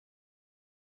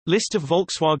List of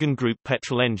Volkswagen Group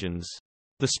petrol engines.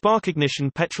 The spark-ignition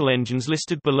petrol engines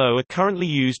listed below are currently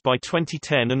used by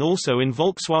 2010 and also in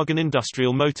Volkswagen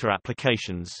industrial motor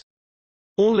applications.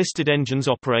 All listed engines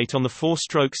operate on the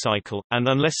four-stroke cycle, and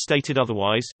unless stated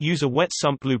otherwise, use a wet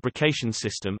sump lubrication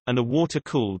system, and are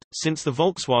water-cooled. Since the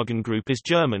Volkswagen Group is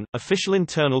German, official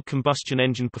internal combustion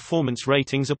engine performance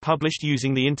ratings are published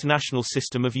using the International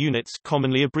System of Units,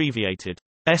 commonly abbreviated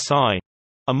SI,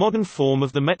 a modern form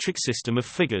of the metric system of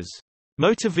figures.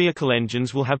 Motor vehicle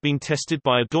engines will have been tested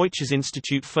by a Deutsches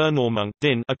Institut für Normung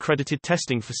 (DIN) accredited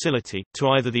testing facility, to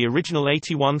either the original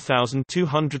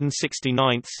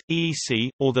 81,269 EEC,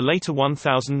 or the later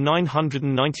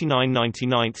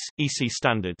 1,999 EC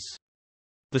standards.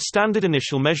 The standard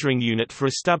initial measuring unit for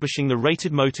establishing the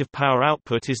rated motive power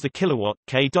output is the kilowatt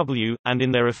kW, and in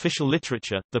their official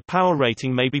literature, the power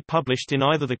rating may be published in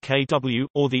either the kW,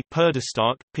 or the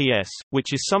Perdestark, PS,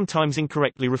 which is sometimes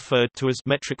incorrectly referred to as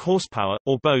metric horsepower,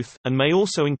 or both, and may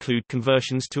also include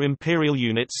conversions to imperial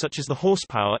units such as the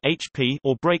horsepower HP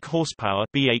or brake horsepower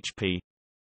BHP.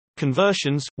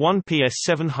 Conversions: 1 PS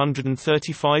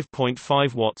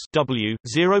 735.5 watts W,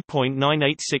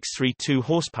 0.98632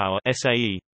 horsepower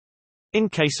SAE. In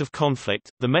case of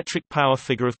conflict, the metric power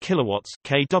figure of kilowatts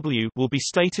kW will be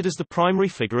stated as the primary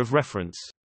figure of reference.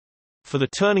 For the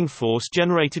turning force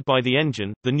generated by the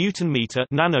engine, the Newton meter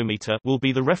nanometer will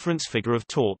be the reference figure of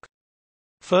torque.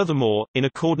 Furthermore, in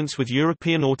accordance with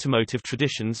European automotive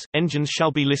traditions, engines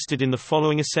shall be listed in the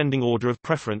following ascending order of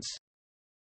preference: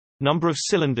 number of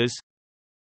cylinders,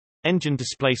 engine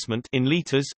displacement in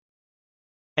liters,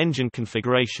 engine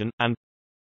configuration, and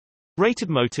rated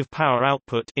motive power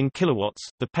output in kilowatts.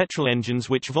 The petrol engines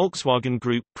which Volkswagen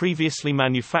Group previously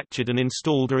manufactured and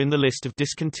installed are in the list of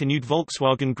discontinued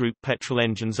Volkswagen Group petrol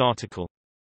engines article.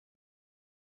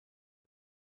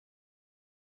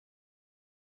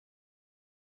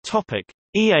 Topic: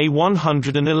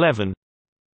 EA111.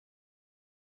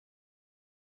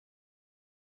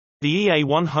 The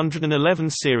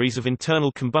EA111 series of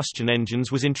internal combustion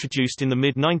engines was introduced in the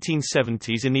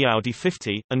mid-1970s in the Audi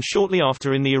 50, and shortly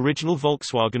after in the original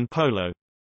Volkswagen Polo.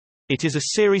 It is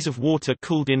a series of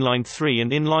water-cooled inline-3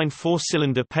 and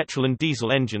inline-4-cylinder petrol and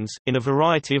diesel engines, in a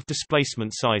variety of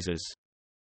displacement sizes.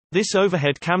 This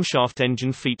overhead camshaft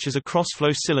engine features a cross-flow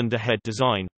cylinder head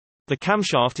design. The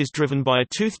camshaft is driven by a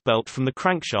toothed belt from the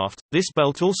crankshaft. This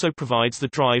belt also provides the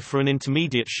drive for an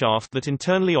intermediate shaft that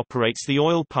internally operates the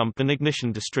oil pump and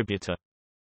ignition distributor.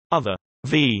 Other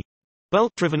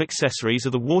V-belt-driven accessories are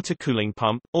the water cooling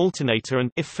pump, alternator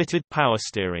and, if fitted, power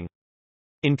steering.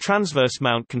 In transverse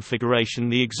mount configuration,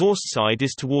 the exhaust side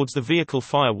is towards the vehicle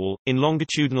firewall. In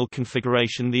longitudinal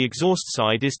configuration, the exhaust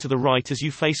side is to the right as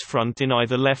you face front in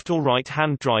either left or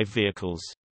right-hand drive vehicles.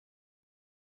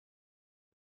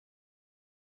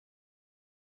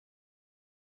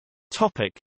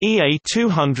 Topic: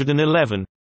 EA211.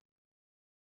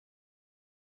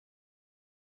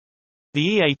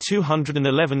 The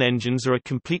EA211 engines are a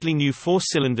completely new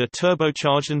four-cylinder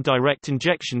turbocharged and direct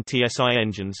injection TSI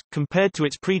engines. Compared to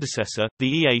its predecessor,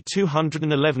 the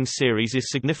EA211 series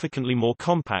is significantly more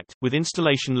compact, with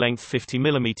installation length 50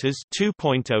 mm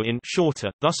 (2.0 in)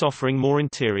 shorter, thus offering more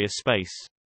interior space.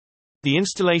 The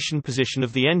installation position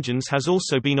of the engines has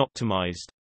also been optimized.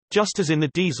 Just as in the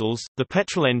diesels, the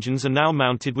petrol engines are now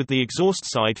mounted with the exhaust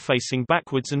side facing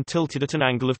backwards and tilted at an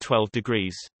angle of 12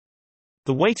 degrees.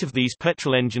 The weight of these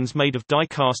petrol engines made of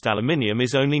die-cast aluminium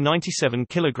is only 97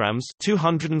 kilograms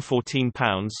 (214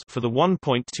 pounds) for the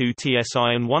 1.2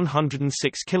 TSI and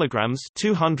 106 kilograms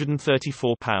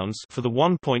 (234 pounds) for the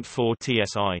 1.4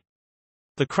 TSI.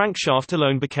 The crankshaft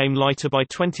alone became lighter by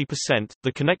 20%,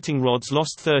 the connecting rods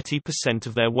lost 30%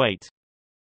 of their weight.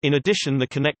 In addition, the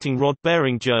connecting rod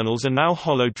bearing journals are now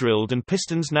hollow drilled and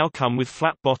pistons now come with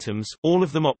flat bottoms, all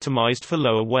of them optimized for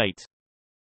lower weight.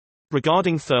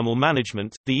 Regarding thermal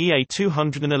management, the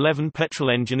EA211 petrol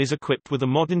engine is equipped with a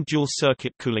modern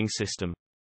dual-circuit cooling system.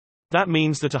 That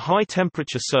means that a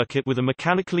high-temperature circuit with a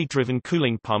mechanically driven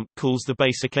cooling pump cools the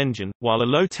basic engine, while a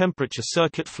low-temperature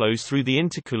circuit flows through the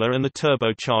intercooler and the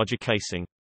turbocharger casing.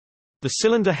 The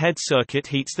cylinder head circuit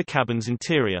heats the cabin's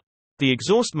interior. The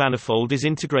exhaust manifold is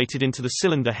integrated into the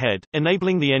cylinder head,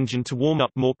 enabling the engine to warm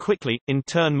up more quickly, in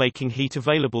turn making heat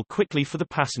available quickly for the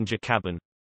passenger cabin.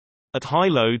 At high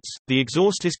loads, the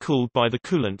exhaust is cooled by the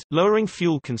coolant, lowering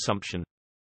fuel consumption.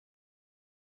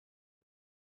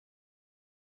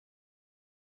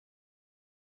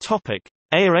 Topic: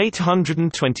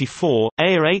 EA824,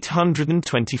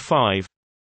 EA825.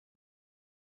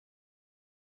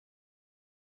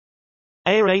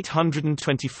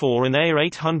 EA824 and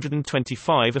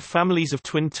EA825 are families of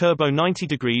twin-turbo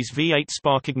 90° V8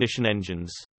 spark ignition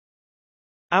engines.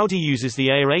 Audi uses the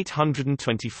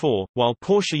EA824, while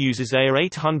Porsche uses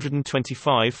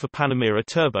EA825 for Panamera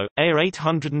turbo.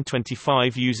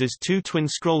 EA825 uses two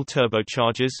twin-scroll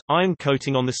turbochargers, iron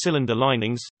coating on the cylinder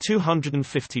linings,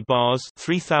 250 bars,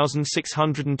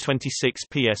 3,626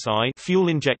 psi, fuel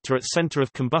injector at center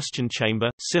of combustion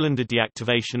chamber, cylinder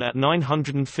deactivation at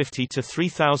 950 to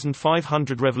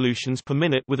 3,500 revolutions per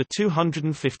minute with a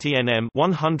 250 Nm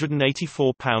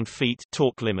 (184 pound-feet)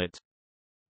 torque limit.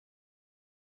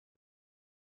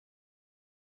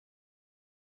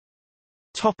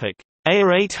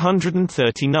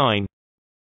 EA839.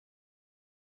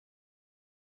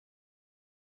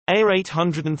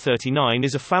 EA839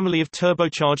 is a family of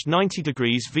turbocharged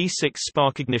 90° V6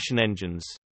 spark ignition engines.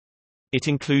 It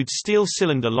includes steel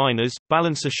cylinder liners,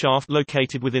 balancer shaft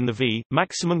located within the V,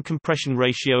 maximum compression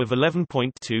ratio of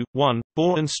 11.21,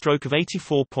 bore and stroke of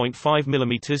 84.5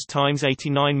 mm x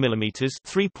 89 mm,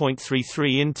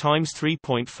 3.33 in x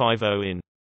 3.50 in.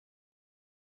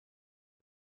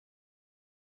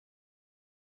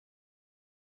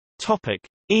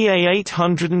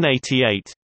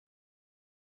 EA888.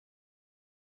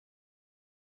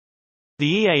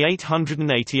 The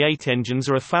EA888 engines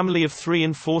are a family of 3-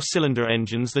 and 4-cylinder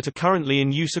engines that are currently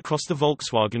in use across the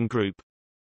Volkswagen Group.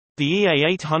 The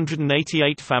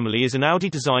EA888 family is an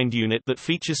Audi-designed unit that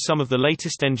features some of the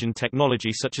latest engine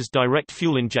technology such as direct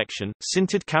fuel injection,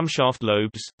 sintered camshaft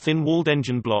lobes, thin-walled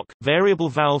engine block, variable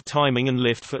valve timing and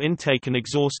lift for intake and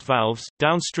exhaust valves,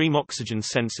 downstream oxygen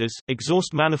sensors,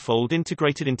 exhaust manifold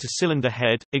integrated into cylinder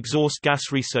head, exhaust gas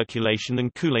recirculation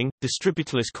and cooling,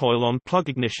 distributorless coil-on plug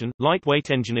ignition, lightweight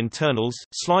engine internals,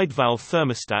 slide valve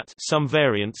thermostat some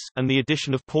variants, and the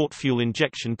addition of port fuel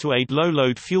injection to aid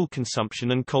low-load fuel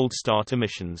consumption and cold start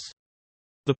emissions.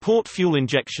 The port fuel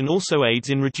injection also aids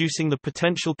in reducing the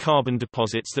potential carbon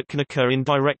deposits that can occur in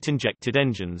direct injected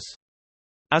engines.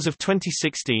 As of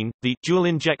 2016, the dual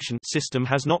injection system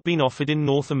has not been offered in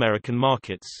North American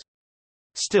markets.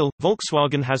 Still,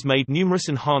 Volkswagen has made numerous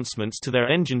enhancements to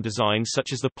their engine design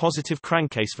such as the positive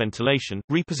crankcase ventilation,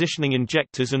 repositioning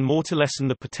injectors and more to lessen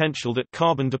the potential that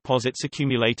carbon deposits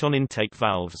accumulate on intake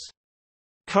valves.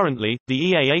 Currently, the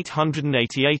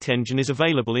EA888 engine is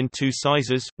available in two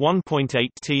sizes,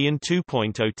 1.8T and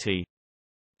 2.0T.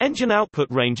 Engine output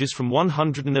ranges from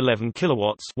 111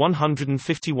 kilowatts,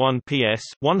 151 PS,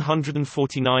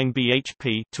 149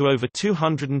 bhp to over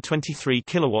 223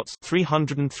 kilowatts,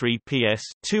 303 PS,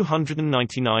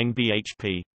 299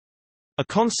 bhp. A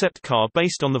concept car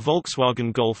based on the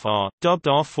Volkswagen Golf R, dubbed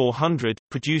R400,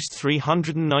 produced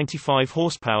 395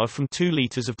 horsepower from 2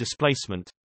 liters of displacement.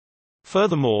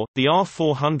 Furthermore, the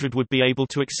R400 would be able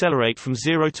to accelerate from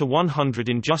 0 to 100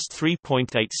 in just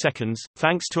 3.8 seconds,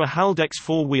 thanks to a Haldex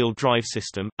 4-wheel drive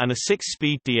system, and a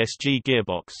 6-speed DSG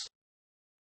gearbox.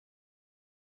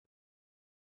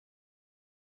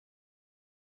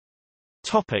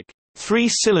 Topic: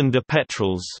 3-cylinder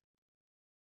petrols.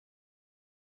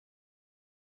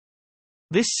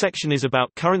 This section is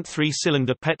about current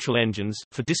 3-cylinder petrol engines.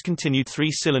 For discontinued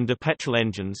 3-cylinder petrol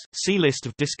engines, see list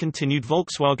of discontinued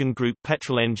Volkswagen Group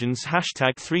petrol engines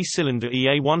 #3-cylinder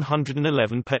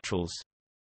EA111 petrols.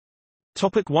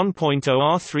 Topic 1.0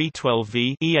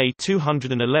 R312V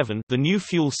EA211. The new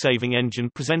fuel-saving engine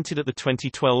presented at the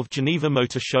 2012 Geneva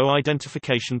Motor Show.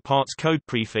 Identification parts code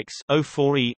prefix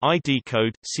 04E, ID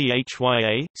code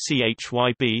CHYA,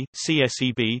 CHYB,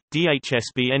 CSEB,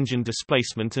 DHSB. Engine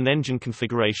displacement and engine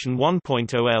configuration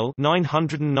 1.0L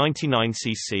 999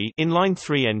 cc inline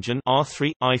 3 engine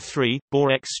R3 I3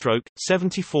 bore X stroke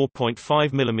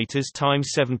 74.5 mm x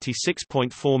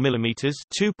 76.4 mm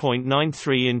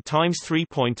 2.93 in times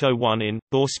 3.01 in,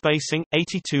 bore spacing,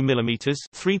 82 mm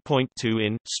 3.2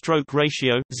 in, stroke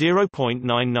ratio,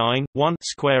 0.99, 1,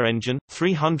 square engine,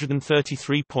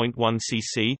 333.1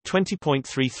 cc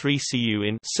 20.33 cu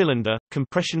in, cylinder,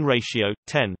 compression ratio,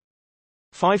 10.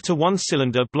 5 to 1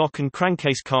 cylinder block and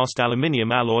crankcase cast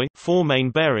aluminium alloy, 4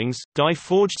 main bearings,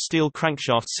 die-forged steel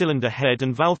crankshaft cylinder head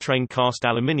and valvetrain cast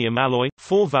aluminium alloy,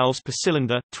 4 valves per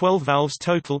cylinder, 12 valves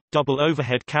total, double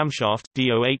overhead camshaft,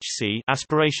 DOHC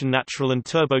aspiration natural and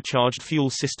turbocharged fuel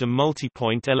system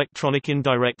multi-point electronic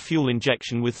indirect fuel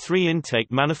injection with 3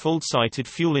 intake manifold-sighted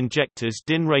fuel injectors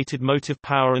DIN-rated motive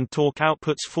power and torque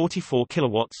outputs 44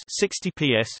 kilowatts 60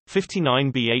 PS,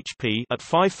 59 bhp at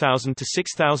 5,000 to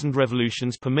 6,000 revolutions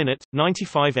revolutions per minute,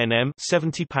 95 Nm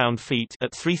 70 pound-feet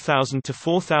at 3000 to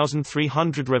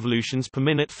 4300 revolutions per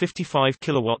minute, 55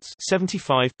 kilowatts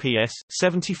 75 PS,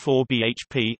 74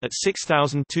 bhp at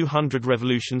 6200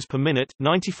 revolutions per minute,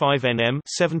 95 Nm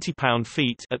 70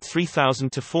 pound-feet at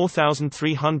 3000 to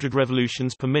 4300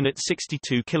 revolutions per minute,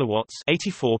 62 kilowatts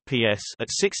 84 PS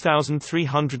at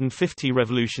 6350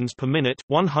 revolutions per minute,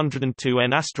 102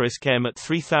 N*M at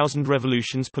 3000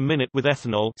 revolutions per minute with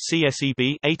ethanol,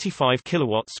 CSEB 85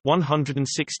 kilowatts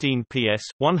 116 PS,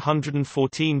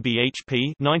 114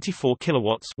 bhp 94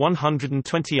 kilowatts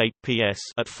 128 PS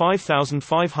at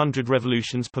 5500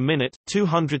 revolutions per minute,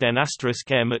 200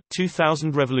 N*M at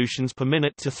 2000 revolutions per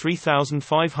minute to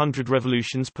 3500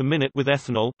 revolutions per minute with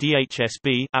ethanol,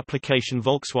 DHSB application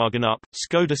Volkswagen Up,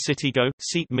 Skoda Citigo,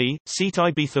 Seat Me, Seat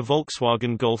Ibiza,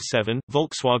 Volkswagen Golf 7,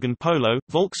 Volkswagen Polo,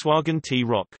 Volkswagen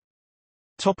T-Roc.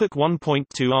 Topic 1.2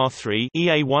 R3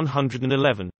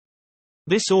 EA111.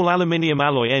 This all-aluminium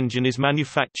alloy engine is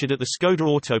manufactured at the Skoda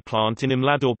Auto plant in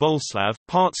Imlad or Boleslav.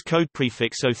 Parts code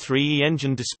prefix 03E.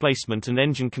 Engine displacement and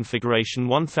engine configuration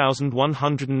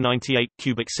 1198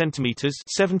 cubic centimeters,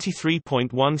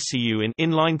 73.1 cu in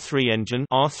inline 3 engine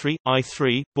R3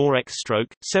 i3 bore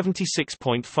X-stroke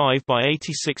 76.5 by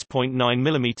 86.9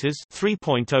 mm,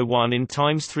 3.01 in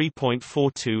times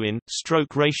 3.42 in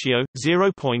stroke ratio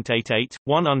 0.88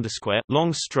 1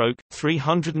 long stroke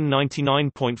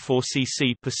 399.4 cc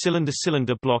per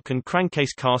cylinder block and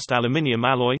crankcase cast aluminium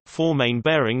alloy, 4 main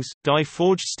bearings,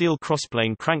 die-forged steel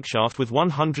crossplane crankshaft with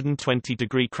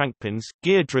 120-degree crankpins,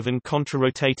 gear-driven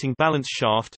contra-rotating balance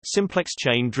shaft, simplex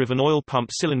chain-driven oil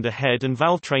pump cylinder head and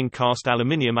valve train cast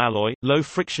aluminium alloy,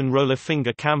 low-friction roller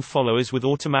finger cam followers with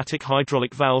automatic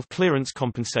hydraulic valve clearance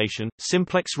compensation,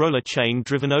 simplex roller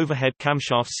chain-driven overhead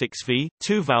camshaft 6V,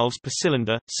 2 valves per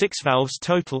cylinder, 6 valves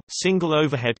total, single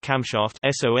overhead camshaft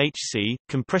SOHC,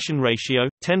 compression ratio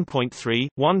 10.3,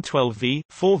 112V,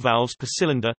 4 valves per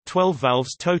cylinder, 12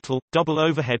 valves total, double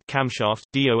overhead camshaft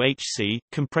DOHC,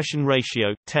 compression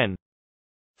ratio 10.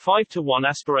 5:1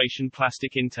 aspiration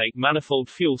plastic intake manifold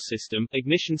fuel system,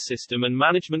 ignition system and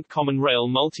management common rail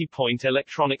multi-point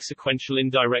electronic sequential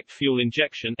indirect fuel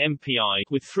injection MPI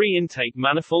with 3 intake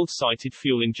manifold sighted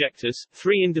fuel injectors,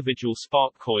 3 individual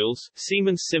spark coils,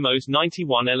 Siemens Simos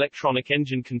 91 electronic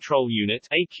engine control unit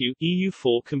AQ,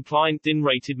 EU4 compliant DIN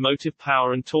rated motive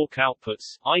power and torque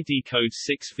outputs, ID code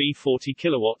 6V 40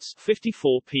 kilowatts,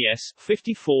 54 PS,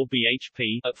 54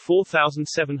 bhp at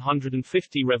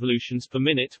 4750 revolutions per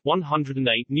minute,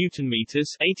 108 newton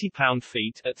meters, 80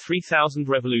 pound-feet at 3000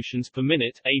 revolutions per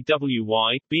minute,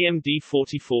 AWY, BMD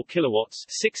 44 kilowatts,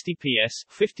 60 PS,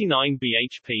 59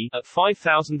 bhp at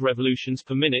 5000 revolutions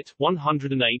per minute,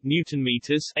 108 newton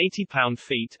meters, 80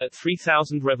 pound-feet at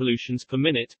 3000 revolutions per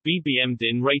minute, BBM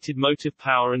DIN rated motive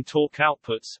power and torque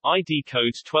outputs, ID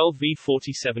codes 12V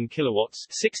 47 kilowatts,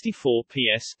 64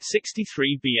 PS,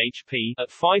 63 bhp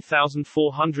at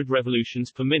 5400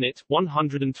 revolutions per minute,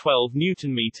 112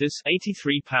 newton meters,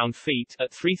 83 pound-feet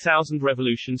at 3000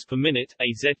 revolutions per minute,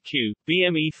 AZQ,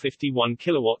 BME 51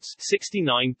 kilowatts,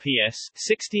 69 PS,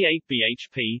 68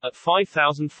 bhp at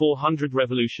 5400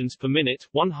 revolutions per minute,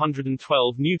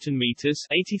 112 newton meters,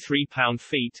 83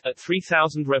 pound-feet at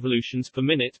 3000 revolutions per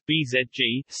minute,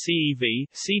 BZG, CEV,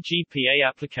 CGPA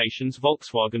applications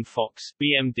Volkswagen Fox,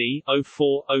 BMD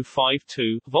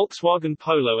 04052, Volkswagen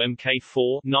Polo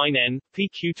MK4 9N,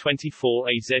 PQ24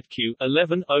 AZQ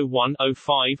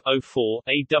 11010504,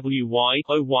 AWY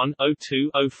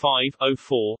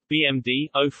 01020504, BMD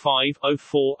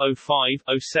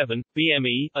 05040507,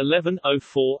 BME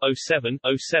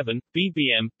 11040707,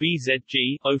 BBM,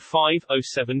 BZG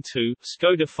 05072,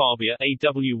 Skoda Fabia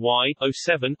AWY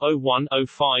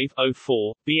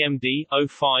 07010504, BMD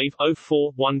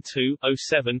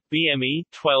 05041207, BME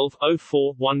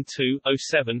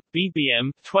 12041207,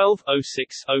 BBM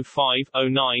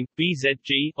 12060509,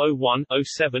 BZG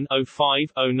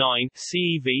 01070509,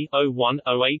 CEV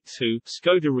 01082,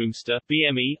 Skoda Roomster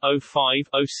BME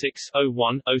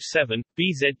 05060107,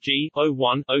 BZG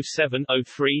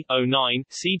 01070309,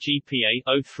 CGPA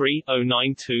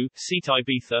 03092, Seat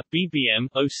Ibiza BBM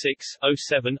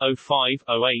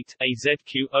 06070508,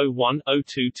 AZQ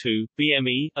 01022,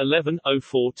 BME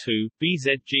 11042,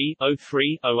 BZG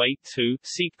 03082,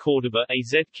 Seat Cordoba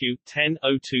AZQ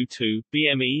 10022,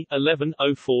 BME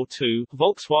 11042,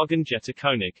 Volkswagen Jetta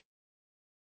Koenig.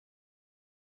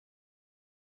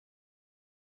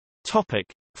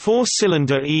 Topic: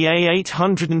 Four-cylinder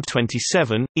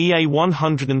EA827,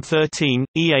 EA113,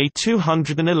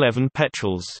 EA211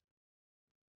 petrols.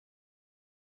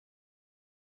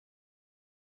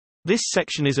 This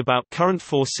section is about current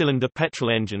four-cylinder petrol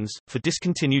engines. For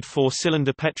discontinued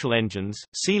four-cylinder petrol engines,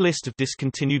 see List of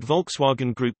discontinued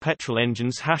Volkswagen Group petrol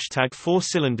engines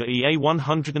 #4-cylinder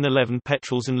EA111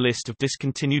 petrols and List of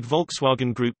discontinued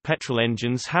Volkswagen Group petrol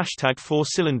engines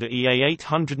 #4-cylinder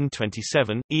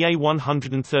EA827,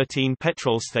 EA113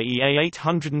 petrols. The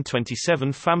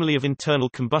EA827 family of internal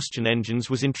combustion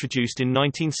engines was introduced in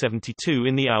 1972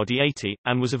 in the Audi 80,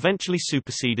 and was eventually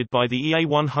superseded by the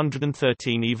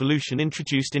EA113 Evolution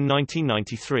introduced in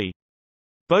 1993.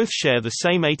 Both share the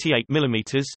same 88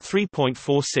 mm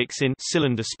 (3.46 in)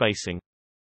 cylinder spacing.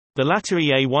 The latter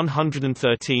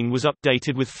EA113 was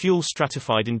updated with fuel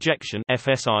stratified injection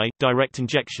 (FSI) direct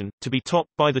injection to be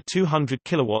topped by the 200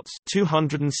 kW,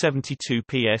 272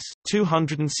 PS,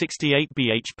 268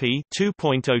 bhp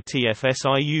 2.0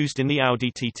 TFSI used in the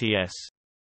Audi TTRS.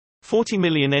 40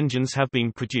 million engines have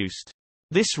been produced.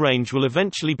 This range will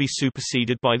eventually be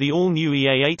superseded by the all-new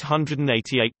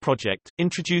EA888 project,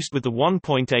 introduced with the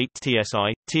 1.8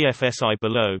 TSI, TFSI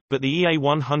below, but the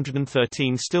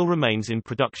EA113 still remains in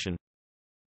production.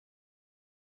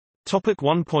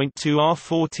 1.2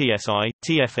 R4 TSI,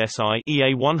 TFSI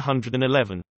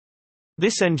EA111.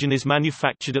 This engine is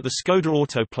manufactured at the Škoda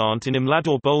Auto plant in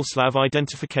Mladá Boleslav.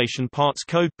 Identification parts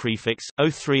code prefix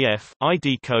 03F,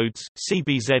 ID codes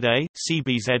CBZA,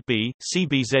 CBZB,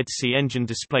 CBZC. Engine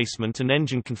displacement and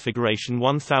engine configuration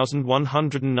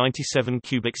 1197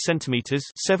 cubic centimeters,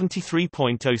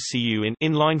 73.0 cu in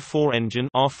inline 4 engine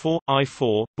R4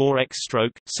 I4 bore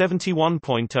X-stroke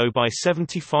 71.0 by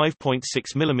 75.6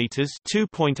 mm,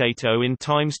 2.80 in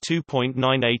times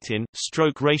 2.98 in,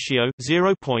 stroke ratio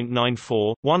 0.94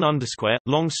 1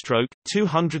 long stroke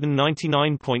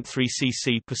 299.3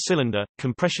 cc per cylinder,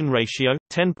 compression ratio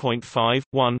 10.5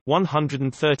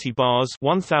 130 bars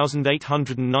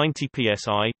 1890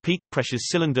 psi, peak pressures.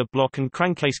 Cylinder block and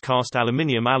crankcase cast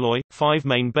aluminium alloy, 5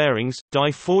 main bearings,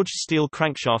 die forged steel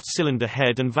crankshaft. Cylinder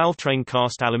head and valve train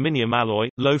cast aluminium alloy,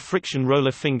 low friction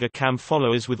roller finger cam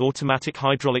followers with automatic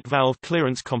hydraulic valve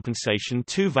clearance compensation.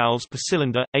 2 valves per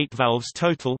cylinder, 8 valves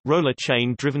total, roller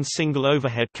chain driven single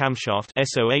overhead camshaft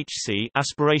SOHC,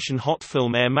 aspiration hot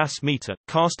film air mass meter,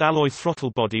 cast alloy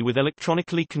throttle body with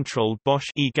electronically controlled Bosch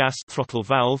e-gas throttle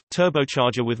valve,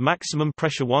 turbocharger with maximum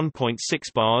pressure 1.6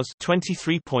 bars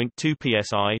 23.2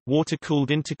 psi, water-cooled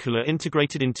intercooler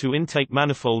integrated into intake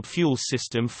manifold. Fuel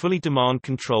system fully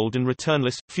demand-controlled and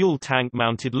returnless, fuel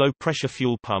tank-mounted low-pressure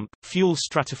fuel pump, fuel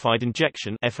stratified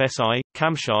injection FSI,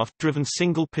 camshaft-driven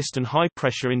single-piston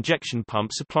high-pressure injection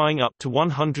pump supplying up to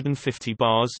 150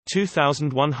 bars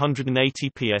 2,180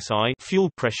 psi fuel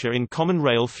pressure in common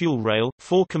rail. Fuel rail,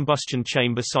 4 combustion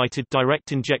chamber-sited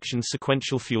direct injection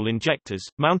sequential fuel injectors,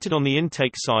 mounted on the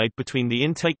intake side between the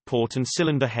intake port and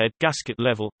cylinder head. Gasket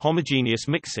level, homogeneous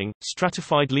mixing,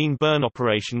 stratified lean burn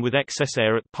operation with excess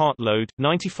air at part load,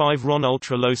 95 RON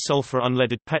ultra-low sulfur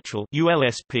unleaded petrol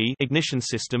ULSP ignition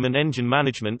system and engine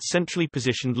management. Centrally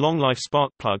positioned long-life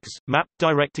spark plugs, mapped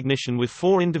direct ignition with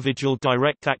 4 individual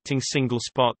direct-acting single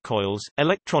spark coils,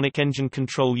 electronic engine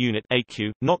control unit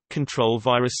AQ, knock control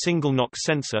via a single knock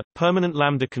sensor, permanent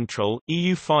lambda control,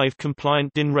 EU5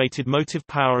 compliant DIN-rated motive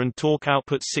power and torque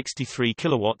output 63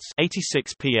 kilowatts,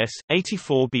 86 PS,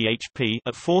 84 bhp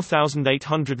at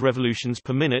 4,800 revolutions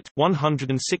per minute,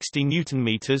 160 newton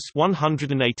meters,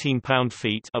 118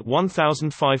 pound-feet at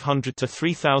 1,500 to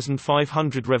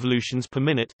 3,500 revolutions per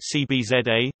minute.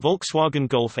 CBZA, Volkswagen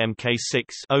Golf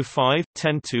MK6 05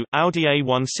 10-2, Audi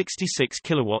A166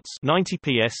 kilowatts, 90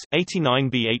 PS,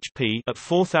 89 bhp at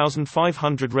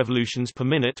 4,500 revolutions per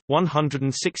minute,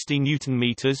 160 newton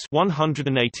meters,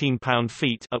 118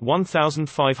 pound-feet at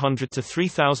 1,500 to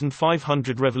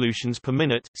 3,500 revolutions per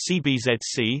minute.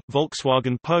 CBZC,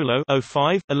 Volkswagen Polo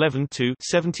 05 11-2,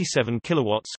 77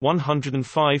 kilowatts,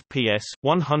 105 PS,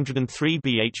 103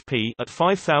 bhp at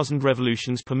 5,000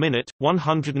 revolutions per minute,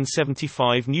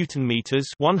 175 newton meters,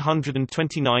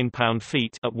 129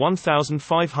 pound-feet at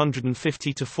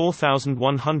 1,550 to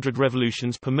 4,100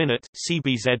 revolutions per minute.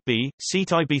 CBZB, Seat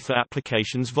Ibiza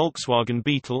applications. Volkswagen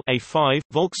Beetle A5,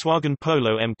 Volkswagen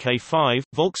Polo MK5,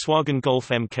 Volkswagen Golf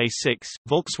MK6,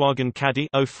 Volkswagen Caddy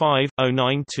 05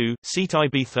 09-2, Seat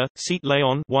Ibiza, Seat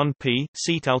Leon 1P,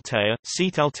 Seat Altea,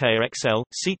 Seat Altea XL,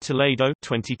 Seat Toledo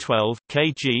 2012,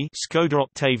 KG, Škoda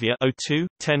Octavia 02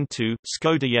 10-2,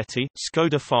 Škoda Yeti,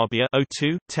 Škoda Fabia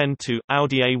 02 10-2,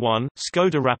 Audi A1,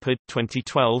 Škoda Rapid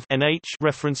 2012 NH.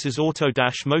 References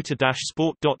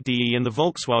auto-motor-sport.de and the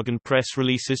Volkswagen press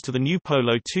releases to the new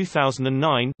Polo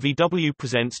 2009. VW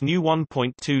presents new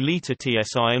 1.2-litre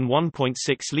TSI and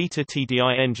 1.6-litre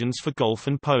TDI engines for Golf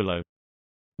and Polo.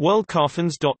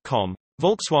 Worldcarfans.com.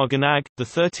 Volkswagen AG,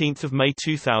 13 May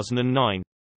 2009.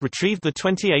 Retrieved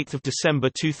 28 December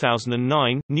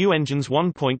 2009, new engines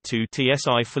 1.2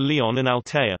 TSI for Leon and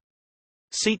Altea.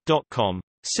 Seat.com.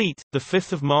 Seat,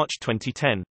 5 March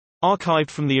 2010.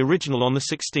 Archived from the original on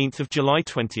 16 July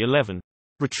 2011.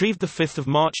 Retrieved 5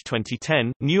 March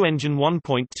 2010, new engine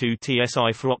 1.2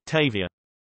 TSI for Octavia.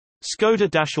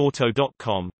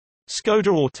 Skoda-auto.com.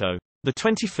 Skoda Auto.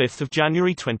 25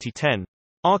 January 2010.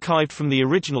 Archived from the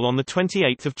original on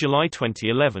 28 July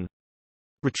 2011.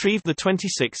 Retrieved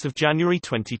 26 January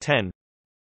 2010.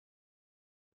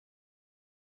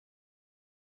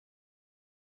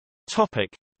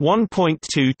 Topic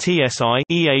 1.2 TSI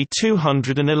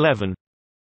EA888.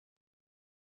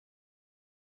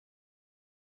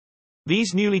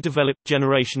 These newly developed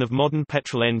generation of modern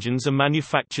petrol engines are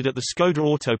manufactured at the Skoda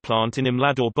Auto plant in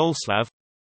Imlad or Boleslav.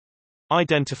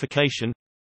 Identification: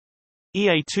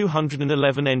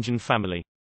 EA888 engine family.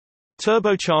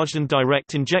 Turbocharged and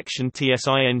direct injection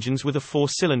TSI engines with a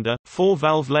 4-cylinder,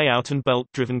 4-valve layout and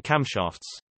belt-driven camshafts.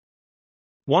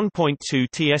 1.2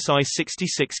 TSI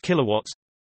 66 kW.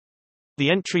 The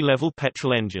entry-level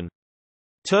petrol engine.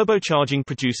 Turbocharging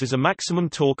produces a maximum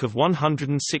torque of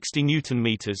 160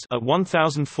 Nm at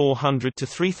 1,400 to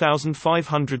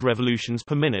 3,500 revolutions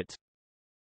per minute.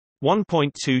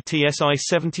 1.2 TSI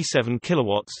 77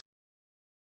 kW.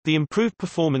 The improved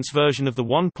performance version of the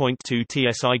 1.2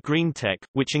 TSI Green Tech,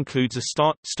 which includes a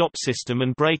start-stop system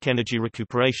and brake energy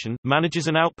recuperation, manages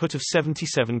an output of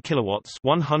 77 kW,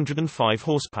 105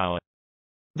 horsepower.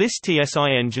 This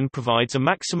TSI engine provides a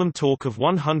maximum torque of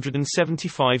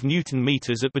 175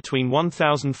 Nm at between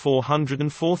 1,400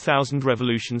 and 4,000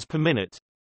 revolutions per minute.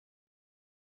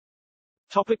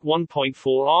 Topic 1.4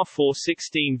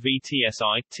 R416V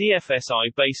TSI,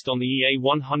 TFSI. Based on the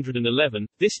EA111,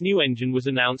 this new engine was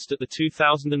announced at the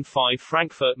 2005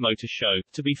 Frankfurt Motor Show,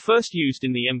 to be first used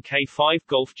in the Mk5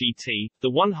 Golf GT. The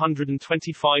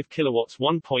 125 kW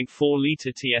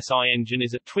 1.4-litre TSI engine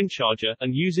is a twin-charger,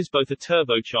 and uses both a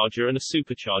turbocharger and a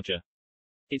supercharger.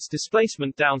 Its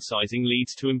displacement downsizing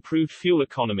leads to improved fuel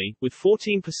economy, with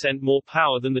 14% more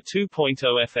power than the 2.0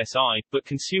 FSI, but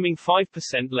consuming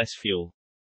 5% less fuel.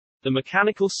 The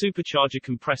mechanical supercharger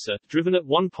compressor, driven at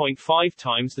 1.5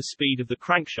 times the speed of the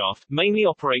crankshaft, mainly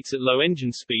operates at low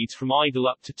engine speeds from idle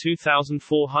up to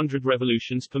 2,400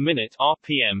 revolutions per minute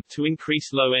 (RPM) to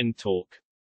increase low-end torque.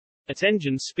 At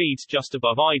engine speeds just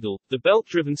above idle, the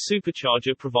belt-driven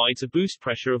supercharger provides a boost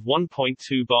pressure of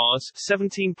 1.2 bars,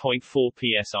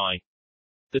 17.4 psi.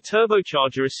 The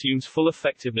turbocharger assumes full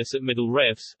effectiveness at middle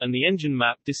revs, and the engine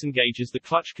map disengages the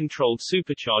clutch-controlled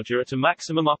supercharger at a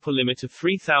maximum upper limit of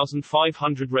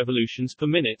 3,500 revolutions per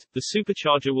minute. The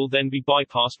supercharger will then be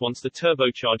bypassed once the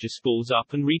turbocharger spools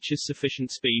up and reaches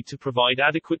sufficient speed to provide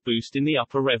adequate boost in the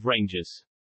upper rev ranges.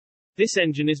 This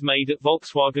engine is made at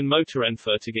Volkswagen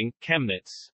Motorenfertigung,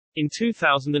 Chemnitz. In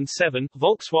 2007,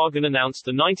 Volkswagen announced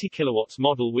the 90 kW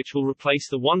model, which will replace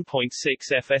the 1.6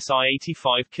 FSI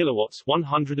 85 kW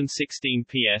 116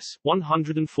 PS,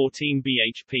 114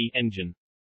 bhp engine.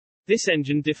 This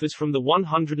engine differs from the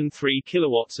 103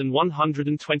 kW and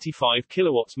 125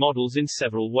 kW models in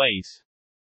several ways.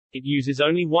 It uses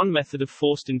only one method of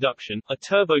forced induction, a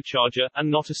turbocharger, and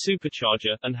not a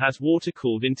supercharger, and has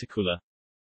water-cooled intercooler.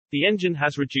 The engine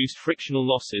has reduced frictional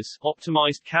losses,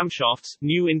 optimized camshafts,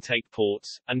 new intake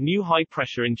ports, and new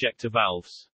high-pressure injector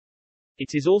valves.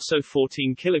 It is also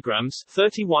 14 kilograms,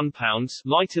 31 pounds,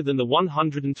 lighter than the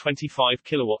 125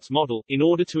 kilowatts model. In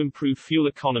order to improve fuel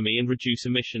economy and reduce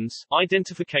emissions,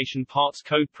 identification parts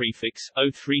code prefix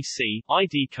 03C,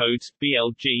 ID codes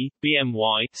BLG,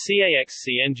 BMY,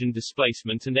 CAXC. Engine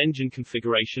displacement and engine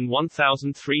configuration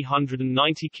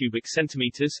 1390 cubic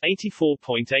centimeters,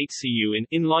 84.8 cu in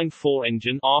inline 4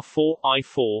 engine R4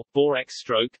 I4 bore X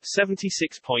stroke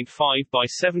 76.5 by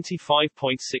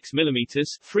 75.6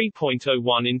 millimeters, 3.01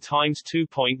 in times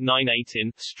 2.98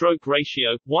 in stroke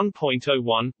ratio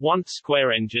 1.01 1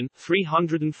 square engine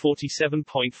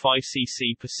 347.5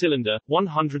 cc per cylinder,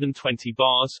 120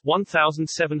 bars,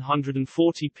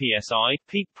 1740 psi,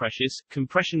 peak pressures,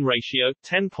 compression ratio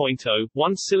 10.0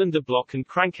 1 cylinder block and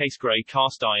crankcase gray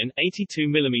cast iron 82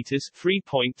 mm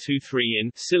 3.23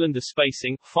 in cylinder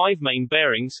spacing, 5 main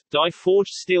bearings, die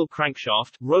forged steel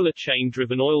crankshaft, roller chain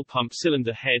driven oil pump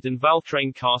cylinder head and valve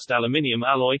train cast aluminium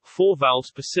alloy, 4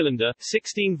 valves per cylinder,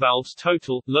 16 valves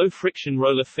total, low-friction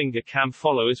roller finger cam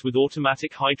followers with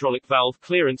automatic hydraulic valve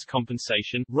clearance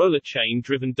compensation, roller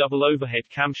chain-driven double overhead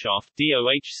camshaft,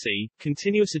 DOHC,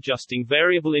 continuous adjusting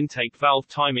variable intake valve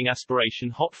timing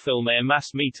aspiration hot film air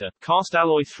mass meter, cast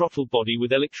alloy throttle body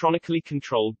with electronically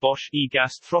controlled Bosch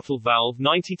e-gas throttle valve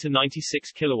 90 to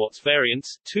 96 kilowatts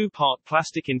variants, two-part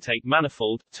plastic intake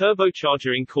manifold,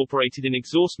 turbocharger incorporated in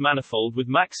exhaust manifold with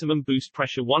maximum boost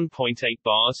pressure 1.8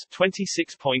 bars,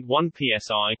 26.1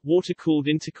 psi, water-cooled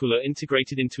intercooler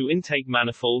integrated into intake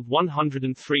manifold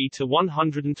 103 to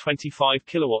 125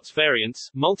 kilowatts variants,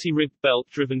 multi-ribbed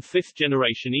belt-driven 5th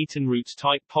generation Eaton Roots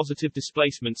type positive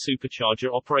displacement supercharger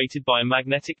operated by a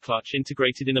magnetic clutch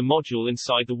integrated in a module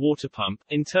inside the water pump,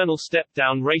 internal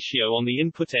step-down ratio on the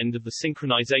input end of the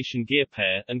synchronization gear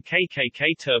pair, and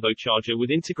KKK turbocharger with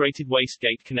integrated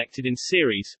wastegate connected in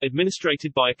series,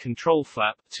 administrated by a control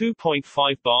flap,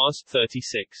 2.5 bars,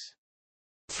 36.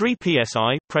 3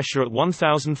 psi, pressure at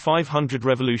 1,500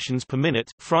 revolutions per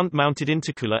minute, front-mounted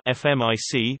intercooler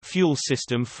FMIC, fuel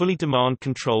system fully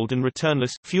demand-controlled and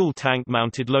returnless, fuel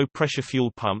tank-mounted low-pressure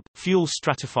fuel pump, fuel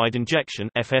stratified injection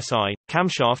FSI,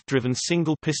 camshaft-driven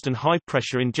single-piston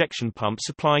high-pressure injection pump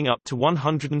supplying up to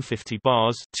 150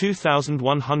 bars,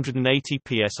 2,180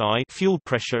 psi, fuel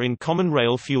pressure in common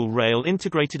rail fuel rail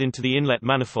integrated into the inlet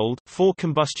manifold, 4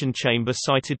 combustion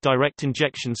chamber-sited direct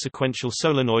injection sequential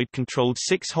solenoid-controlled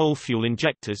 6-hole fuel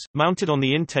injectors, mounted on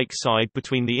the intake side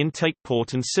between the intake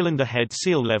port and cylinder head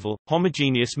seal level,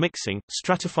 homogeneous mixing,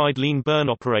 stratified lean burn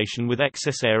operation with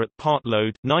excess air at part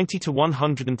load, 90 to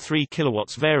 103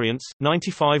 kilowatts variants,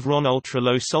 95 RON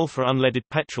ultra-low sulfur unleaded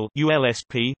petrol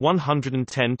ULSP,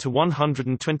 110 to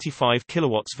 125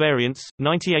 kilowatts variants,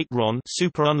 98 RON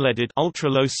super unleaded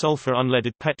ultra-low sulfur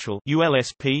unleaded petrol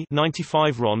ULSP,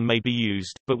 95 RON may be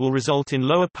used, but will result in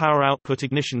lower power output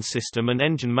ignition system and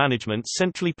engine management.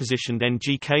 Centrally positioned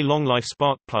NGK long-life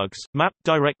spark plugs, mapped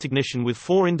direct ignition with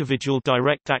 4 individual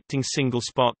direct-acting single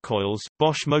spark coils,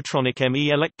 Bosch Motronic ME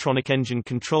electronic engine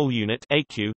control unit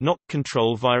 (ECU), knock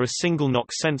control via a single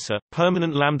knock sensor,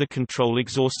 permanent lambda control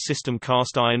exhaust system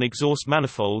cast iron exhaust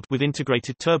manifold with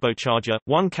integrated turbocharger,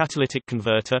 1 catalytic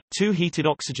converter, 2 heated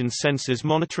oxygen sensors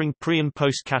monitoring pre- and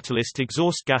post-catalyst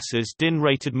exhaust gases,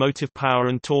 DIN-rated motive power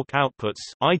and torque outputs,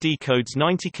 ID codes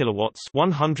 90 kilowatts,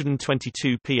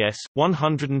 122 PS,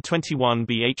 121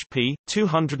 bhp,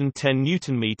 210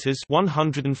 newton meters,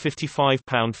 155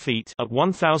 pound-feet at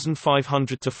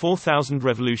 1,500 to 4,000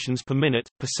 revolutions per minute.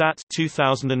 Passat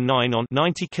 2009 on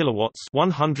 90 kilowatts,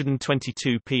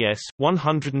 122 PS,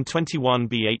 121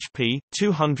 bhp,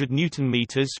 200 newton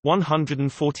meters,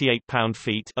 148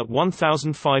 pound-feet at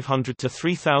 1,500 to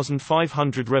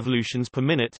 3,500 revolutions per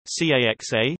minute.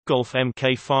 CAXA Golf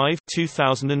MK5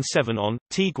 2007 on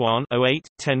Tiguan 08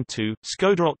 10-2,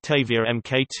 Skoda Octavia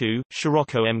MK2,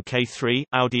 Scirocco MK3,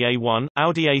 Audi A1,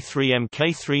 Audi A3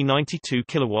 MK3 92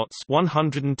 kilowatts,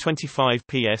 125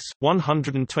 PS,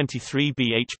 123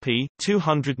 bhp,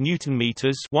 200 newton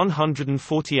meters,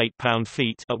 148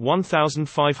 pound-feet at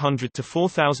 1,500 to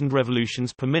 4,000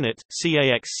 revolutions per minute.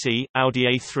 CAXC Audi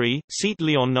A3, Seat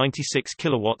Leon 96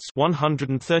 kilowatts,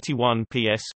 131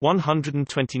 PS,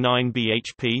 129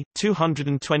 bhp,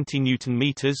 220 newton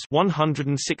meters,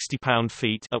 160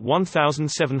 pound-feet at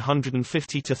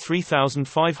 1,750 to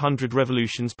 3,500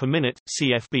 revolutions per minute.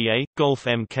 CFBA Golf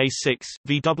MK6,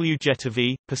 VW Jetta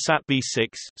V, Passat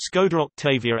B6, Skoda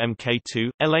Octavia MK2,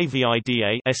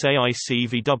 LAVIDA SAIC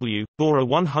VW, Bora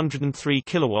 103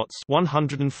 kilowatts,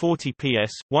 140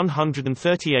 PS,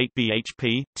 138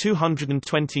 bhp,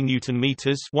 220 newton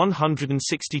meters,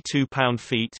 162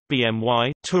 pound-feet.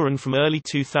 BMY Touran from early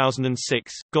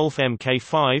 2006, Golf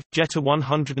MK5, Jetta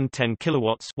 110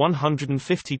 kilowatts,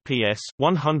 150 PS,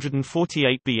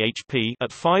 148 bhp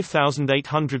at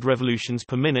 5,800 revolutions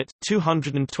per minute,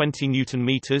 220 newton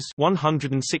meters,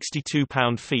 162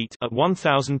 pound-feet at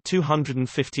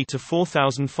 1,250 to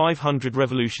 4,500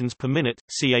 revolutions per minute.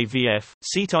 CAVF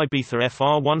Seat Ibiza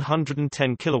FR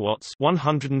 110 kilowatts,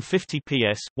 150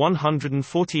 PS,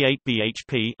 148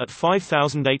 bhp at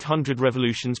 5,800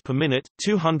 revolutions per minute,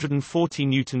 240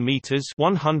 newton meters,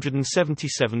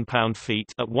 177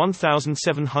 pound-feet at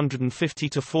 1,750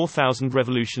 to 4,000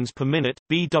 revolutions per minute.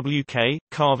 BWK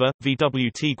Carver,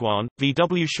 VW Tiguan,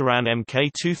 VW Chiron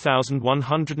MK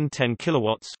 2110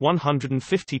 kilowatts,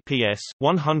 150 PS,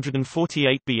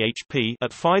 148 bhp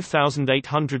at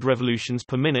 5,800 revolutions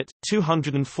per minute,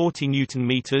 240 newton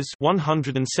meters,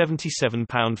 177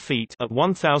 pound-feet at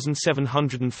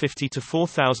 1,750 to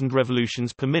 4,000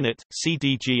 revolutions per minute.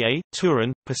 CDGA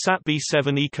Touran, Passat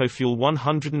B7 EcoFuel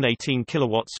 118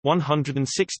 kilowatts,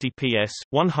 160 PS,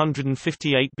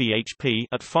 158 bhp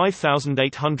at 5,000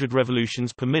 5,800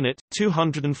 revolutions per minute,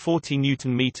 240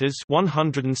 newton meters,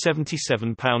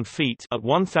 177 pound-feet at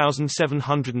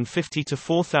 1,750 to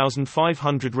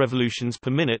 4,500 revolutions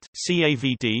per minute.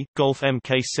 CAVD, Golf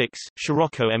Mk6,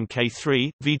 Scirocco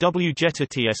Mk3, VW Jetta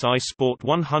TSI Sport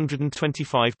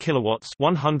 125 kilowatts,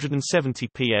 170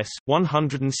 PS,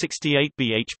 168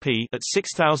 bhp at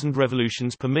 6,000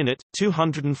 revolutions per minute,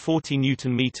 240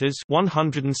 newton meters,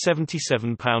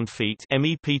 177 pound-feet.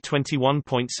 MEP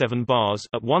 21.7 bars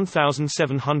at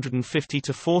 1,750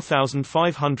 to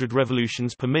 4,500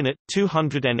 revolutions per minute,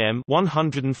 200 Nm,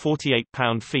 148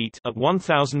 pound-feet at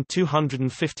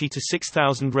 1,250 to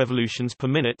 6,000 revolutions per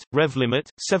minute. Rev limit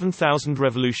 7,000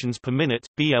 revolutions per minute.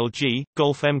 BLG,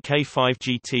 Golf Mk5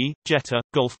 GT, Jetta,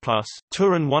 Golf Plus,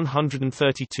 Touran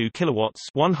 132 kilowatts,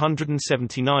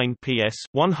 179 PS,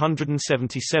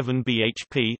 177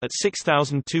 bhp at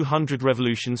 6,200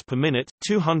 revolutions per minute,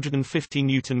 250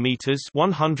 newton meters,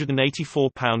 184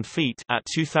 pound-feet at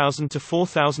 2,000 to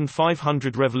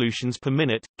 4,500 revolutions per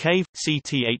minute. Cave,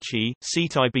 CTHE,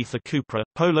 Seat Ibiza Cupra,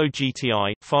 Polo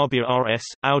GTI, Fabia RS,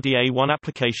 Audi A1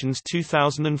 Applications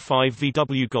 2005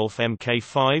 VW Golf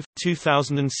Mk5,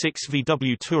 2006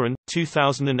 VW Touran,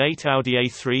 2008 Audi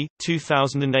A3,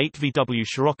 2008 VW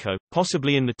Scirocco,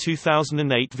 possibly in the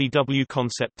 2008 VW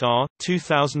Concept R,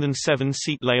 2007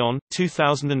 Seat Leon,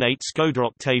 2008 Skoda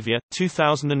Octavia,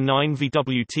 2009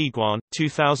 VW Tiguan,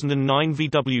 2009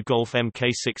 VW Golf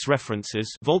Mk6.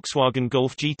 References: Volkswagen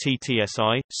Golf GT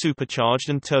TSI, supercharged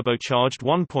and turbocharged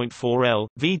 1.4L,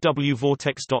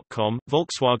 VWVortex.com,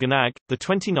 Volkswagen AG,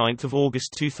 29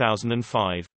 August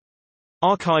 2005.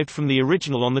 Archived from the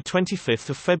original on 25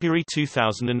 February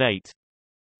 2008.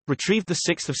 Retrieved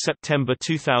 6 September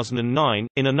 2009.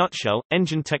 In a nutshell,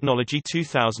 Engine Technology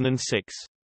 2006.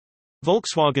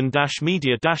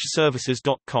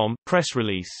 Volkswagen-media-services.com, press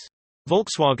release.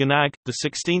 Volkswagen AG,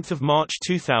 16 March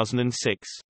 2006.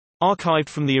 Archived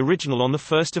from the original on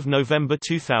 1 November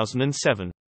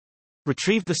 2007.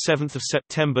 Retrieved 7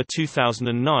 September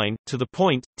 2009. To the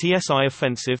point, TSI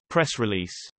Offensive, press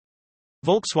release.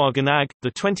 Volkswagen AG,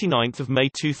 29 May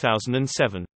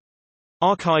 2007.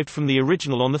 Archived from the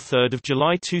original on 3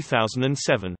 July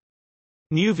 2007.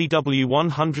 New VW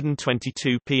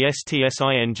 122 PS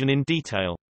TSI engine in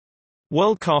detail.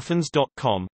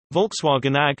 Worldcarfans.com.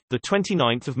 Volkswagen AG,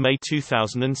 29 May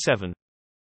 2007.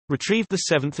 Retrieved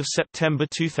 7 September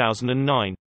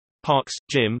 2009. Parks,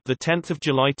 Jim, 10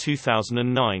 July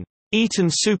 2009. Eaton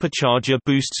Supercharger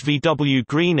boosts VW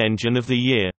Green Engine of the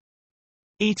Year.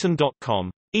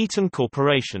 Eaton.com. Eaton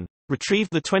Corporation.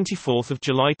 Retrieved 24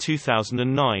 July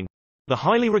 2009. The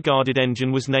highly regarded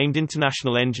engine was named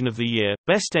International Engine of the Year,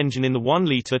 Best Engine in the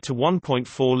 1-litre to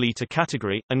 1.4-litre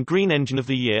category, and Green Engine of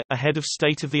the Year, ahead of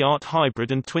state-of-the-art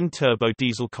hybrid and twin-turbo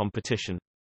diesel competition.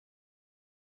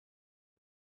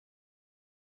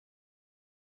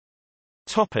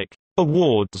 Topic: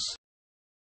 Awards.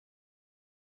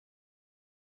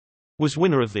 Was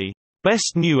winner of the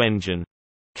Best New Engine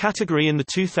category in the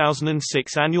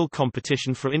 2006 annual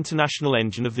competition for International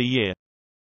Engine of the Year.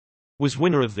 Was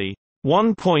winner of the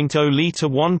 1.0-litre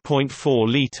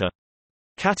 1.4-litre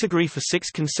category for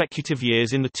 6 consecutive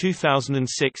years in the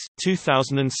 2006,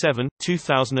 2007,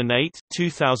 2008,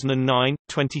 2009,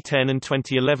 2010 and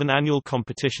 2011 annual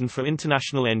competition for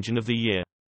International Engine of the Year.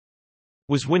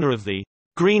 Was winner of the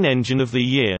Green Engine of the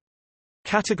Year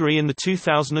category in the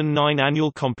 2009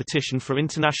 annual competition for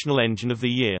International Engine of the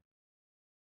Year.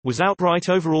 Was outright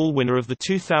overall winner of the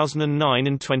 2009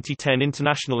 and 2010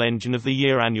 International Engine of the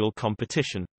Year annual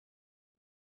competition.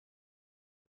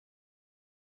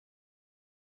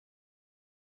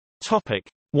 Topic: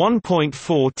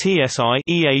 1.4 TSI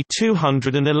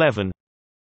EA888.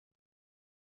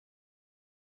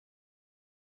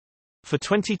 For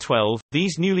 2012,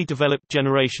 these newly developed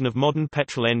generation of modern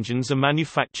petrol engines are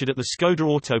manufactured at the Skoda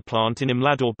Auto plant in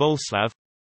Imlador Boleslav.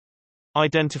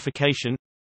 Identification: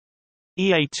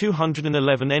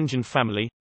 EA888 engine family.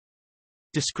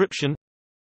 Description: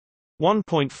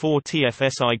 1.4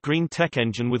 TFSI green tech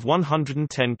engine with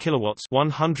 110 kilowatts,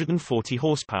 140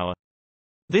 horsepower.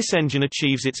 This engine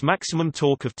achieves its maximum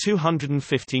torque of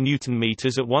 250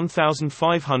 Nm at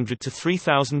 1,500 to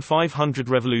 3,500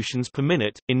 revolutions per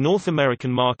minute. In North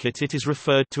American market it is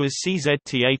referred to as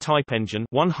CZTA type engine,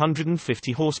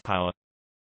 150 horsepower.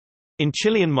 In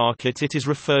Chilean market it is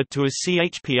referred to as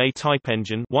CHPA type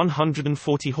engine,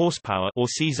 140 horsepower, or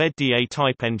CZDA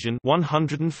type engine,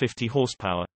 150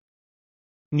 horsepower.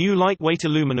 New lightweight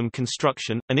aluminum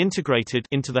construction, an integrated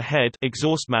into the head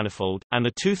exhaust manifold, and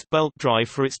a toothed belt drive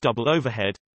for its double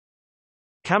overhead.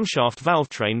 Camshaft valve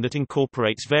train that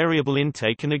incorporates variable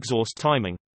intake and exhaust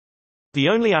timing. The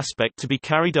only aspect to be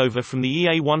carried over from the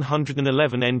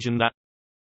EA111 engine that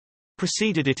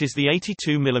preceded it is the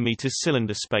 82 mm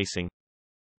cylinder spacing.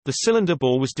 The cylinder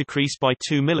bore was decreased by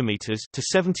 2 mm to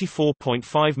 74.5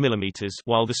 mm,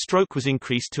 while the stroke was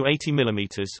increased to 80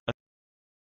 mm, a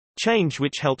change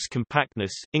which helps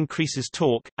compactness, increases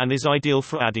torque, and is ideal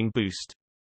for adding boost.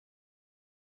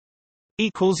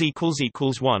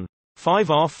 1.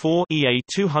 5R4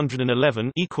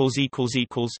 EA211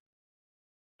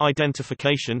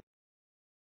 Identification.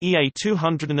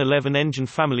 EA211 engine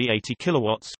family, 80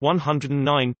 kilowatts,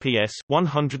 109 PS,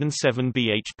 107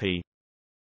 bhp.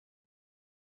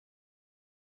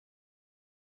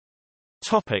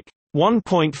 Topic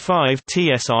 1.5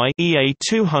 TSI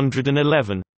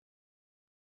EA211.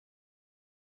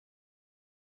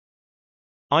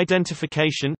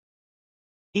 Identification.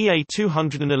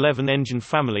 EA211 engine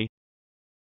family.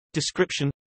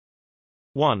 Description.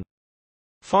 1.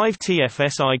 5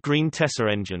 TFSI green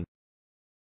Tesla engine.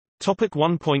 Topic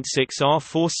 1.6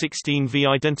 R416V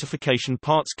Identification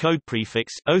Parts Code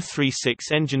Prefix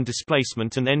 036 Engine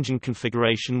displacement and engine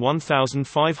configuration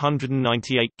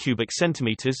 1598 cubic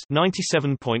centimeters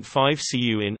 97.5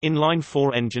 cu inline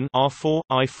 4 engine R4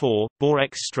 I4 bore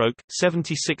X stroke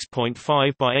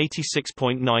 76.5 by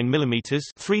 86.9 mm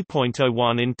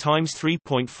 3.01 in times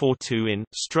 3.42 in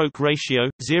stroke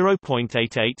ratio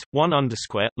 0.88 1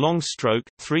 underscore long stroke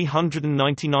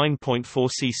 399.4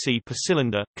 cc per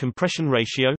cylinder. Compression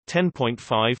ratio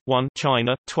 10.5 1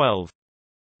 China 12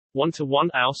 1:1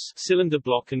 Aus, cylinder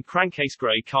block and crankcase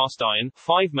grey cast iron,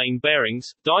 5 main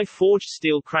bearings, die-forged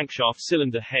steel crankshaft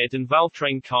cylinder head and valve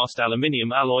train cast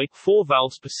aluminium alloy, 4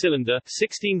 valves per cylinder,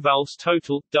 16 valves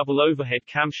total, double overhead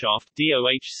camshaft,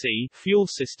 DOHC, fuel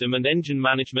system and engine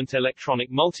management electronic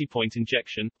multipoint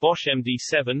injection, Bosch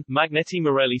MD7, Magneti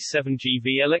Marelli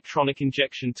 7GV electronic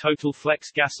injection total flex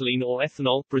gasoline or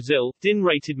ethanol, Brazil, DIN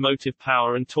rated motive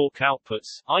power and torque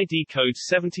outputs, ID code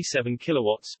 77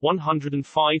 kilowatts,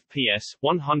 105 PS,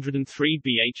 103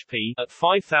 bhp at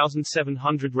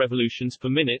 5,700 revolutions per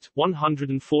minute,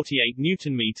 148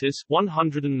 newton meters,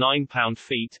 109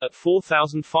 pound-feet at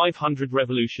 4,500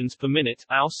 revolutions per minute.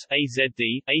 Aus,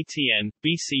 AZD, ATN,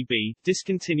 BCB,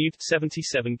 discontinued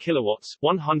 77 kilowatts,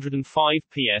 105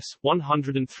 PS,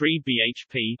 103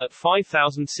 bhp at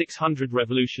 5,600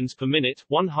 revolutions per minute,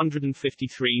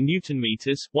 153 newton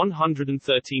meters,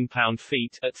 113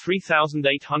 pound-feet at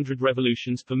 3,800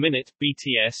 revolutions per minute.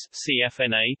 BTS,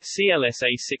 CFNA,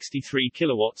 CLSA 63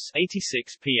 kilowatts,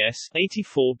 86 PS,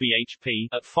 84 bhp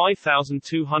at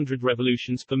 5,200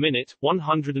 revolutions per minute,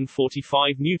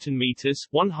 145 newton meters,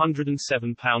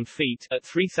 107 pound-feet at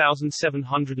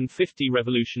 3,750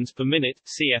 revolutions per minute.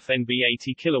 CFNB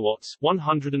 80 kilowatts,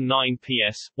 109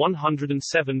 PS,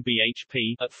 107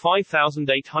 bhp at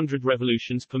 5,800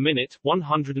 revolutions per minute,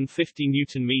 150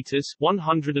 newton meters,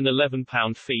 111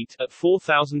 pound-feet at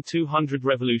 4,200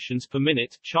 revolutions per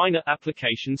minute. China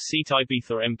applications: Seat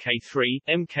Ibiza Mk3,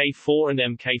 Mk4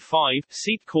 and Mk5,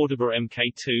 Seat Cordoba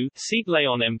Mk2, Seat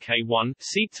Leon Mk1,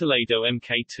 Seat Toledo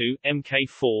Mk2,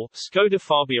 Mk4, Skoda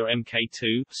Fabia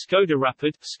Mk2, Skoda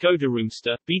Rapid, Skoda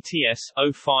Roomster, BTS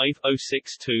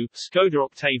 05062, Skoda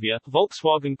Octavia,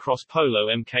 Volkswagen Cross Polo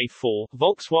Mk4,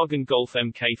 Volkswagen Golf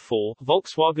Mk4,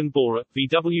 Volkswagen Bora,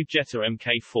 VW Jetta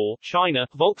Mk4, China,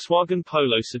 Volkswagen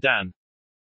Polo Sedan.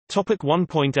 Topic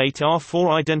 1.8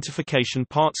 R4 Identification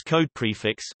Parts Code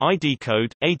Prefix, ID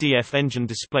code, ADF engine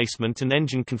displacement and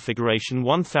engine configuration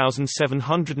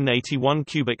 1781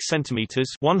 cubic centimeters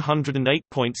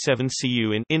 108.7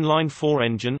 cu inline 4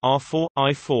 engine R4,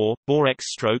 I4, bore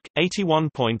X stroke,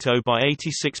 81.0 by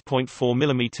 86.4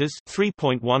 mm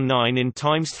 3.19 in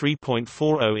times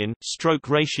 3.40 in, stroke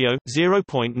ratio,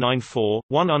 0.94,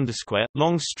 1 underscore,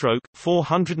 long stroke,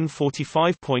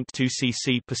 445.2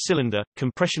 cc per cylinder,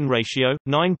 compression ratio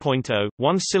 9.0,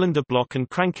 1 cylinder block and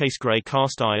crankcase grey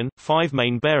cast iron, 5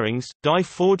 main bearings,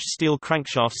 die-forged steel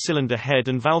crankshaft cylinder head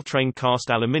and valve train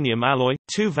cast aluminium alloy,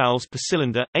 2 valves per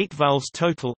cylinder, 8 valves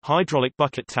total, hydraulic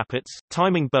bucket tappets,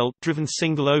 timing belt driven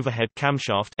single overhead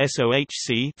camshaft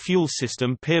SOHC, fuel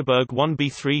system Peerberg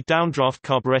 1B3 downdraft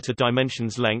carburetor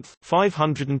dimensions length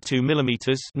 502 mm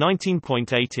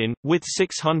 19.8 in, width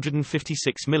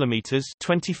 656 mm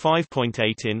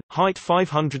 25.8 in, height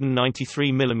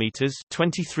 593 mm mm,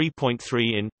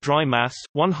 23.3 in, dry mass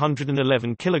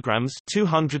 111 kilograms,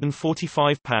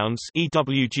 245 pounds.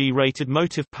 EWG rated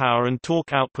motive power and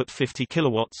torque output 50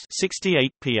 kilowatts,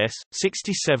 68 PS,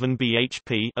 67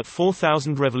 bhp at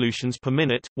 4000 revolutions per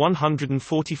minute,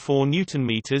 144 newton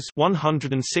meters,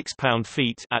 106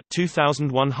 pound-feet at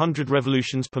 2100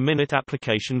 revolutions per minute.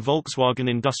 Application Volkswagen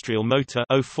Industrial Motor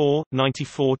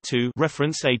 04-94-2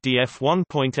 reference ADF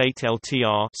 1.8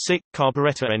 LTR SICK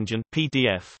carburetor engine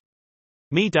PDF.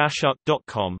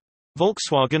 me-up.com.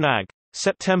 Volkswagen AG.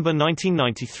 September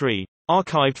 1993.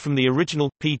 Archived from the original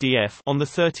PDF on the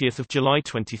 30th of July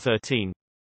 2013.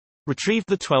 Retrieved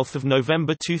the 12th of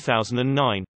November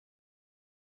 2009.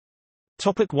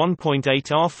 Topic 1.8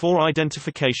 R4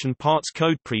 Identification Parts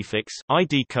Code Prefix,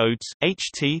 ID codes,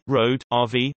 HT, Road,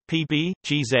 RV, PB,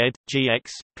 GZ, GX,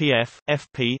 PF,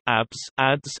 FP, ABS,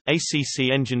 ADS,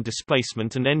 ACC Engine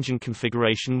displacement and engine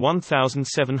configuration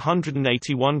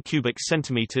 1781 cubic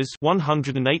centimeters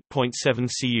 108.7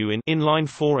 cu in inline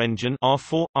 4 engine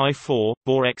R4, I4,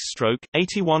 bore X-stroke,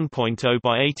 81.0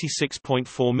 by 86.4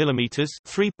 mm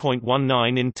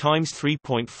 3.19 in times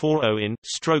 3.40 in,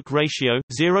 stroke ratio,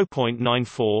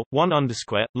 0.94, 1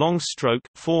 long stroke,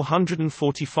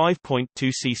 445.2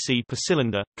 cc per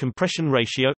cylinder, compression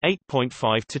ratio,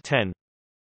 8.5 to 10.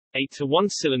 8-to-1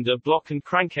 cylinder block and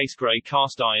crankcase grey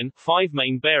cast iron, 5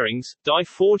 main bearings,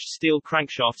 die-forged steel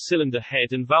crankshaft cylinder head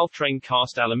and valve train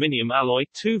cast aluminium alloy,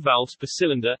 2 valves per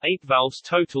cylinder, 8 valves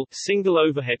total, single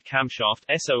overhead camshaft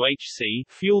SOHC,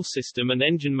 fuel system and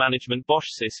engine management Bosch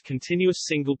SIS continuous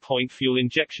single-point fuel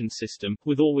injection system,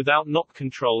 with or without knock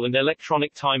control and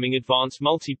electronic timing advanced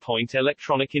multi-point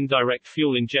electronic indirect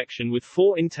fuel injection with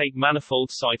 4 intake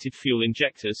manifold-sighted fuel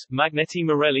injectors, Magneti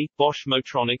Marelli, Bosch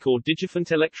Motronic or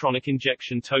Digifant electronic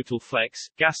injection total flex,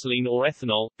 gasoline or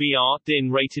ethanol, BR, DIN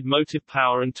rated motive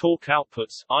power and torque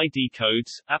outputs, ID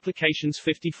codes, applications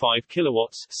 55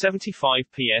 kilowatts, 75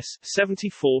 PS,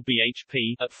 74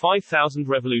 bhp at 5000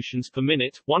 revolutions per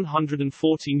minute,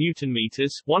 140 newton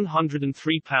meters,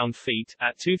 103 pound-feet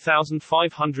at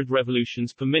 2500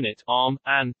 revolutions per minute, ARM,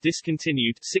 AN,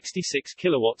 discontinued, 66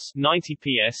 kilowatts, 90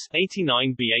 PS,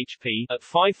 89 bhp at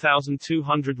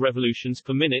 5200 revolutions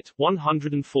per minute,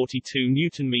 142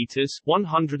 newton meters,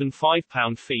 105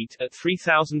 pound-feet at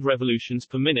 3000 revolutions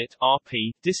per minute,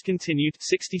 RP, discontinued,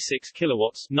 66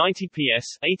 kilowatts, 90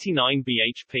 PS, 89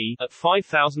 bhp at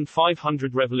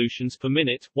 5500 revolutions per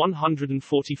minute,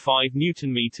 145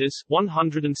 newton meters,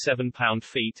 107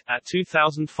 pound-feet at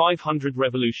 2500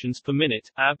 revolutions per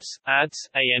minute, ABS, ADS,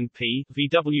 ANP,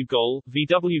 VW Gol,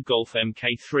 VW Golf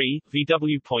MK3,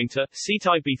 VW Pointer, Seat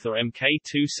Ibiza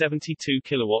MK2 72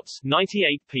 kilowatts,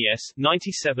 98 PS,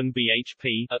 97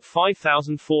 bhp at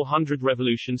 5400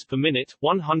 revolutions per minute,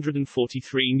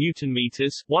 143 newton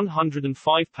meters,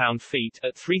 105 pound-feet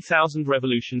at 3000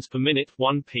 revolutions per minute,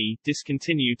 1p,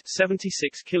 discontinued,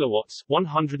 76 kilowatts,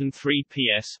 103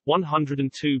 PS,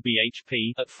 102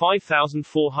 bhp at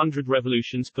 5400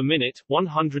 revolutions per minute,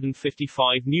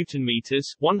 155 newton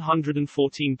meters,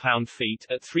 114 pound-feet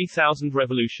at 3000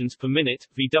 revolutions per minute,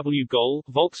 VW Gol,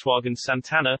 Volkswagen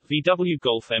Santana, VW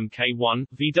Golf MK1,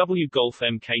 VW Golf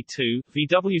MK2,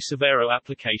 VW Severo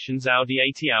applications Audi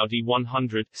 80 Audi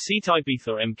 100, Seat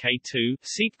Ibiza MK2,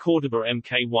 Seat Cordoba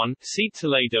MK1, Seat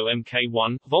Toledo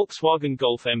MK1, Volkswagen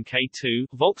Golf MK2,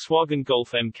 Volkswagen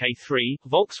Golf MK3,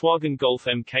 Volkswagen Golf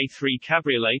MK3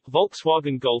 Cabriolet,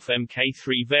 Volkswagen Golf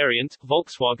MK3 variant,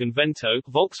 Volkswagen Vento,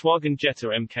 Volkswagen Jetta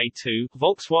MK2,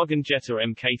 Volkswagen Jetta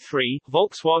MK3,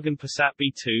 Volkswagen Passat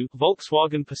B2,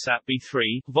 Volkswagen Passat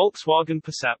B3, Volkswagen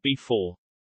Passat B4.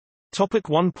 Topic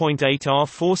 1.8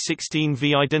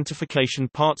 R416V Identification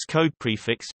Parts Code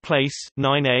Prefix, Place,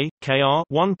 9A, KR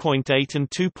 1.8 and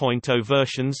 2.0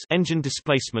 versions Engine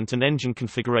displacement and engine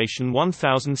configuration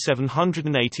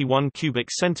 1781 cubic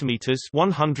centimeters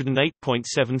 108.7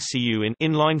 cu in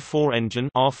inline 4 engine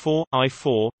R4,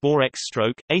 I4, bore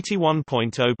X-stroke,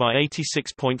 81.0 by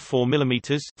 86.4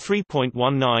 mm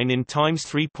 3.19 in times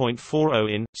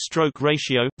 3.40 in, stroke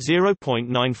ratio,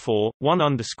 0.94,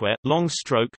 1 long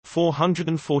stroke,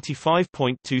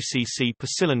 445.2 cc per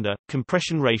cylinder,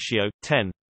 compression ratio,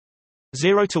 10.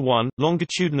 0-1,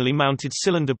 longitudinally mounted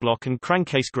cylinder block and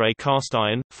crankcase grey cast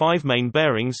iron, 5 main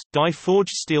bearings,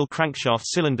 die-forged steel crankshaft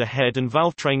cylinder head and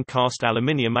valve train cast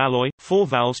aluminium alloy, 4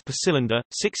 valves per cylinder,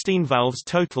 16 valves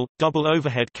total, double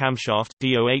overhead camshaft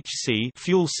DOHC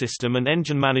fuel system and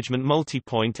engine management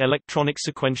multi-point electronic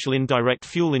sequential indirect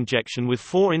fuel injection with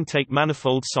 4 intake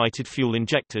manifold-sighted fuel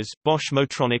injectors, Bosch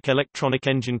Motronic electronic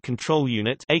engine control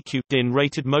unit AQ, DIN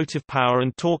rated motive power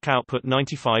and torque output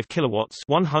 95 kilowatts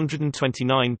 129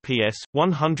 PS,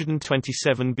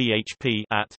 127 bhp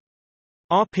at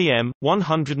RPM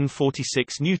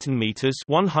 146 Newton-meters,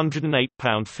 108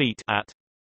 pound-feet at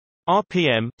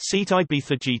RPM Seat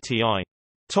Ibiza GTI.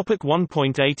 Topic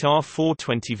 1.8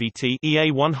 R420 VT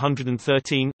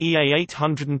EA113,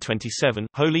 EA827,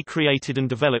 wholly created and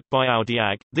developed by Audi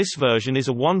AG. This version is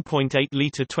a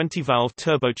 1.8-litre 20-valve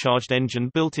turbocharged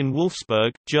engine built in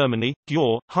Wolfsburg, Germany,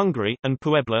 Győr, Hungary, and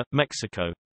Puebla,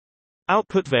 Mexico.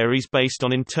 Output varies based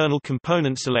on internal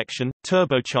component selection,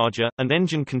 turbocharger, and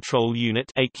engine control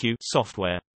unit (ECU)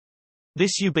 software.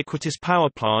 This ubiquitous power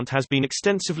plant has been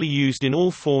extensively used in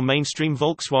all four mainstream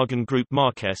Volkswagen Group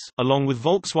marques, along with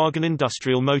Volkswagen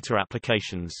industrial motor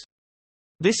applications.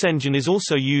 This engine is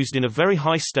also used in a very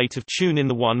high state of tune in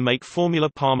the one-make Formula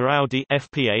Parma Audi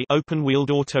FPA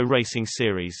open-wheeled auto racing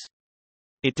series.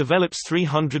 It develops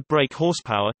 300 brake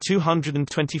horsepower,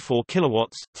 224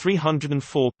 kilowatts,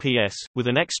 304 PS, with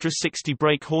an extra 60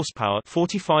 brake horsepower,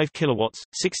 45 kilowatts,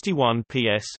 61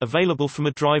 PS, available from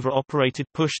a driver-operated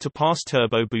push-to-pass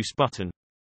turbo boost button.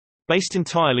 Based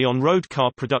entirely on road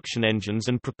car production engines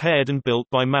and prepared and built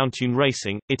by Mountune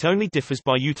Racing, it only differs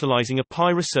by utilizing a Pi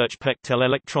Research Pectel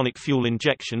electronic fuel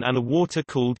injection and a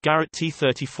water-cooled Garrett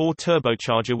T34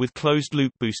 turbocharger with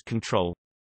closed-loop boost control.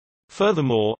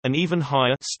 Furthermore, an even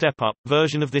higher step-up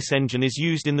version of this engine is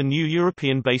used in the new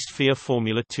European-based FIA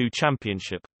Formula 2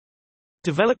 Championship.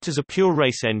 Developed as a pure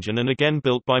race engine and again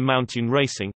built by Mountune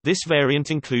Racing, this variant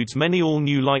includes many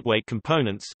all-new lightweight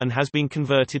components, and has been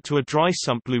converted to a dry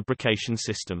sump lubrication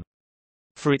system.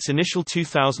 For its initial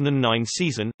 2009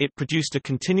 season, it produced a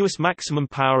continuous maximum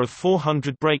power of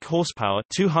 400 brake horsepower,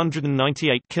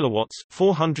 298 kilowatts,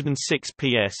 406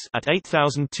 PS at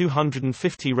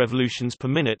 8,250 revolutions per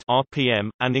minute (RPM),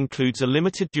 and includes a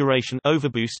limited duration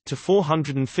overboost to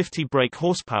 450 brake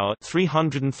horsepower,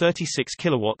 336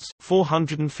 kilowatts,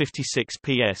 456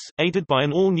 PS, aided by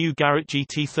an all-new Garrett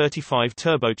GT35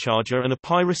 turbocharger and a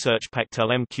Pi Research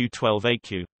Pectel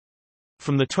MQ12AQ.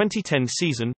 From the 2010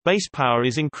 season, base power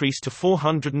is increased to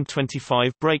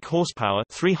 425 brake horsepower,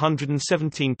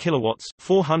 317 kilowatts,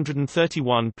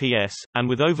 431 PS, and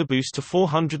with overboost to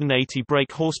 480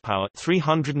 brake horsepower,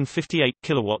 358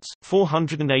 kilowatts,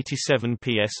 487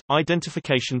 PS.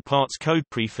 Identification parts code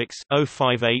prefix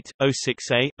 058,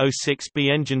 06A, 06B.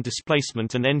 Engine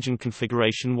displacement and engine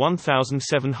configuration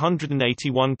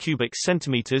 1781 cubic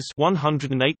centimeters,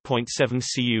 108.7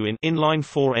 cu in inline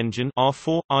 4 engine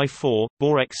R4 I4.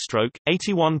 Bore X-stroke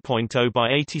 81.0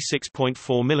 by 86.4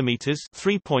 mm,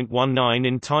 3.19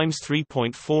 in times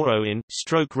 3.40 in.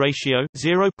 Stroke ratio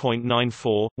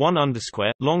 0.94, 1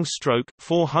 long stroke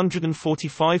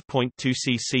 445.2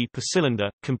 cc per cylinder.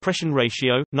 Compression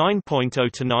ratio 9.0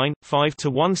 to 9, 5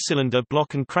 to 1. Cylinder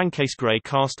block and crankcase gray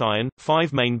cast iron,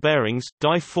 5 main bearings,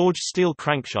 die forged steel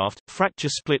crankshaft, fracture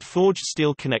split forged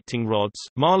steel connecting rods,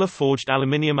 Marla forged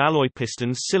aluminium alloy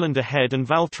pistons. Cylinder head and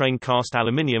valve train cast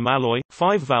aluminium alloy,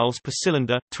 5 valves per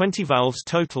cylinder, 20 valves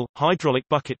total, hydraulic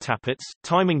bucket tappets,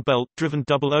 timing belt-driven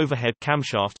double overhead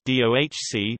camshaft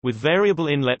DOHC with variable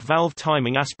inlet valve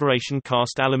timing aspiration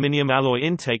cast aluminium alloy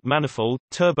intake manifold,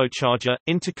 turbocharger,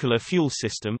 intercooler fuel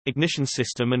system, ignition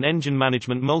system and engine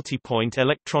management multi-point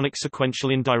electronic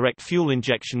sequential indirect fuel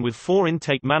injection with 4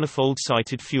 intake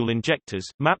manifold-sighted fuel injectors,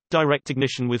 MAP direct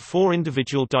ignition with 4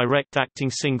 individual direct-acting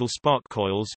single spark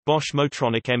coils, Bosch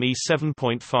Motronic ME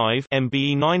 7.5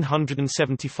 MBE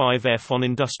 975F on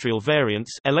industrial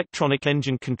variants, electronic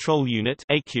engine control unit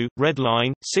 (ECU), red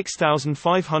line,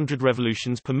 6,500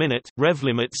 revolutions per minute, rev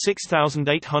limit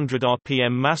 6,800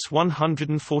 rpm, mass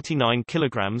 149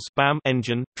 kilograms, BAM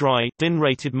engine, dry, DIN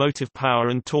rated motive power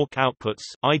and torque outputs,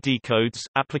 ID codes,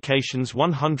 applications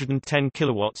 110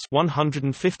 kilowatts,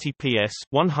 150 PS,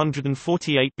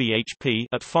 148 bhp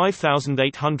at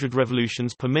 5,800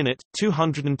 revolutions per minute,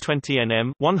 220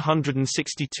 Nm,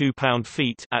 162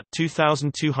 pound-feet at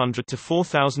 2,200 to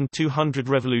 4,200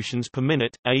 revolutions per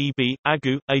minute, AEB,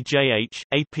 AGU, AJH,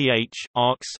 APH,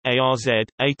 ARCS, ARZ,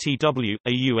 ATW,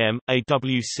 AUM,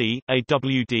 AWC,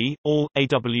 AWD, ALL,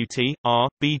 AWT, R,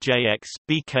 BJX,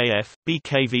 BKF,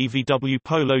 BKV, VW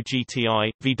Polo GTI,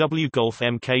 VW Golf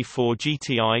MK4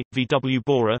 GTI, VW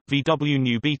Bora, VW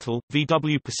New Beetle,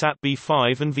 VW Passat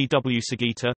B5 and VW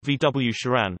Sagita, VW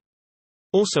Chiron.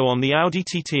 Also on the Audi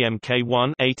TT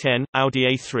Mk1, A10, Audi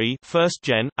A3, First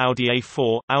Gen, Audi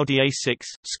A4, Audi A6,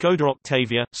 Skoda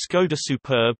Octavia, Skoda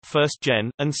Superb, First Gen,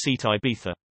 and Seat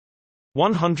Ibiza.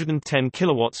 110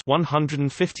 kilowatts,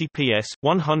 150 PS,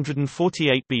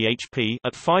 148 bhp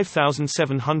at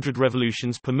 5,700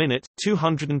 revolutions per minute,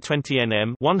 220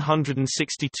 Nm,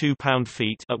 162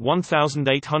 pound-feet at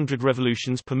 1,800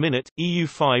 revolutions per minute.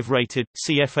 EU5 rated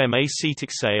CFMA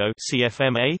Cetic-SEO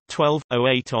CFMA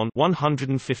 1208 on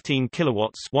 115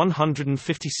 kilowatts,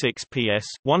 156 PS,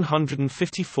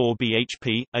 154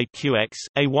 bhp. AQX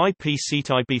AYP Seat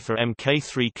Ibiza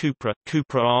Mk3 Cupra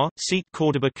Cupra R Seat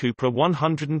Cordoba Cupra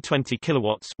 120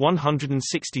 kilowatts,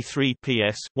 163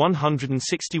 PS,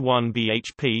 161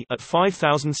 bhp at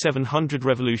 5,700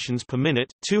 revolutions per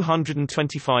minute,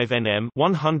 225 Nm,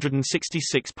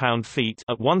 166 pound-feet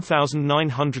at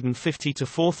 1,950 to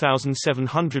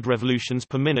 4,700 revolutions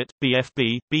per minute.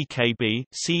 BFB BKB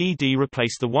CED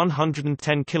replaced the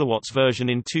 110 kilowatts version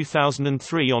in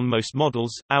 2003 on most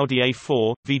models. Audi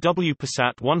A4 VW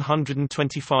Passat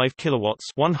 125 kilowatts,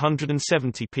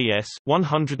 170 PS,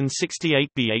 168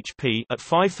 bhp at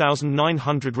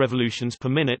 5,900 revolutions per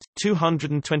minute,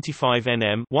 225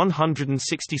 Nm,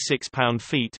 166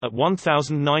 pound-feet at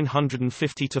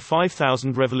 1,950 to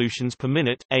 5,000 revolutions per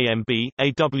minute. AMB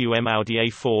AWM Audi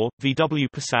A4 VW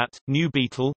Passat New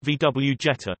Beetle VW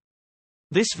Jetta.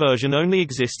 This version only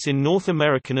exists in North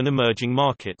American and emerging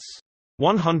markets.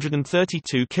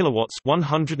 132 kilowatts,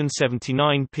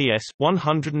 179 PS,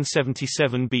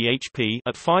 177 bhp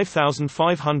at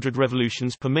 5,500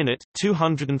 revolutions per minute,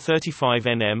 235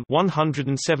 Nm,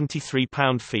 173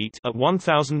 pound-feet at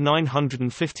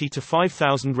 1,950 to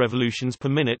 5,000 revolutions per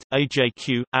minute.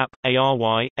 AJQ AP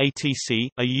ARY ATC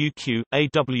AUQ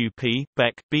AWP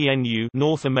BEC BNU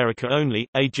North America only.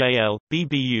 AJL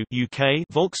BBU UK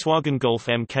Volkswagen Golf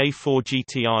MK4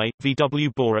 GTI VW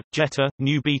Borat Jetta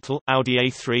New Beetle Audi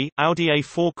A3, Audi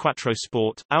A4 Quattro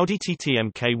Sport, Audi TT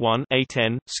Mk1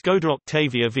 A10, Skoda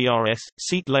Octavia VRS,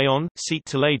 Seat Leon, Seat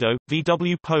Toledo,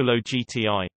 VW Polo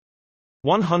GTI.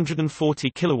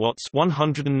 140 kilowatts,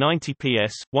 190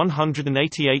 PS,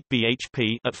 188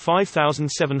 bhp at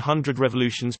 5,700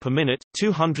 revolutions per minute,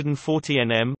 240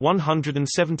 Nm,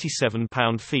 177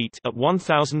 pound-feet at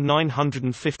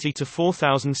 1,950 to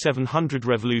 4,700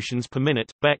 revolutions per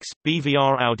minute. BEX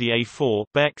BVR Audi A4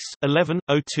 BEX 11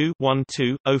 02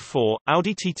 12 04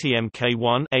 Audi TT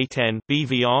Mk1 A10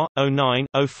 BVR 09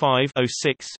 05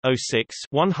 06 06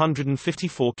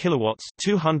 154 kilowatts,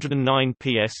 209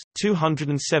 PS, 207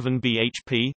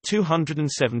 bhp,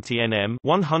 270 Nm,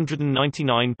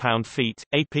 199 pound-feet.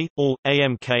 AP All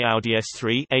AMK Audi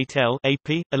S3 8L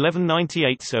AP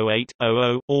 119808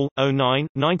 00 All 09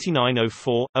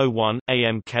 9904 01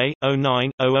 AMK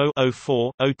 09 00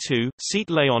 04 02 Seat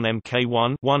Leon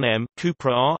Mk1 1M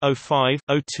Cupra R 05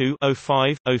 02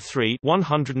 05 03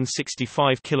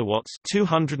 165 kilowatts,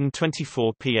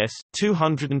 224 PS,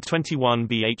 221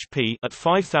 bhp at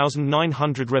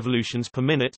 5,900 revolutions per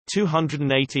minute,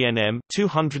 280 Nm,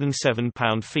 207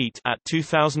 pound-feet at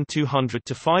 2,200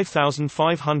 to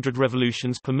 5,500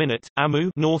 revolutions per minute.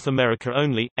 AMU North America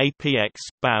only. APX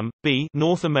BAM B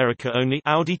North America only.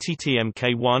 Audi TT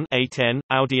Mk1 A10,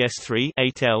 Audi S3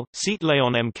 8L, Seat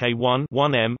Leon Mk1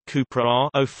 1M, Cupra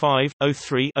R 05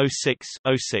 03 06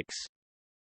 06.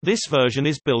 This version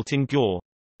is built in GUR.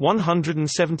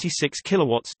 176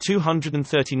 kilowatts,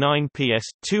 239 PS,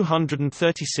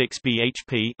 236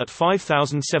 bhp at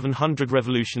 5,700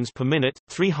 revolutions per minute,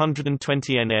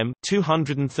 320 Nm,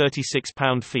 236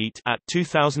 pound-feet at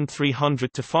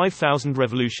 2,300 to 5,000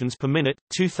 revolutions per minute.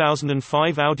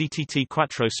 2005 Audi TT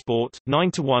Quattro Sport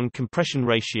 9:1 compression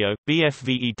ratio,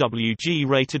 BFVEWG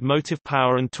rated motive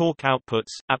power and torque outputs.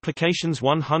 Applications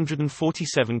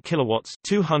 147 kilowatts,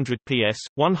 200 PS,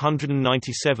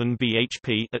 197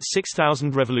 bhp at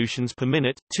 6,000 revolutions per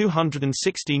minute,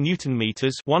 260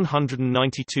 Nm,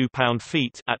 192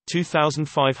 pound-feet at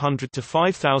 2,500 to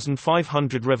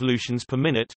 5,500 revolutions per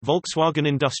minute. Volkswagen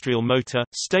Industrial Motor,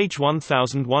 stage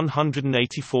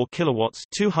 1,184 kilowatts,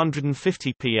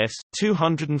 250 PS,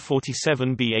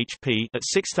 247 bhp at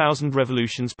 6,000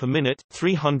 revolutions per minute,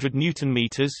 300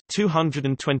 Nm,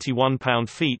 221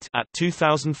 pound-feet at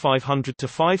 2,500 to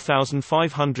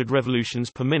 5,500 revolutions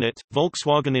per minute.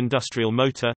 Volkswagen Industrial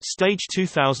Motor, stage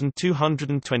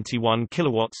 2,221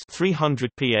 kilowatts,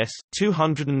 300 PS,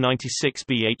 296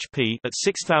 bhp at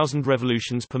 6,000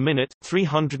 revolutions per minute,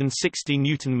 360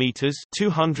 Nm,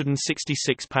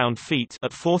 266 pound-feet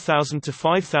at 4,000 to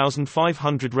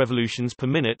 5,500 revolutions per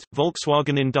minute.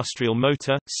 Volkswagen Industrial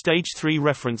Motor, stage 3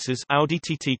 references. Audi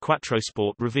TT Quattro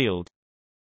Sport revealed.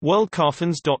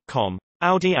 WorldCarFans.com.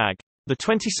 Audi AG. The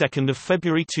 22nd of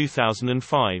February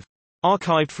 2005.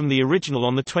 Archived from the original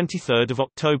on the 23rd of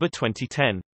October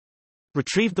 2010.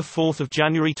 Retrieved the 4th of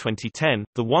January 2010.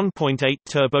 The 1.8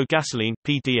 turbo gasoline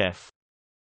PDF.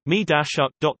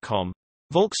 me-uck.com.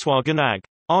 Volkswagen AG.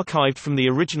 Archived from the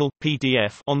original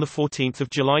PDF on 14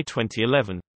 July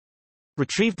 2011.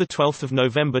 Retrieved 12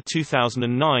 November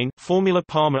 2009. Formula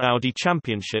Parma Audi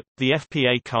Championship, the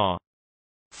FPA car.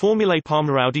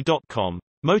 FormulaParmaAudi.com.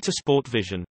 Motorsport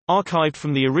Vision. Archived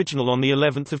from the original on the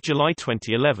 11th of July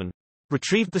 2011.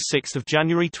 Retrieved 6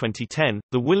 January 2010.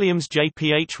 The Williams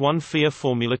JPH1 FIA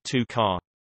Formula 2 car.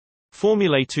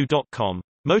 Formula2.com.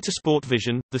 Motorsport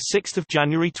Vision, the 6th of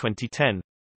January 2010.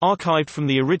 Archived from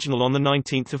the original on the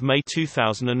 19th of May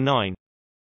 2009.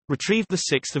 Retrieved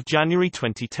 6th of January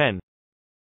 2010.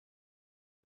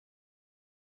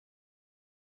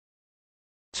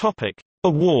 Topic: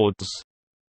 Awards.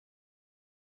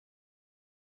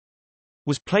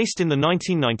 Was placed in the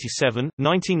 1997,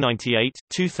 1998,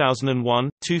 2001,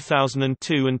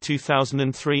 2002 and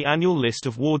 2003 annual list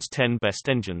of Ward's 10 best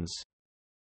engines.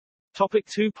 Topic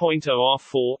 2.0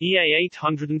 R4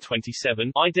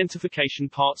 EA827 Identification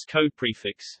Parts Code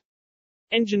Prefix.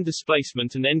 Engine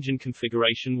displacement and engine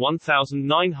configuration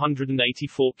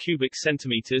 1984 cubic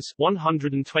centimeters,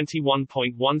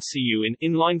 121.1 cu in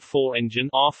inline 4 engine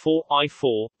R4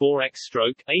 I4 bore X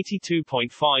stroke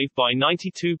 82.5 by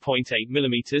 92.8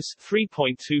 mm,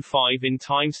 3.25 in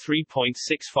times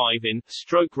 3.65 in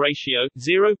stroke ratio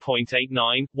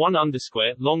 0.89 1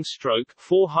 underscore long stroke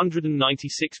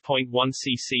 496.1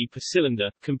 cc per cylinder,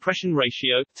 compression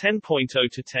ratio 10.0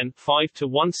 to 10 5 to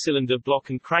 1 cylinder block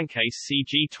and crankcase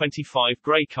CG25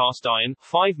 grey cast iron,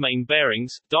 5 main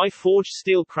bearings, die-forged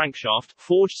steel crankshaft,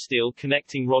 forged steel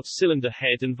connecting rod cylinder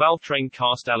head and valvetrain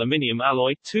cast aluminium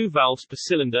alloy, 2 valves per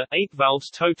cylinder, 8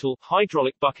 valves total,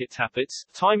 hydraulic bucket tappets,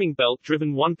 timing belt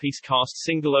driven one-piece cast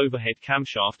single overhead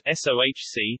camshaft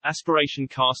SOHC, aspiration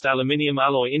cast aluminium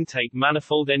alloy intake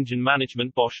manifold engine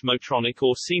management Bosch Motronic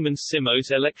or Siemens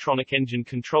Simos electronic engine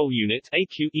control unit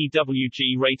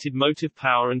AQ-EWG rated motive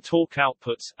power and torque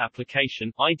outputs,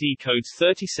 application, ID codes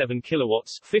 37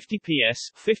 kilowatts, 50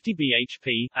 PS, 50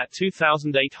 bhp at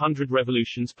 2,800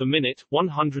 revolutions per minute,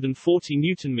 140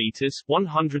 newton meters,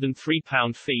 103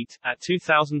 pound-feet at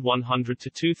 2,100 to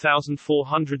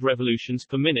 2,400 revolutions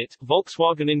per minute.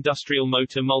 Volkswagen Industrial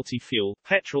Motor Multi-Fuel,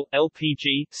 Petrol,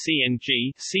 LPG,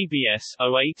 CNG, CBS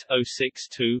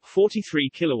 08062, 43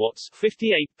 kilowatts,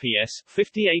 58 PS,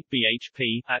 58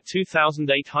 bhp at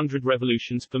 2,800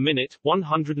 revolutions per minute,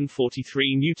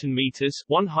 143 newton meters,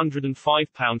 105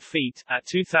 pound-feet at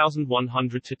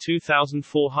 2,100 to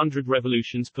 2,400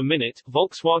 revolutions per minute.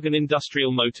 Volkswagen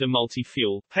Industrial Motor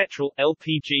Multi-Fuel, Petrol,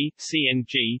 LPG,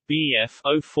 CNG, BEF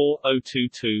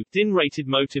 04022, DIN-rated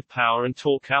motive power and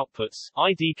torque outputs,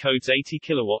 ID codes 80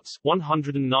 kilowatts,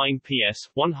 109 PS,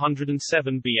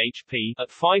 107 bhp at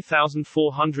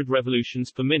 5,400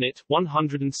 revolutions per minute,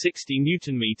 160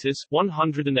 newton meters,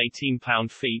 118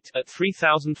 pound-feet at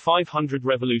 3,500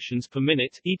 revolutions per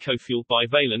minute. EcoFuel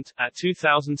bivalent at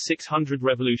 2,600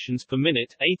 revolutions per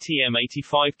minute, ATM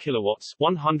 85 kilowatts,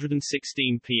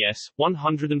 116 PS,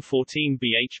 114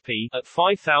 bhp at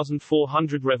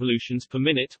 5,400 revolutions per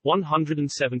minute,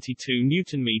 172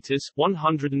 newton meters,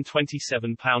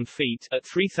 127 pound-feet at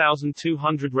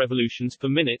 3,200 revolutions per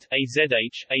minute.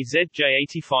 AZH, AZJ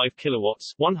 85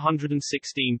 kilowatts,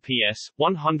 116 PS,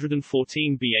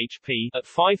 114 bhp at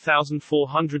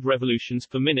 5,400 revolutions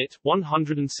per minute,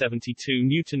 172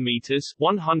 newton meters,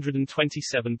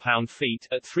 127 pound-feet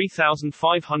at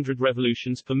 3,500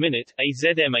 revolutions per minute.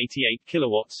 AZM 88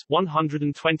 kilowatts,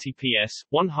 120 PS,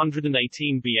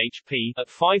 118 bhp at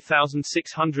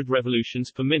 5,600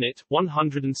 revolutions per minute,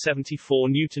 174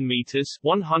 newton meters,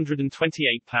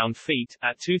 128 pound-feet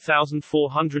at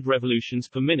 2,400 revolutions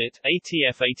per minute.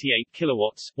 ATF 88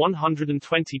 kilowatts,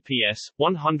 120 PS,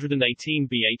 118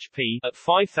 bhp at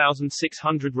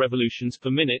 5,600 revolutions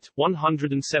per minute,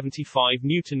 175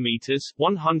 newton meters,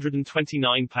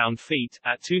 129 pound-feet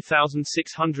at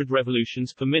 2,600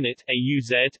 revolutions per minute.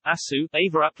 AUZ, ASU,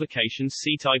 Ava Applications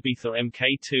Seat Ibiza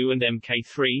MK2 and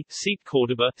MK3, Seat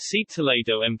Cordoba, Seat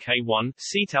Toledo MK1,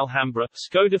 Seat Alhambra,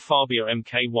 Skoda Fabia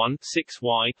MK1,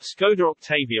 6Y, Skoda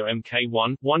Octavia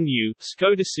MK1, 1U,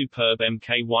 Skoda Superb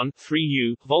MK1,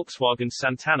 3U, Volkswagen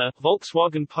Santana,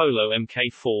 Volkswagen Polo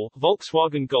MK4,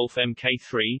 Volkswagen Golf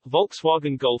MK3,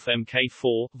 Volkswagen Golf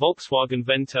MK4, Volkswagen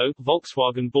Vento,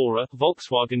 Volkswagen Bora,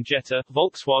 Volkswagen Jetta,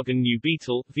 Volkswagen New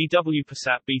Beetle, VW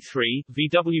Passat B3,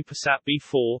 VW Passat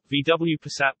B4, VW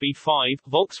Passat B5,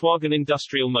 Volkswagen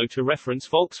Industrial Motor Reference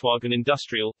Volkswagen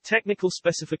Industrial, Technical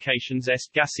Specifications S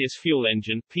Gaseous Fuel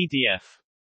Engine, PDF.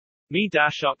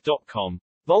 me-uck.com.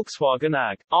 Volkswagen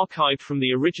AG, archived from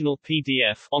the original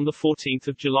PDF on 14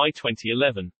 July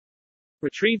 2011.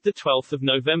 Retrieved 12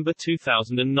 November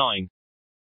 2009.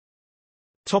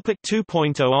 Topic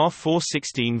 2.0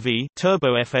 R416V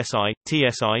Turbo FSI,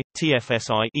 TSI,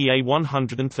 TFSI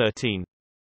EA113.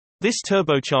 This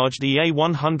turbocharged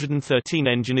EA113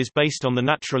 engine is based on the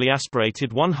naturally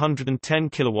aspirated 110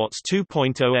 kW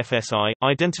 2.0 FSI,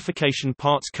 identification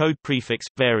parts code prefix,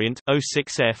 variant,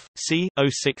 06F, C,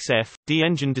 06F, D.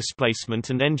 Engine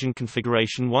displacement and engine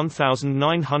configuration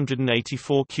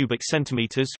 1984 cubic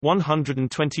centimeters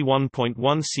 121.1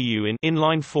 cu in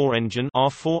inline 4 engine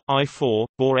R4, I4,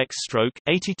 bore X-stroke,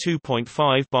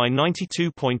 82.5 by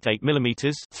 92.8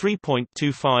 mm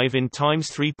 3.25 in times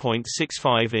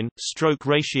 3.65 in, stroke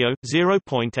ratio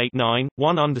 0.89,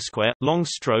 1 long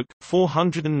stroke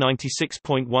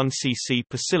 496.1 cc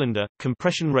per cylinder,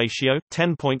 compression ratio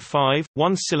 10.5,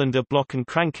 1 cylinder block and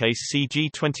crankcase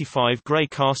CG25 grey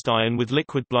cast iron with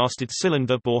liquid blasted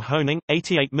cylinder bore honing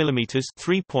 88 mm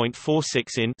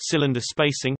 3.46 in, cylinder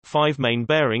spacing 5 main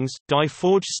bearings, die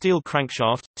forged steel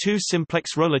crankshaft, 2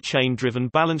 simplex roller chain driven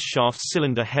balance shafts,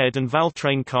 cylinder head and valve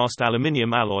train cast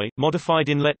aluminium alloy, modified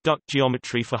inlet duct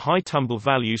geometry for high tumble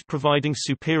values providing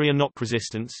superior knock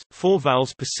resistance, 4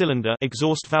 valves per cylinder,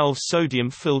 exhaust valves sodium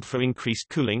filled for increased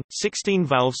cooling, 16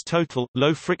 valves total,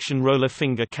 low friction roller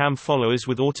finger cam followers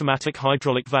with automatic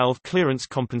hydraulic valve clearance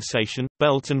compensation,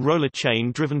 belt and roller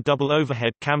chain driven double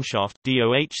overhead camshaft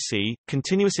DOHC,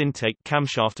 continuous intake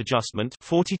camshaft adjustment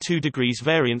 42 degrees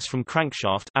variance from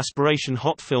crankshaft, aspiration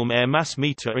hot film air mass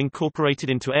meter incorporated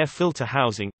into air filter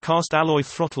housing, cast alloy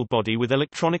throttle body with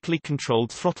electronically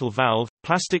controlled throttle valve,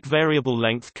 plastic variable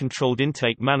length controlled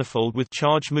intake manifold with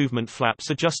charge movement flaps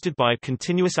adjusted by a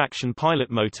continuous action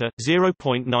pilot motor,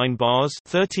 0.9 bars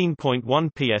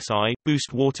 13.1 psi,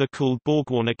 boost water-cooled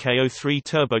Borg-Warner KO3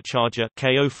 turbocharger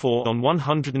KO4 on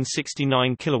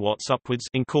 169 kW upwards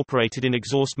incorporated in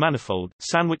exhaust manifold,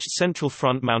 sandwiched central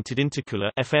front-mounted intercooler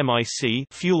FMIC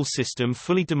fuel system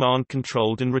fully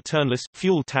demand-controlled and returnless,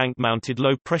 fuel tank-mounted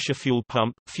low-pressure fuel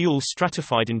pump, fuel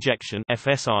stratified injection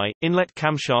FSI, inlet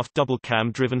camshaft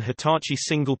double-cam-driven Hitachi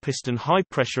single-piston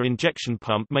high-pressure injection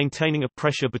pump maintaining a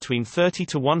pressure between 30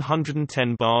 to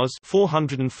 110 bars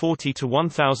 440 to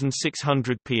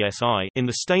 1600 psi in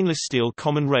the stainless steel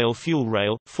common rail fuel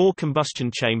rail, 4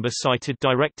 combustion chamber-sited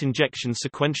direct injection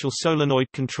sequential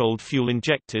solenoid-controlled fuel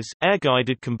injectors,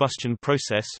 air-guided combustion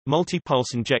process,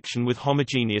 multi-pulse injection with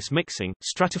homogeneous mixing,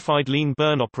 stratified lean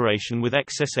burn operation with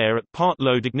excess air at part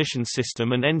load ignition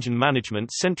system and engine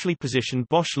management, centrally positioned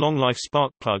Bosch long-life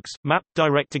spark plugs, mapped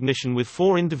direct ignition with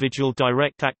 4 individual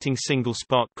direct-acting single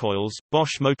spark coils,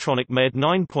 Bosch Motronic MED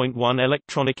 9.1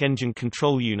 electronic engine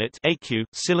control unit (ECU),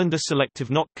 cylinder selective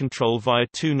knock control via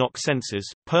 2 knock sensors,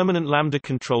 permanent lambda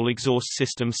control exhaust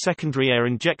system, secondary air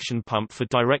injection pump for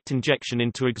direct injection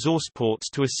into exhaust ports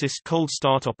to assist cold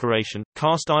start operation,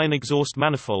 cast iron exhaust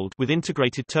manifold with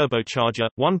integrated turbocharger,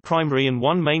 1 primary and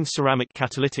 1 main ceramic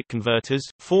catalytic converters,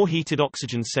 4 heated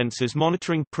oxygen sensors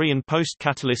monitoring pre- and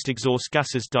post-catalyst exhaust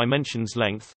gases, dimensions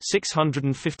length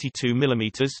 652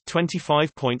 mm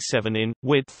 25.7 in,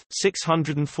 width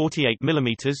 648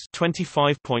 mm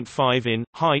 25.5 in,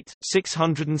 height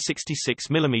 666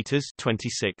 mm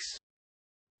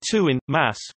 26.2 in,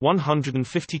 mass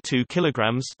 152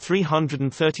 kilograms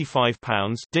 335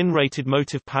 pounds, DIN-rated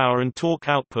motive power and torque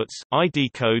outputs, ID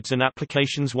codes and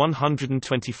applications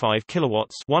 125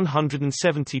 kilowatts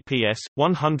 170 PS,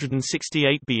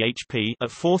 168 bhp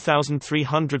at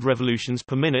 4,300 revolutions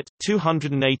per minute,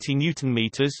 280 newton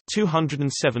meters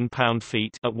 207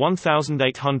 pound-feet at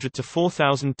 1,800 to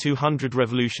 4,200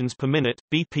 revolutions per minute,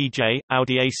 BPJ,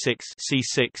 Audi A6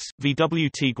 C6, VW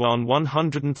Tiguan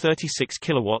 136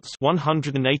 kilowatts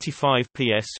 185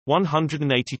 PS,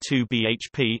 182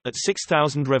 bhp at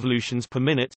 6,000 revolutions per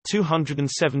minute,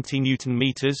 270 newton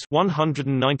meters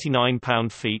 199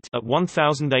 pound-feet at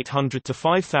 1,800 to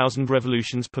 5,000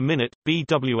 revolutions per minute,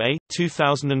 BWA,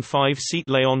 2005 Seat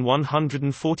Leon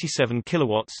 147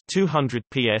 kilowatts 200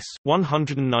 PS,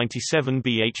 197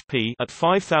 bhp at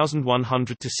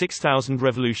 5,100 to 6,000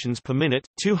 revolutions per minute,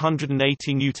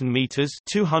 280 newton meters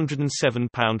 207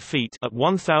 pound-feet at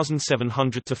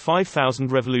 1,700 to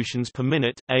 5,000 revolutions per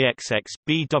minute, AXX,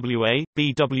 BWA,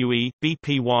 BWE,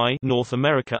 BPY North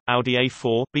America, Audi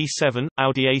A4, B7,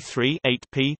 Audi A3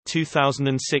 8P,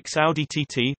 2006 Audi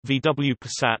TT, VW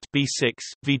Passat B6,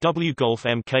 VW Golf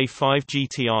MK5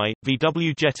 GTI,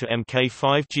 VW Jetta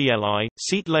MK5 GLI,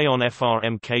 Seat Leon FR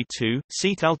MK2,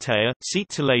 Seat Altea, Seat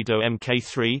Toledo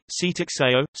MK3, Seat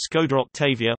Exeo, Skoda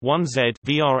Octavia 1Z,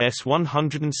 VRS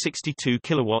 162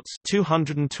 kilowatts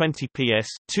 220 PS,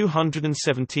 270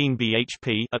 217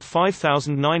 bhp at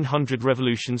 5,900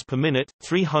 revolutions per minute,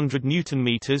 300 newton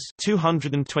meters,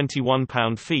 221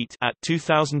 pound-feet at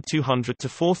 2,200 to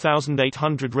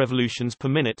 4,800 revolutions per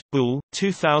minute. Boole,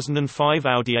 2005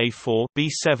 Audi A4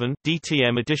 B7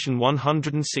 DTM edition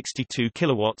 162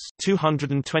 kilowatts,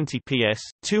 220 PS,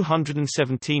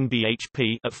 217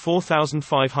 bhp at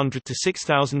 4,500 to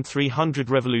 6,300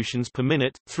 revolutions per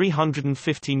minute,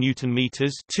 350 newton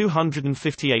meters,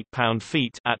 258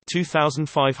 pound-feet at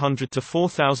 2,500 to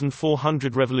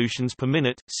 4,400 revolutions per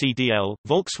minute. CDL,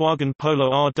 Volkswagen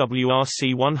Polo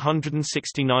RWRC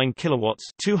 169 kilowatts,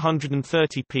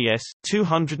 230 PS,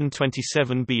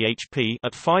 227 bhp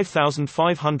at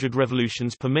 5,500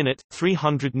 revolutions per minute,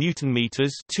 300 newton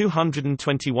meters,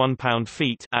 221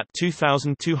 pound-feet at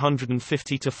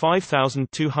 2,250 to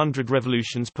 5,200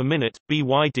 revolutions per minute.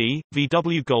 BYD,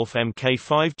 VW Golf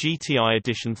MK5 GTI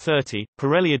edition 30,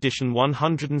 Pirelli edition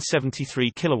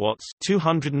 173 kilowatts,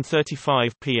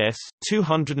 235 PS,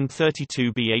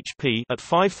 232 bhp at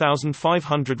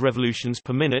 5,500 revolutions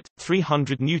per minute,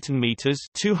 300 newton meters,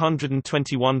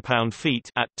 221 pound-feet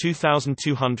at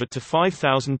 2,200 to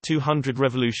 5,200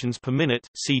 revolutions per minute.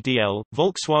 CDL,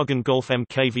 Volkswagen Golf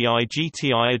MKVI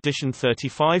GTI edition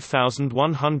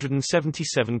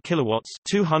 35,177 kilowatts,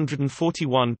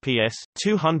 241 PS,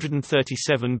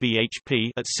 237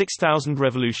 bhp at 6,000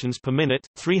 revolutions per minute,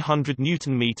 300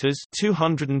 newton meters,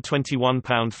 221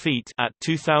 pound-feet at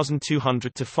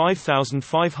 2,200 to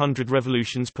 5,500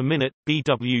 revolutions per minute.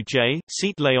 BWJ,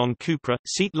 Seat Leon Cupra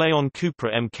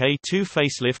MK2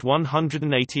 facelift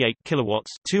 188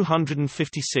 kilowatts,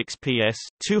 256 PS,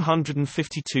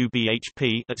 252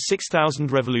 bhp at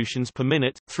 6,000 revolutions per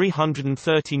minute,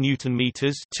 330 newton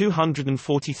meters,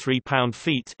 243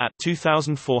 pound-feet at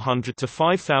 2,400 to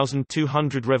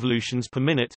 5,200 revolutions per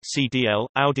minute. CDL,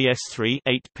 Audi S3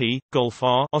 8P, Golf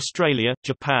R, Australia,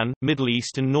 Japan, Middle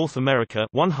East and North America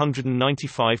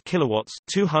 195 kilowatts,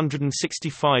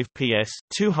 265 PS,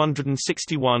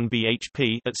 261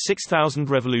 bhp at 6,000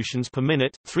 revolutions per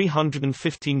minute,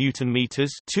 350 newton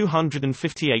meters,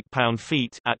 258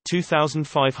 pound-feet at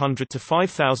 2,500 to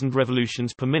 5,000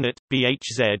 revolutions per minute.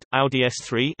 BHZ, Audi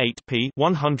S3 8P,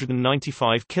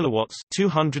 195 kilowatts,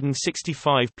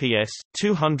 265 PS,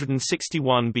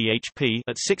 261 bhp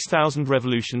at 6,000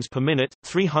 revolutions per minute,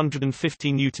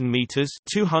 350 newton meters,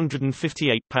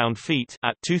 258 pound-feet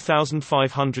at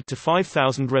 2,500 to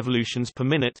 5,000 revolutions per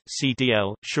minute.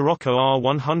 CDL, Scirocco R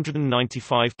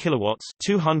 195 kilowatts,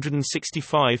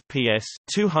 265 PS,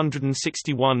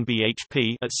 261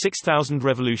 bhp at 6,000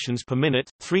 revolutions per minute,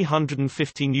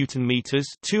 350 newton meters,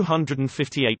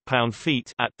 258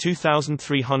 pound-feet at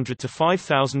 2,300 to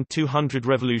 5,200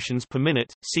 revolutions per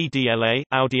minute. CDLA,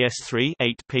 Audi S3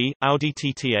 8P, Audi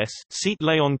TTS, Seat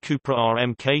Leon Cupra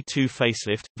RMK2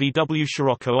 facelift, VW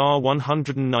Scirocco R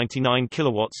 199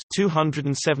 kilowatts,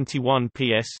 271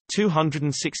 PS,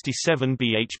 267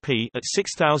 bhp at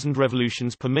 6,000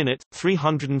 revolutions per minute,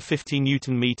 350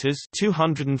 newton meters,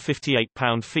 258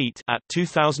 pound-feet at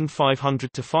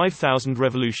 2,500 to 5,000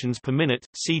 revolutions per minute.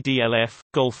 CDLF,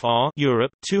 Golf R,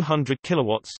 Europe, 200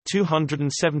 kilowatts,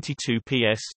 272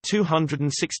 PS,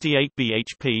 268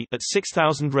 bhp at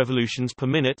 6,000 revolutions per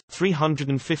minute,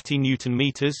 350 newton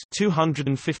meters,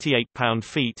 258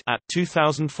 pound-feet at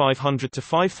 2,500 to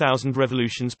 5,000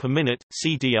 revolutions per minute.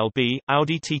 CDLB,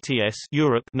 Audi TTS,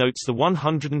 Europe notes the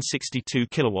 162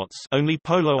 kilowatts only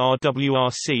Polo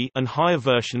RWRC and higher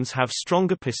versions have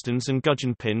stronger pistons and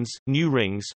gudgeon pins, new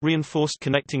rings, reinforced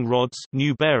connecting rods,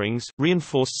 new bearings,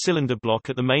 reinforced cylinder block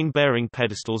at the main bearing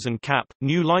pedestals and cap,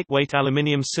 new lightweight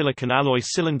aluminium silicon alloy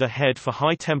cylinder head for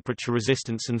high temperature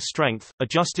resistance and strength,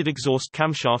 adjusted exhaust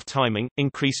camshaft timing,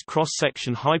 increased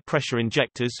cross-section high-pressure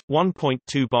injectors,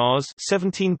 1.2 bars,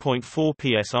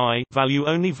 17.4 psi, value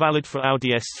only valid for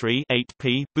Audi S3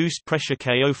 8P, boost pressure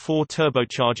K04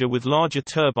 turbocharger with larger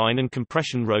turbine and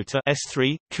compression rotor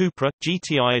S3, Cupra,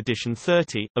 GTI edition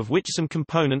 30, of which some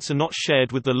components are not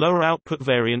shared with the lower output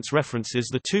variants. References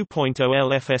the 2.0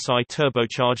 LFSI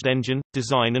turbocharged engine,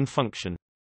 design and function.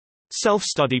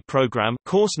 Self-study program,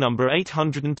 course number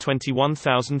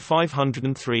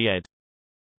 821503 ed.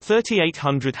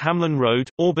 3800 Hamlin Road,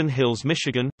 Auburn Hills,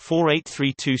 Michigan,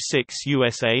 48326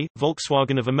 USA,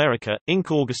 Volkswagen of America,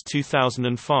 Inc. August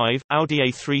 2005, Audi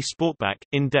A3 Sportback,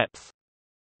 in-depth.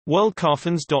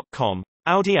 WorldCarFans.com.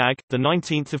 Audi AG,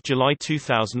 19 July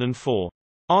 2004.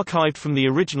 Archived from the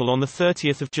original on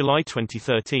 30 July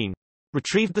 2013.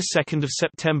 Retrieved 2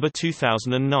 September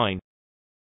 2009.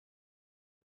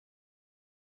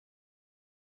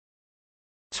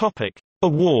 Topic: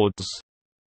 Awards.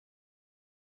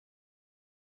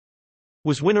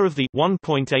 Was winner of the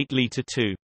 1.8-litre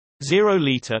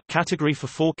 0-liter category for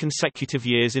 4 consecutive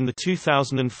years in the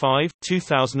 2005,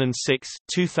 2006,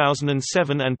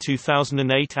 2007 and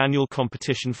 2008 annual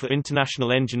competition for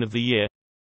International Engine of the Year.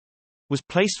 Was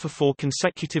placed for 4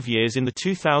 consecutive years in the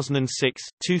 2006,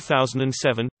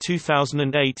 2007,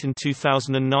 2008 and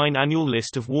 2009 annual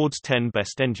list of Ward's 10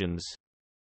 best engines.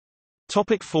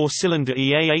 Topic: Four-cylinder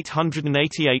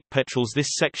EA888 petrols. This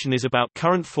section is about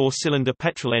current four-cylinder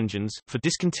petrol engines. For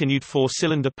discontinued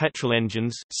four-cylinder petrol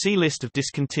engines, see list of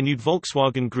discontinued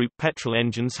Volkswagen Group petrol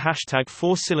engines. Hashtag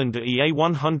four-cylinder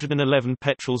EA111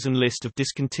 petrols and list of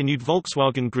discontinued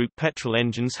Volkswagen Group petrol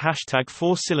engines. Hashtag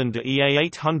four-cylinder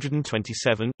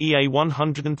EA827,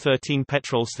 EA113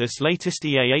 petrols. This latest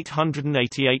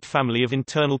EA888 family of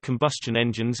internal combustion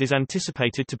engines is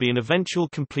anticipated to be an eventual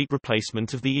complete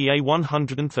replacement of the EA113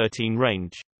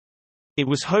 range. It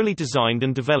was wholly designed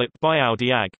and developed by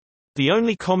Audi AG. The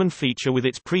only common feature with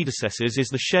its predecessors is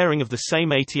the sharing of the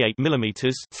same 88 mm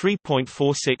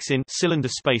 (3.46 in) cylinder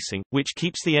spacing, which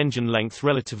keeps the engine length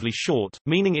relatively short,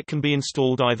 meaning it can be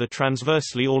installed either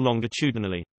transversely or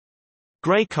longitudinally.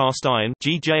 Grey cast iron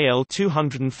GJL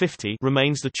 250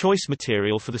 remains the choice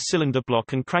material for the cylinder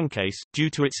block and crankcase,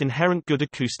 due to its inherent good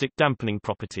acoustic dampening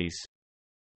properties.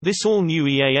 This all-new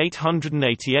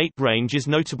EA888 range is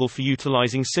notable for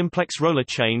utilizing simplex roller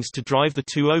chains to drive the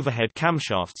 2 overhead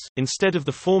camshafts, instead of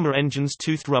the former engine's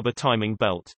toothed rubber timing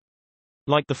belt.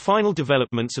 Like the final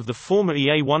developments of the former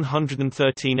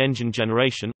EA113 engine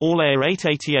generation, all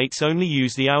EA888s only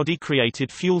use the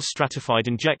Audi-created fuel stratified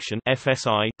injection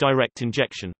 (FSI) direct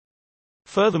injection.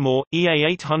 Furthermore,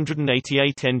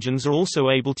 EA888 engines are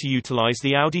also able to utilize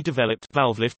the Audi-developed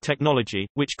valve-lift technology,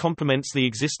 which complements the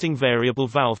existing variable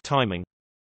valve timing.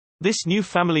 This new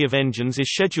family of engines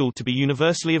is scheduled to be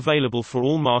universally available for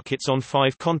all markets on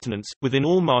 5 continents, within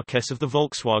all markets of the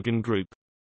Volkswagen Group.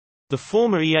 The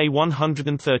former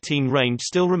EA113 range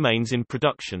still remains in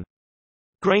production.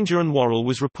 Grainger and Worrell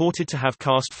was reported to have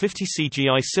cast 50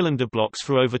 CGI cylinder blocks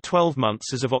for over 12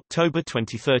 months as of October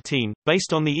 2013,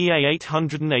 based on the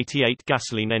EA888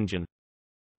 gasoline engine.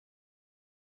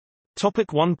 Topic: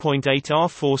 1.8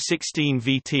 R416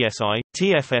 VTSI,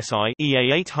 TFSI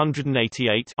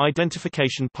EA888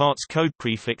 Identification Parts Code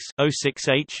Prefix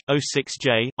 06H,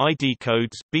 06J, ID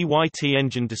codes, BYT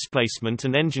engine displacement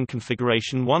and engine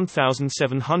configuration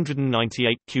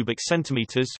 1798 cubic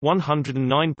centimeters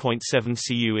 109.7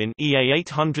 cu in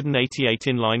EA888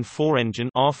 inline 4 engine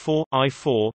R4,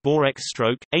 I4, bore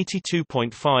X-stroke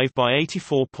 82.5 by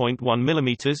 84.1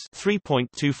 mm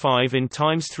 3.25 in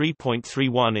times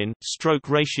 3.31 in stroke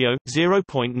ratio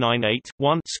 0.98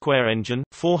 1 square engine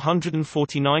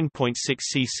 449.6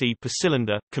 cc per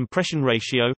cylinder compression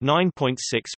ratio 9.6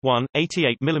 1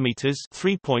 88 mm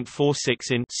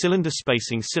 3.46 in cylinder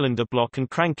spacing cylinder block and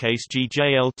crankcase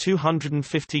GJL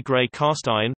 250 grey cast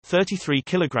iron 33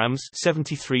 kg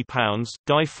 73 pounds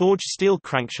die forged steel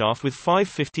crankshaft with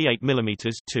 558 mm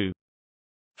 2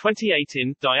 28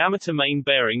 in diameter main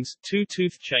bearings,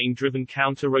 2-tooth chain-driven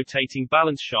counter-rotating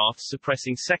balance shafts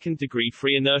suppressing second-degree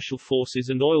free inertial forces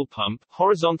and oil pump,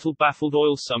 horizontal baffled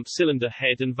oil sump cylinder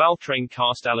head and valvetrain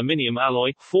cast aluminium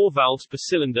alloy, 4 valves per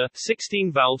cylinder,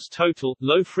 16 valves total,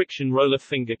 low-friction roller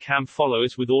finger cam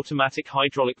followers with automatic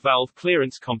hydraulic valve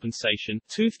clearance compensation,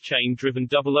 tooth chain-driven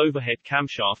double overhead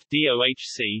camshaft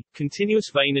DOHC,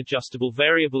 continuous vane adjustable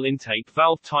variable intake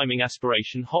valve timing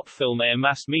aspiration hot film air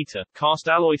mass meter, cast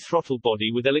alloy throttle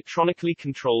body with electronically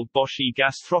controlled Bosch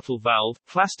e-gas throttle valve,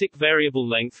 plastic variable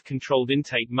length controlled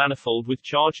intake manifold with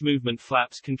charge movement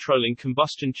flaps controlling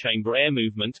combustion chamber air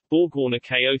movement, BorgWarner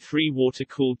KO3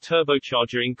 water-cooled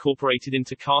turbocharger incorporated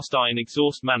into cast iron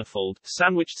exhaust manifold,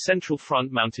 sandwiched central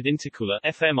front-mounted intercooler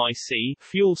FMIC,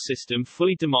 fuel system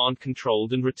fully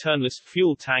demand-controlled and returnless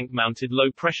fuel tank-mounted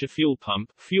low-pressure fuel pump,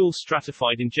 fuel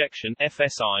stratified injection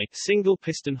FSI,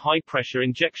 single-piston high-pressure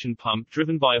injection pump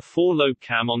driven by a 4-lobe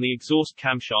cam on the exhaust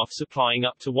camshaft supplying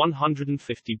up to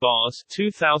 150 bars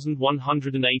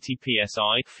 2,180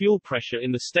 psi fuel pressure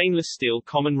in the stainless steel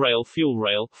common rail fuel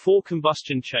rail, 4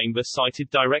 combustion chamber sighted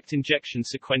direct injection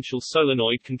sequential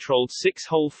solenoid controlled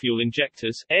 6-hole fuel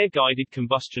injectors, air-guided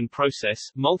combustion process,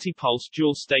 multi-pulse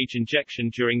dual-stage injection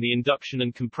during the induction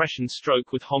and compression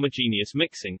stroke with homogeneous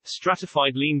mixing,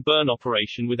 stratified lean burn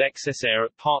operation with excess air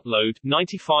at part load,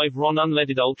 95 RON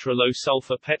unleaded ultra-low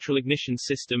sulfur petrol ignition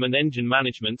system and engine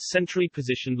management, centrally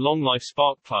positioned long-life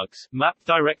spark plugs, mapped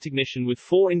direct ignition with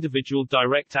 4 individual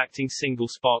direct-acting single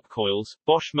spark coils,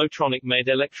 Bosch Motronic Med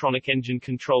electronic engine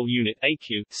control unit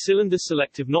 (ECU), cylinder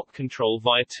selective knock control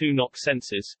via 2 knock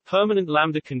sensors, permanent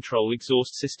lambda control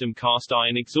exhaust system, cast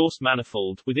iron exhaust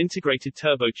manifold with integrated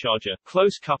turbocharger,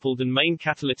 close-coupled and main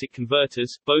catalytic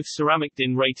converters, both ceramic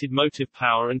DIN-rated motive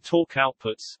power and torque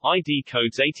outputs, ID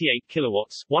codes 88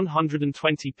 kilowatts,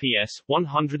 120 PS,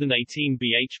 118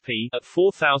 bhp at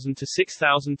 4,000 to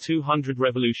 6,200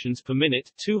 revolutions per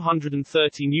minute,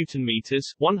 230 newton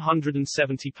meters,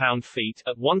 170 pound-feet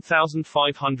at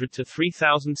 1,500 to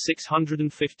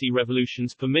 3,650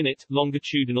 revolutions per minute,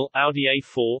 longitudinal Audi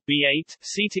A4 B8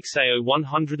 TFSI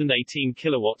 118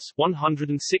 kilowatts,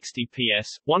 160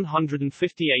 PS,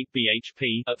 158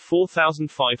 bhp at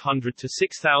 4,500 to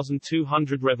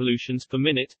 6,200 revolutions per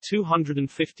minute,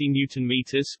 250 newton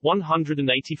meters,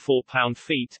 184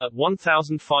 pound-feet at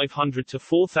 1,500 to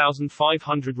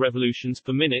 4,500 revolutions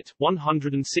per minute,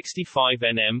 165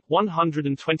 Nm,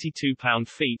 122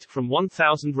 pound-feet from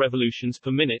 1,000 revolutions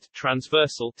per minute,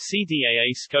 transversal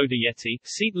CDAA Skoda Yeti,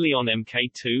 Seat Leon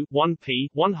Mk2 1P,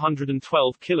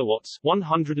 112 kilowatts,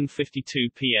 152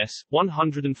 PS,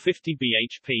 150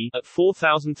 bhp at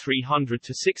 4,300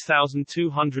 to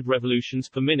 6,200 revolutions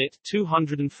per minute,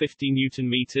 250 newton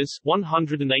meters,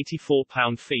 184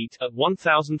 pound-feet at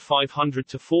 1,500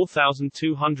 to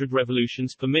 4,200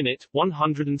 revolutions per minute,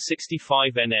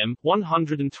 165 Nm,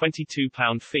 122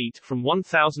 pound-feet from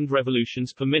 1,000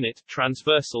 revolutions per minute,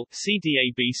 transversal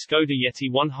CDAB Skoda Yeti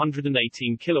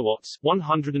 118 kilowatts,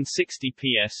 160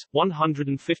 PS,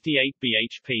 158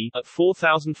 bhp at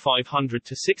 4,500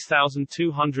 to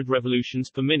 6,200 revolutions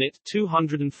per minute,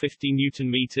 250 newton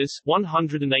meters,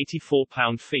 184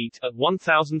 pound-feet at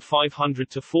 1,500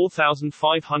 to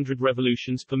 4,500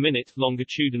 revolutions per minute,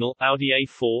 longitudinal Audi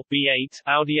A4 B8,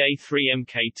 Audi A3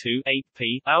 Mk2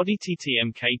 8P, Audi TT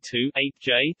Mk2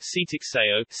 8J,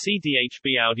 TFSI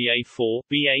CDHB Audi A4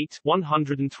 B8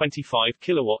 125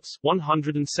 kilowatts,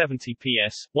 170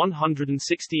 PS,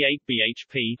 168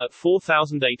 bhp at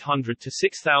 4,800 to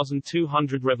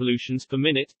 6,200 revolutions per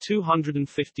minute,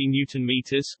 250 newton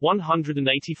meters,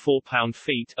 184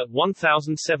 pound-feet at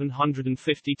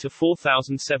 1,750 to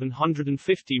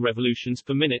 4,750 revolutions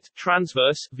per minute,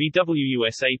 transverse VW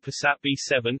USA Passat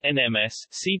B7 NMS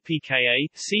CPKA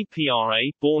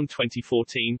CPRA born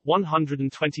 2014,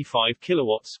 125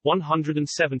 kilowatts,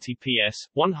 170 PS,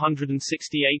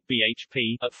 168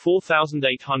 bhp at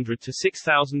 4,800 to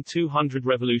 6,200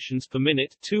 revolutions per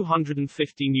minute,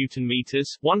 250 newton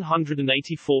meters,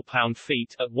 184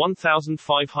 pound-feet at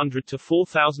 1,500 to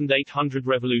 4,800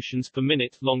 revolutions per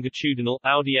minute, longitudinal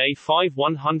Audi A5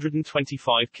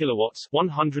 125 kilowatts,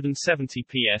 170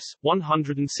 PS,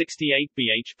 168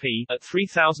 bhp at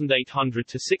 3,800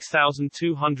 to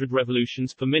 6,200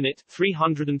 revolutions per minute,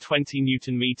 320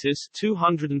 newton meters,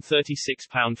 236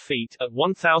 pound-feet at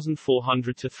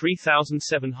 1,400 to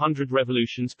 3,700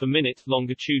 revolutions per minute,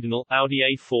 longitudinal Audi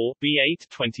A4 B8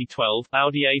 2012,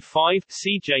 Audi A5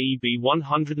 CJEB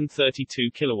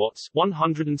 132 kilowatts,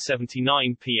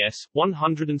 179 PS,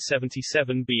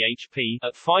 177 bhp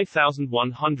at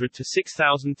 5,100 to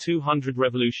 6,200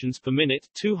 revolutions per minute,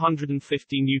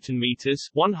 250 newton meters,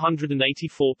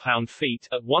 184 pound-feet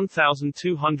at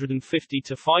 1,250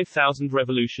 to 5,000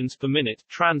 revolutions per minute,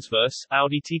 transverse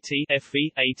Audi TT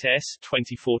FV 8S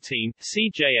 2014,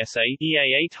 CJSA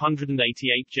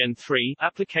EA888 Gen 3,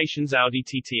 applications Audi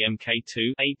TT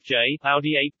Mk2 8J,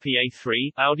 Audi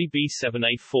 8PA3, Audi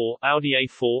B7A4, Audi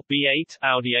A4 B8,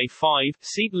 Audi A5,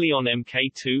 Seat Leon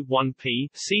Mk2 1P,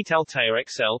 Seat Altair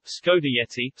XL, Skoda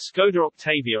Yeti, Skoda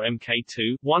Octavia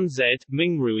Mk2 1Z,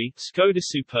 Mingrui, Skoda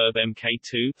Superb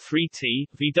Mk2 3T,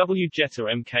 VW Jetta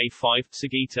Mk5,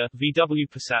 Sagita, VW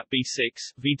Passat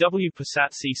B6, VW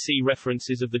Passat CC.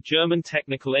 References of the German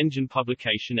technical engine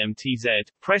publication MTZ,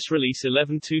 press release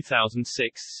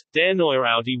 11/2006, Der neue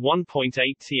Audi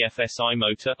 1.8 TFSI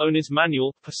motor, owner's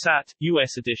manual, Passat,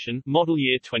 US edition, model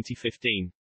year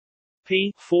 2015.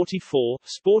 p. 44,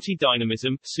 sporty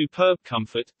dynamism, superb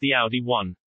comfort, the Audi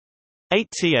 1.8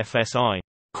 TFSI.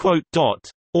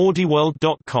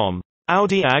 Audiworld.com.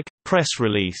 Audi AG, press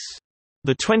release.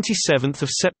 27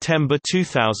 September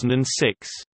 2006.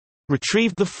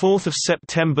 Retrieved 4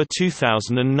 September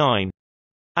 2009.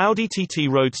 Audi TT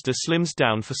Roadster slims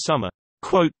down for summer.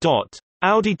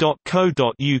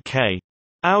 Audi.co.uk.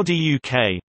 Audi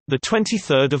UK.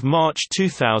 23 March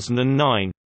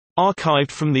 2009.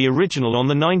 Archived from the original on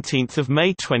 19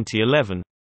 May 2011.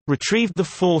 Retrieved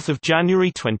 4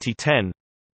 January 2010.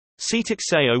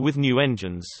 TFSI with new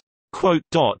engines.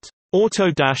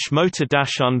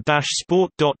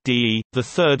 Auto-motor-un-sport.de,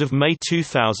 3 May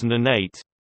 2008.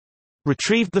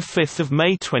 Retrieved 5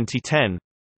 May 2010.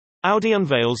 Audi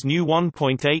unveils new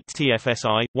 1.8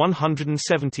 TFSI,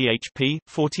 170 HP,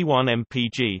 41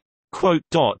 mpg.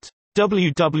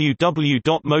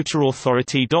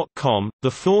 www.motorauthority.com,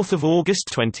 4 August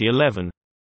 2011.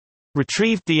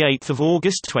 Retrieved 8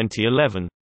 August 2011.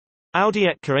 Audi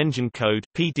ETCA engine code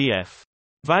PDF.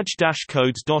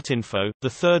 vaj-codes.info,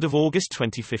 3 August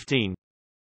 2015.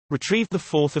 Retrieved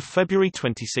 4 February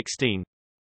 2016.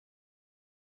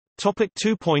 Topic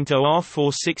 2.0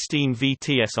 R416V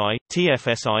TSI,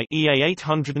 TFSI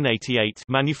EA888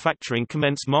 manufacturing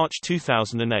commenced March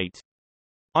 2008.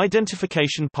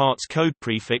 Identification parts code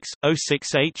prefix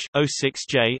 06H,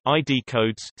 06J, ID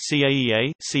codes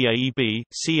CAEA, CAEB,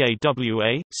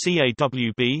 CAWA,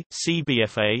 CAWB,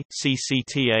 CBFA,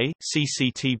 CCTA,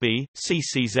 CCTB,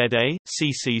 CCZA,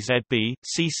 CCZB,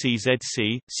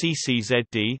 CCZC,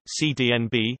 CCZD,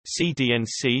 CDNB,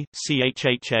 CDNC,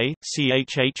 CHHA,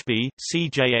 CHHB,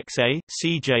 CJXA,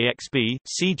 CJXB,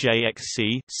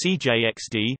 CJXC,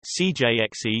 CJXD,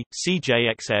 CJXE,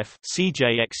 CJXF,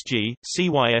 CJXG,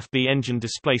 CYFB engine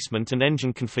displacement and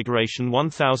engine configuration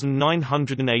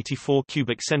 1984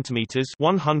 cubic centimeters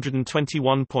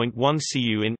 121.1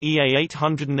 cu in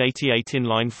EA888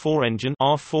 inline 4 engine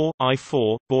R4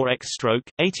 I4 bore X-stroke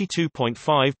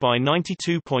 82.5 by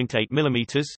 92.8 mm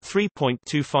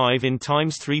 3.25 in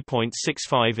times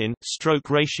 3.65 in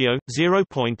stroke ratio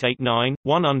 0.89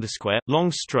 1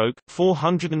 long stroke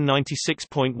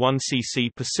 496.1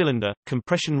 cc per cylinder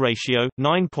compression ratio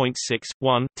 9.6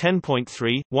 1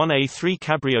 10.3 1A3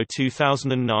 Cabrio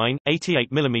 2009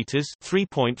 88 mm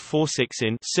 3.46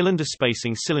 in cylinder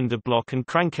spacing cylinder block and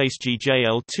crankcase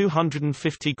GJL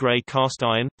 250 grey cast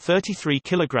iron 33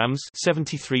 kg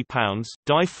 73 pounds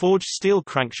die forged steel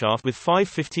crankshaft with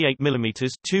 558 mm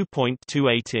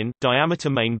 2.28 in diameter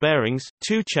main bearings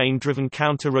 2 chain driven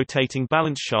counter rotating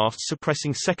balance shafts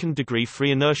suppressing second degree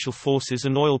free inertial forces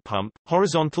and oil pump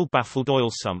horizontal baffled oil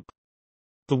sump.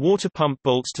 The water pump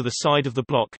bolts to the side of the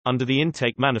block, under the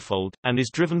intake manifold, and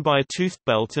is driven by a toothed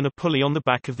belt and a pulley on the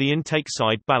back of the intake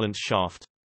side balance shaft.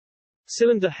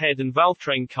 Cylinder head and valve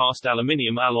train cast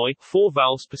aluminium alloy, 4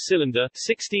 valves per cylinder,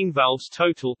 16 valves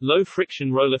total, low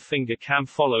friction roller finger cam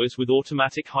followers with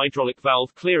automatic hydraulic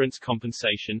valve clearance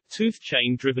compensation, tooth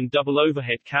chain driven double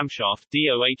overhead camshaft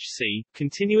DOHC,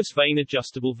 continuous vane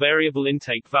adjustable variable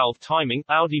intake valve timing.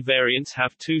 Audi variants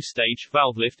have 2-stage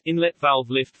valve lift, inlet valve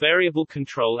lift variable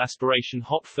control aspiration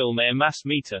hot film air mass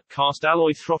meter, cast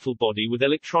alloy throttle body with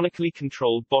electronically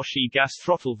controlled Bosch e-gas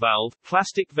throttle valve,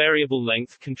 plastic variable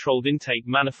length controlled intake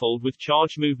manifold with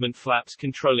charge movement flaps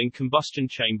controlling combustion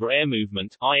chamber air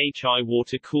movement, IHI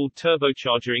water-cooled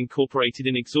turbocharger incorporated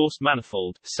in exhaust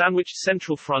manifold, sandwiched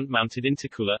central front-mounted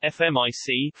intercooler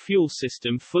FMIC, fuel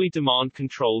system fully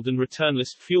demand-controlled and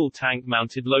returnless fuel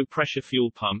tank-mounted low-pressure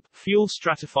fuel pump, fuel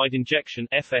stratified injection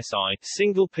FSI,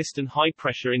 single-piston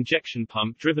high-pressure injection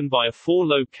pump driven by a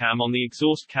 4-lobe cam on the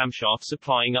exhaust camshaft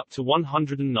supplying up to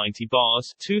 190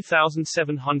 bars,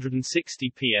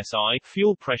 2,760 psi,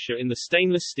 fuel pressure in the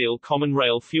stainless steel common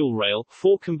rail fuel rail,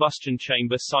 4 combustion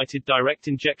chamber sighted direct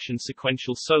injection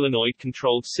sequential solenoid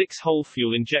controlled 6-hole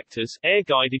fuel injectors,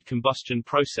 air-guided combustion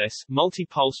process,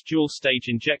 multi-pulse dual-stage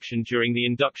injection during the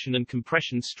induction and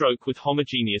compression stroke with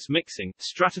homogeneous mixing,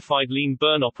 stratified lean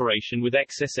burn operation with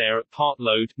excess air at part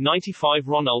load, 95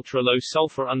 RON ultra-low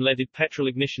sulfur unleaded petrol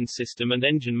ignition system and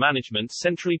engine management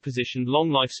centrally positioned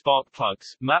long-life spark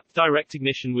plugs, mapped direct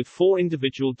ignition with 4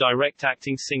 individual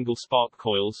direct-acting single spark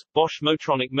coils, Bosch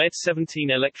Motronic Med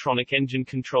 17 Electronic Engine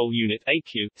Control Unit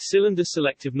AQ, cylinder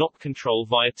selective knock control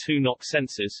via 2 knock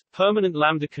sensors, permanent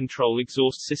lambda control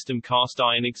exhaust system cast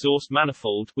iron exhaust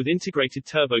manifold, with integrated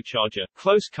turbocharger,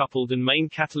 close-coupled and main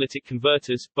catalytic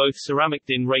converters, both ceramic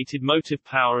DIN rated motive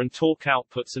power and torque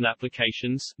outputs and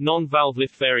applications, non-valve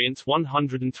lift variants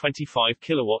 125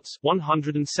 kilowatts,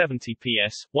 170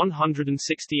 PS,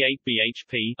 168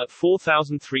 bhp, at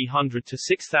 4,300 to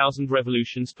 6,000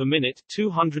 revolutions per minute,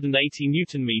 280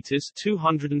 newton meters,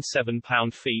 207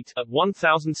 pound-feet, at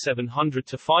 1,700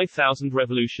 to 5,000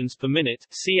 revolutions per minute,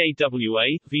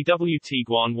 CAWA, VW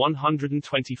Tiguan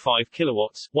 125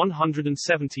 kilowatts,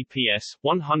 170 PS,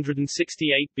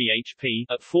 168 bhp,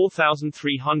 at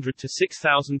 4,300 to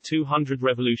 6,200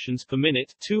 revolutions per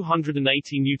minute,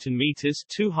 280 newton meters,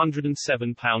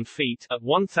 207 pound-feet, at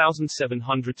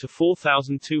 1,700 to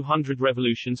 4,200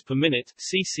 revolutions per minute,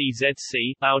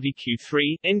 CCZC, Audi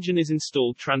Q3, engine is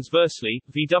installed transversely,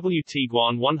 VW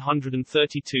Tiguan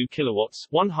 132 kilowatts,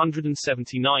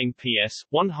 179 PS,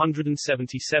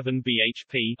 177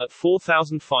 bhp at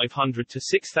 4,500 to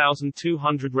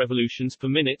 6,200 revolutions per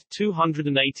minute,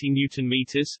 280 newton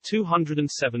meters,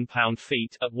 207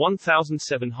 pound-feet at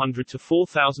 1,700 to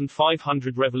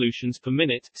 4,500 revolutions per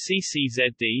minute.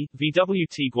 CCZD, VW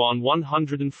Tiguan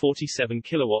 147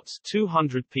 kilowatts,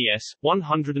 200 PS,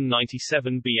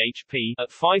 197 bhp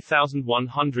at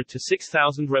 5,100 to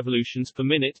 6,000 revolutions per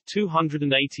minute,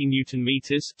 280 newton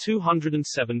meters,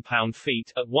 207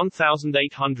 pound-feet at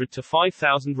 1,800 to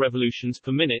 5,000 revolutions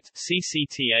per minute.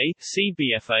 CCTA,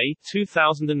 CBFA,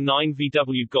 2009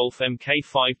 VW Golf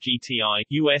MK5 GTI,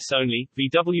 US only,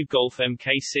 VW Golf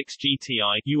MK6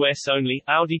 GTI, US only,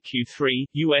 Audi Q3,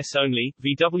 US only,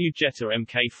 VW Jetta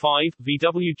MK5,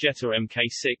 VW Jetta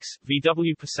MK6,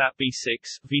 VW Passat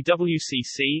B6, VW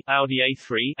CC, Audi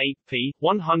A3, 8P,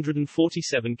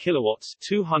 147 kilowatts,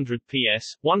 200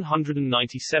 PS,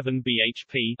 197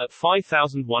 bhp at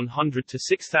 5,100 to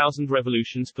 6,000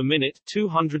 revolutions per minute,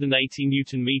 280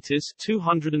 newton meters,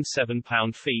 207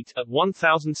 pound-feet at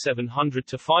 1,700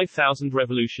 to 5,000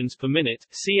 revolutions per minute.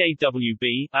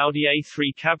 CAWB, Audi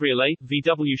A3 Cabriolet,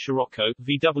 VW Scirocco,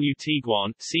 VW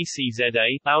Tiguan,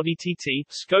 CCZA, Audi TT,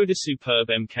 Skoda Superb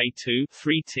MK2,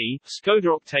 3T,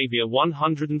 Skoda Octavia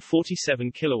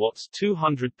 147 kilowatts,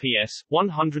 200 PS,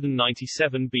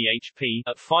 197 bhp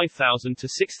at 5,000 to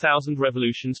 6,000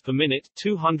 revolutions per minute,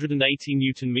 280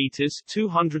 newton meters,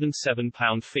 207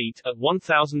 pound-feet at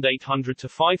 1,800 to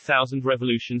 5,000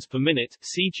 revolutions per minute.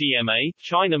 CGMA,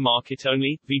 China market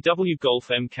only, VW Golf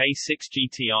MK6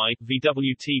 GTI,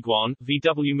 VW Tiguan,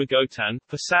 VW Magotan,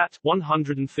 Passat,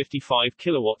 155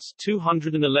 kilowatts,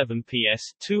 211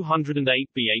 PS, 208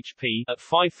 bhp at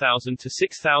 5,000 to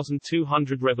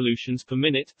 6,200 revolutions per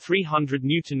minute, 300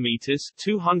 newton meters,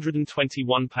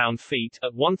 221 pound-feet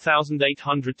at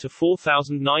 1,800 to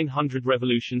 4,900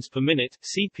 revolutions per minute.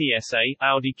 CPSA,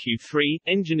 Audi Q3,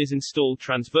 engine is installed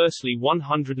transversely,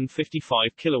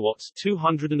 155 kilowatts,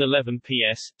 211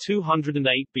 PS,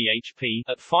 208 bhp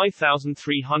at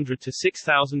 5,300 to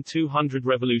 6,200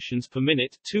 revolutions per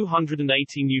minute,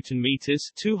 280 newton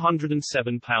meters,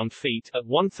 207 pound-feet at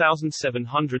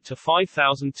 1,700 to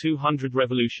 5,200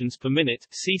 revolutions per minute.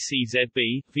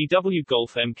 CCZB, VW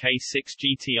Golf MK6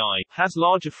 GTI, has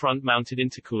larger front-mounted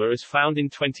intercooler as found in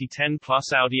 2010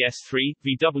 plus Audi S3,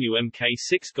 VW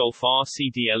MK6 Golf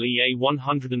RCDL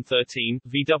EA113,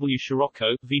 VW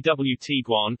Scirocco, VW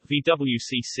Tiguan, VW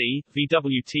CC,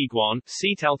 VW Tiguan,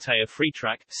 Seat Altea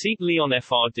Freetrack, Seat Leon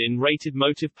FR DIN rated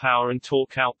motive power and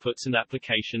torque outputs and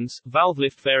applications, valve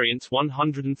lift variants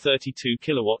 132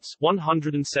 kilowatts,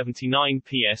 179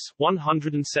 PS,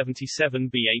 177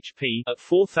 bhp at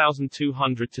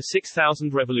 4,200 to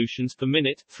 6,000 revolutions per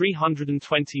minute,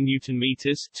 320 newton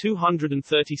meters,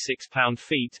 236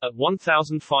 pound-feet at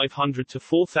 1,500 to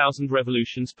 4,000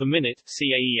 revolutions per minute.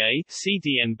 CAEA,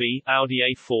 CDNB, Audi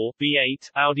A4,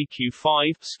 B8, Audi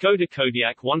Q5, Skoda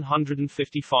Kodiaq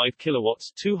 155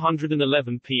 kilowatts,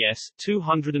 211 PS,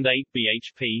 208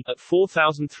 bhp at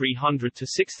 4,300 to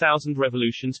 6,000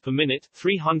 revolutions per minute,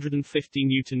 350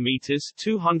 newton meters,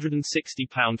 260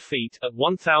 pound-feet at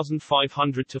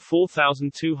 1,500 to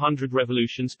 4,200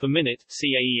 revolutions per minute.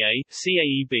 CAEA,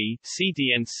 CAEB,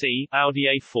 CDNC, Audi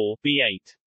A4,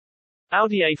 B8.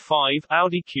 Audi A5,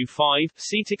 Audi Q5,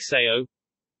 Citixeo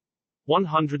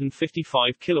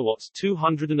 155 kilowatts,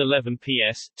 211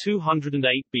 PS,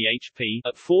 208 bhp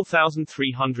at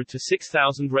 4,300 to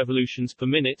 6,000 revolutions per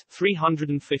minute,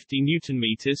 350 newton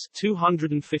meters,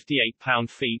 258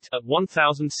 pound-feet at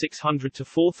 1,600 to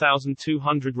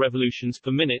 4,200 revolutions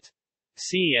per minute.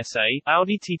 CESA,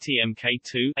 Audi TT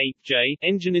MK2, 8J,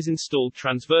 engine is installed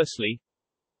transversely,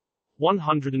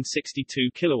 162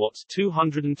 kilowatts,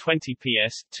 220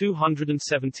 PS,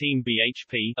 217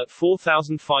 bhp at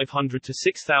 4,500 to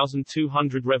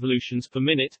 6,200 revolutions per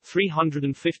minute,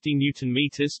 350 newton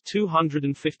meters,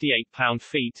 258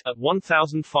 pound-feet at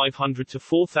 1,500 to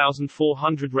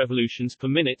 4,400 revolutions per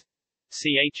minute.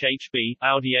 CHHB,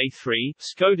 Audi A3,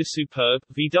 Skoda Superb,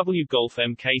 VW Golf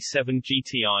MK7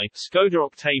 GTI, Skoda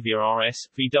Octavia RS,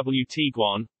 VW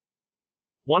Tiguan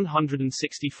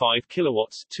 165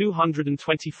 kilowatts,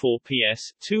 224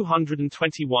 PS,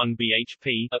 221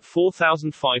 bhp at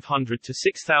 4,500 to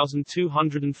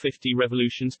 6,250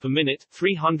 revolutions per minute,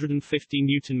 350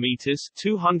 newton meters,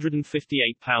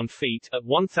 258 pound-feet at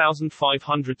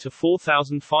 1,500 to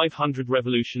 4,500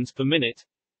 revolutions per minute.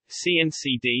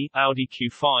 CNCD, Audi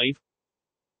Q5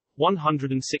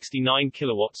 169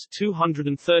 kilowatts,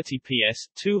 230 PS,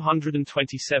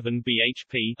 227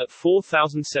 bhp at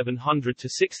 4,700 to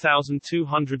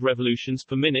 6,200 revolutions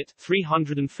per minute,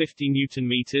 350 newton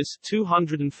meters,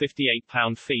 258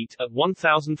 pound-feet at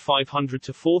 1,500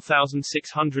 to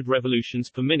 4,600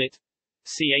 revolutions per minute.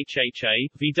 CHHA,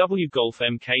 VW Golf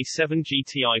MK7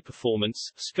 GTI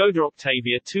Performance, Skoda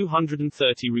Octavia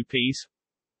 230 rupees,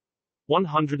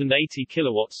 180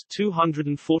 kilowatts,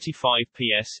 245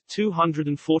 PS,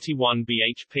 241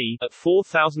 bhp at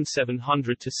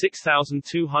 4,700 to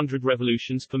 6,200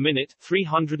 revolutions per minute,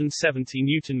 370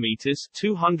 newton meters,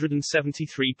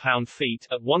 273 pound-feet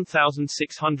at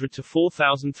 1,600 to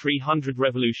 4,300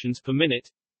 revolutions per minute.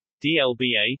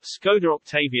 DLBA, Skoda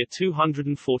Octavia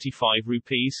 245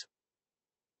 rupees,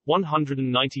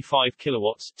 195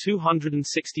 kilowatts,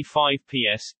 265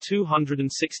 PS,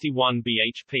 261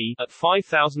 bhp at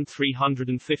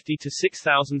 5,350 to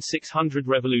 6,600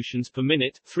 revolutions per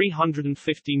minute,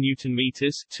 350 newton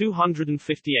meters,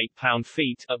 258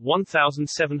 pound-feet at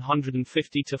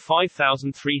 1,750 to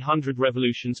 5,300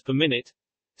 revolutions per minute.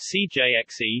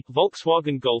 CJXE,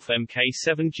 Volkswagen Golf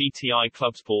MK7 GTI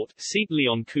Clubsport, Seat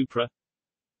Leon Cupra,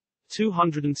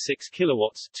 206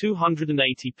 kilowatts,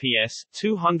 280 PS,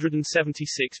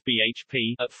 276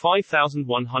 bhp at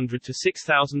 5,100 to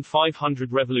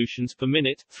 6,500 revolutions per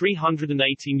minute,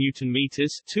 380 newton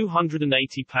meters,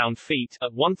 280 pound-feet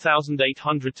at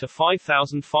 1,800 to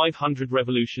 5,500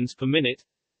 revolutions per minute.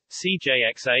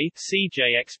 CJXA,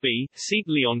 CJXB, Seat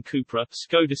Leon Cupra,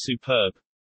 Skoda Superb.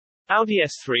 Audi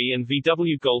S3 and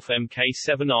VW Golf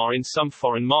MK7 are in some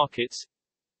foreign markets.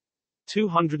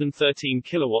 213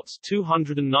 kilowatts,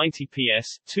 290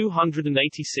 PS,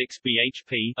 286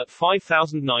 bhp at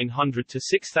 5,900 to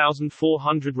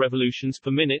 6,400 revolutions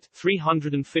per minute,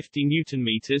 350 newton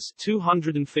meters,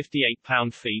 258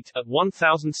 pound-feet at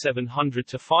 1,700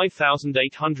 to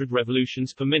 5,800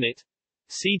 revolutions per minute.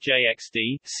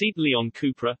 CJXD, Seat Leon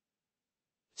Cupra.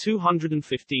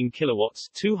 215 kilowatts,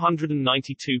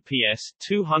 292 PS,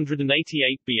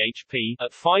 288 bhp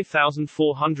at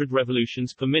 5,400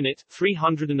 revolutions per minute,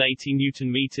 380 newton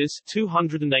meters,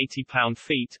 280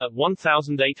 pound-feet at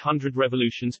 1,800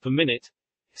 revolutions per minute.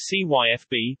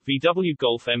 CYFB, VW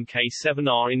Golf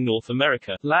MK7R in North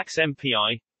America, LAX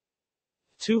MPI.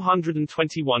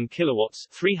 221 kilowatts,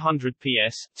 300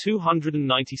 PS,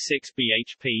 296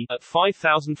 bhp at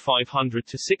 5,500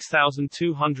 to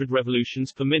 6,200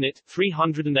 revolutions per minute,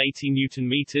 380 newton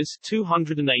meters,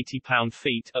 280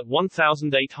 pound-feet at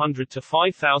 1,800 to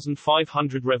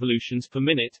 5,500 revolutions per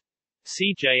minute.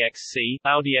 CJXC,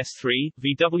 Audi S3,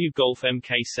 VW Golf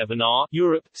MK7R,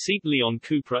 Europe, Seat Leon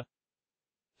Cupra.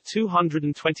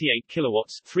 228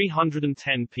 kilowatts,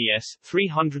 310 PS,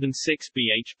 306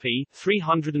 bhp,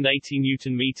 380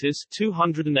 newton meters,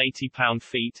 280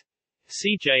 pound-feet.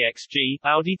 CJXG,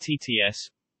 Audi TTS.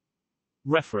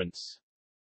 Reference.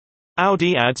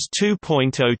 Audi adds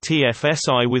 2.0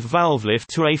 TFSI with valve lift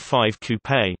to A5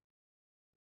 Coupe.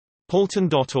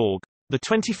 Paulton.org.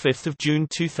 25 June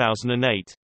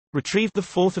 2008. Retrieved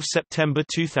 4 September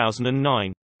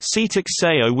 2009. Cetic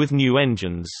Seo with new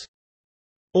engines.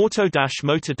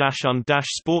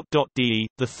 Auto-motor-un-sport.de,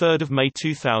 3 May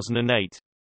 2008.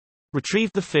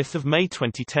 Retrieved 5 May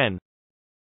 2010.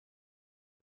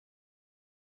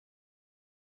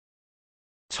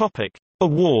 Topic: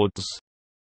 Awards.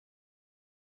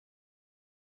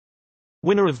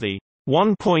 Winner of the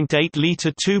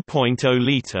 1.8-litre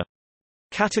 2.0-litre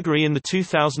category in the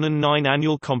 2009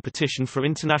 annual competition for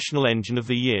International Engine of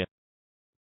the Year.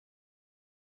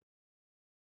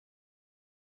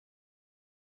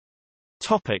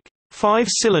 Topic: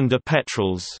 5-cylinder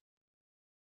petrols.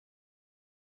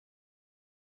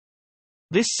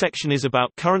 This section is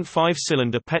about current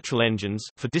 5-cylinder petrol engines.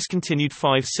 For discontinued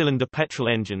 5-cylinder petrol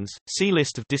engines, see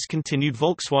list of discontinued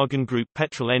Volkswagen Group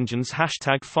petrol engines. #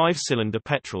 5-cylinder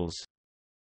petrols.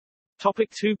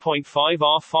 Topic 2.5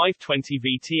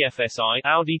 R520V TFSI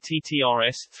Audi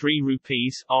TTRS 3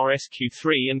 rupees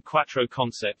RSQ3 and Quattro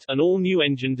concept, an all-new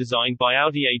engine designed by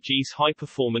Audi AG's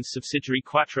high-performance subsidiary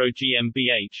Quattro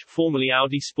GmbH, formerly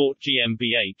Audi Sport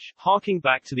GmbH, harking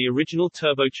back to the original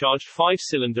turbocharged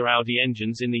 5-cylinder Audi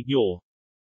engines in the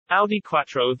Audi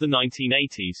Quattro of the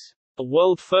 1980s. A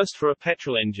world first for a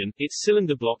petrol engine, its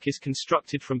cylinder block is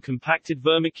constructed from compacted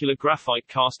vermicular graphite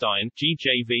cast iron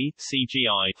 (GJV,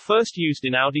 CGI), first used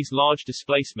in Audi's large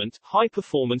displacement,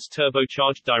 high-performance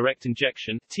turbocharged direct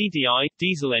injection (TDI)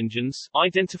 diesel engines.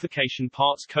 Identification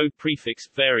parts code prefix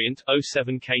variant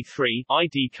 07K3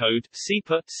 ID code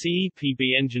CEPA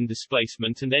CEPB engine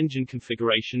displacement and engine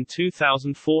configuration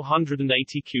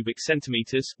 2480 cubic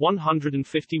centimeters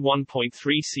 151.3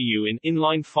 cu in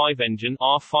inline 5 engine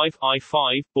R5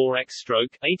 I5 bore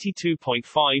X-stroke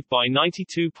 82.5 by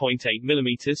 92.8 mm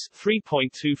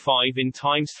 3.25 in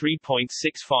times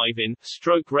 3.65 in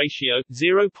stroke ratio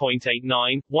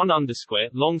 0.89 1 underscore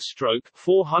long stroke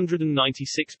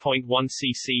 496.1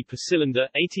 cc per cylinder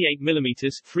 88 mm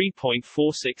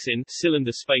 3.46 in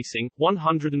cylinder spacing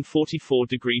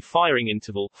 144-degree firing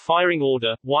interval firing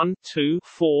order 1 2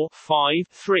 4 5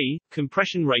 3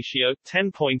 compression ratio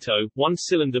 10.0 1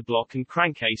 cylinder block and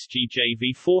crankcase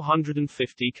GJV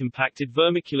 450 compacted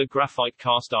vermicular graphite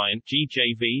cast iron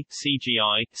GJV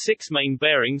CGI 6 main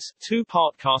bearings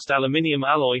 2-part cast aluminium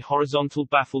alloy horizontal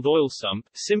baffled oil sump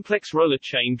simplex roller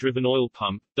chain driven oil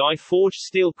pump die forged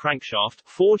steel crankshaft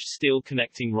forged steel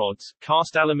connecting rods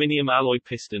cast aluminium alloy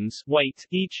pistons weight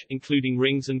each including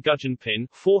rings and gudgeon pin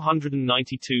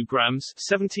 492 grams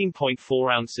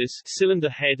 17.4 ounces cylinder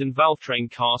head and valve train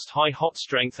cast high hot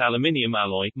strength aluminium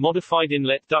alloy modified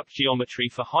inlet duct geometry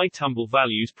for high tumble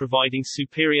values providing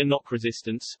superior knock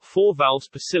resistance 4 valves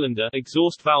per cylinder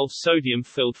exhaust valves sodium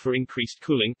filled for increased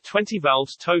cooling 20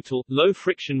 valves total low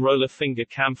friction roller finger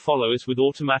cam followers with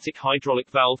automatic hydraulic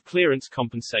valve clearance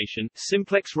compensation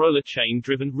simplex roller chain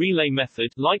driven relay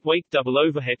method lightweight double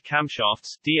overhead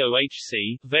camshafts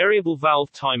DOHC variable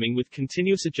valve timing with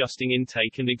continuous adjusting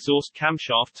intake and exhaust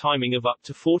camshaft timing of up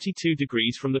to 42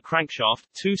 degrees from the crankshaft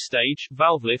 2-stage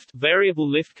valve lift variable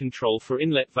lift control for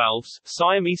inlet valves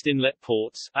Siamese inlet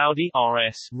ports Audi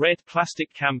RS red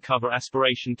plastic cam cover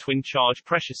aspiration twin charge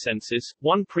pressure sensors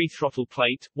 1 pre-throttle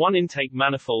plate 1 intake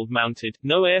manifold mounted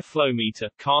no air flow meter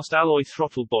cast alloy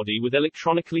throttle body with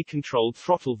electronically controlled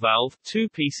throttle valve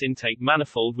 2-piece intake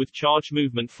manifold with charge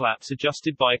movement flaps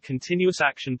adjusted by a continuous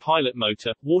action pilot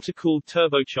motor water-cooled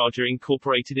turbocharger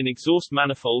incorporated in exhaust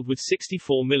manifold with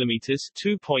 64 mm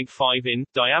 2.5 in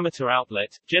diameter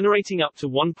outlet generating up to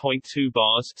 1.2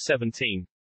 bars 17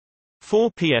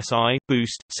 4 psi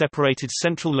boost separated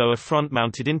central lower front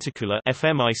mounted intercooler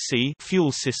FMIC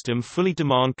fuel system fully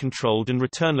demand controlled and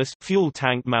returnless fuel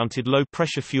tank mounted low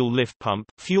pressure fuel lift pump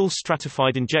fuel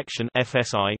stratified injection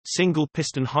FSI single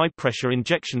piston high pressure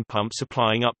injection pump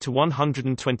supplying up to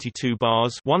 122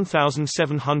 bars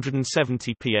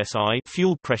 1770 psi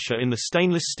fuel pressure in the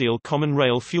stainless steel common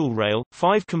rail fuel rail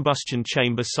 5 combustion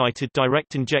chamber sighted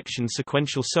direct injection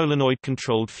sequential solenoid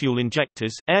controlled fuel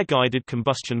injectors air guided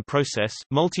combustion process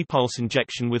multi-pulse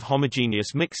injection with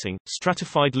homogeneous mixing,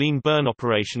 stratified lean burn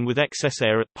operation with excess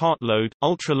air at part load,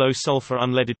 ultra-low sulfur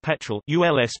unleaded petrol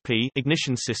ULSP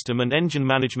ignition system and engine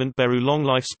management Beru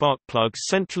long-life spark plugs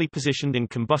centrally positioned in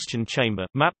combustion chamber,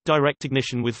 MAP direct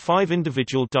ignition with 5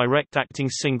 individual direct-acting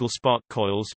single spark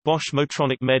coils, Bosch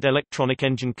Motronic MED electronic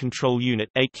engine control unit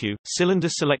AQ, cylinder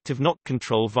selective knock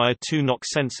control via 2 knock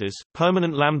sensors,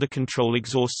 permanent lambda control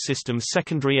exhaust system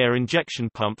secondary air injection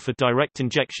pump for direct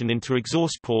injection into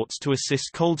exhaust ports to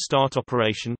assist cold start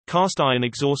operation, cast iron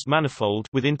exhaust manifold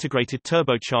with integrated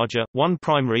turbocharger, 1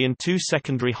 primary and 2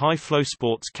 secondary high-flow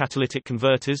sports catalytic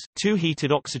converters, 2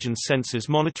 heated oxygen sensors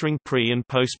monitoring pre- and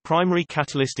post-primary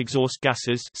catalyst exhaust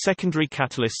gases, secondary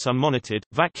catalysts unmonitored,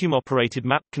 vacuum-operated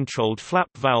map-controlled flap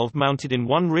valve mounted in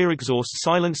 1 rear exhaust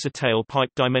silencer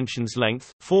tailpipe dimensions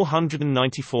length,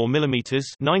 494 mm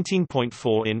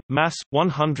 19.4 in, mass,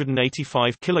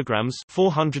 185 kg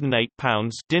 408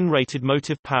 pounds DIN rated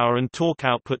motive power and torque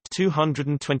output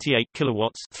 228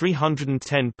 kilowatts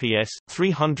 310 PS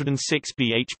 306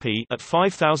 bhp at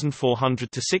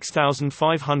 5400 to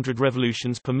 6500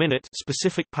 revolutions per minute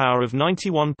specific power of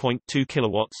 91.2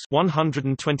 kilowatts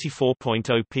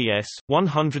 124.0 PS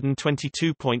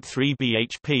 122.3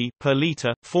 bhp per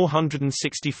liter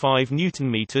 465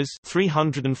 newton meters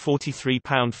 343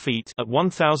 pound-feet at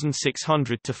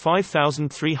 1600 to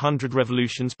 5300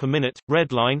 revolutions per minute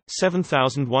red line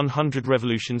 7100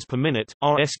 revolutions per minute,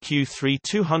 RSQ3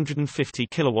 250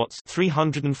 kilowatts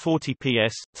 340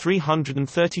 PS,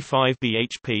 335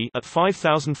 bhp at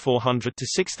 5400 to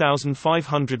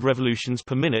 6500 revolutions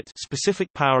per minute,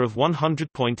 specific power of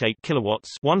 100.8 kilowatts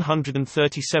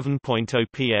 137.0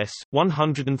 PS,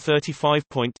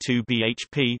 135.2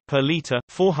 bhp per liter,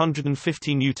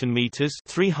 450 newton meters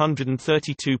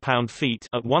 332 pound-feet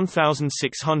at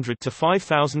 1600 to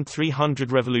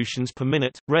 5300 revolutions per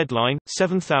minute, red line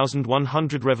 7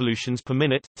 1100 revolutions per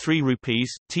minute, 3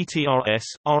 rupees. TTRS,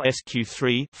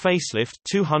 RSQ3, facelift,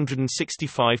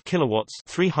 265 kilowatts,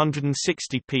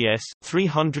 360 PS,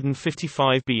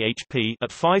 355 bhp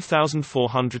at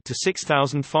 5400 to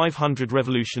 6500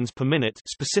 revolutions per minute,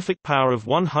 specific power of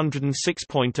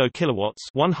 106.0 kilowatts,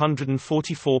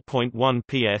 144.1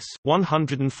 PS,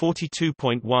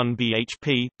 142.1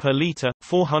 bhp per liter,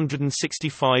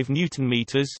 465 newton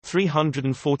meters,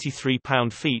 343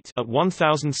 pound-feet at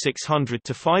 1600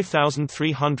 to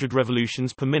 5300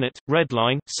 revolutions per minute. Red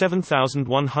line,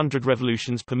 7100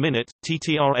 revolutions per minute.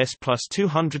 TTRS plus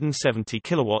 270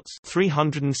 kilowatts,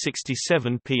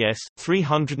 367 PS,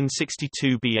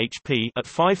 362 bhp at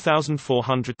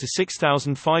 5400 to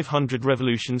 6500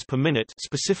 revolutions per minute,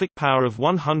 specific power of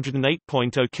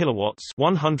 108.0 kilowatts,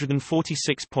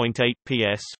 146.8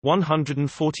 PS,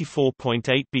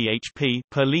 144.8 bhp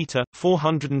per liter,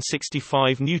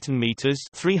 465 newton meters,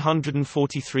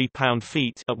 343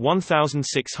 pound-feet at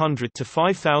 1600 to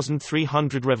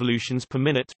 5300 revolutions per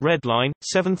minute. Red line,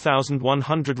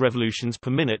 7100 revolutions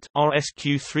per minute.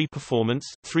 RSQ3 performance,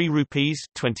 3 rupees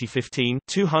 2015,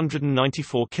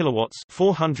 294 kilowatts,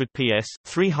 400 PS,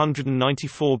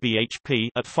 394 bhp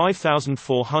at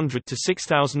 5400 to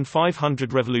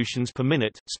 6500 revolutions per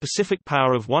minute, specific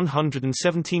power of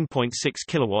 117.6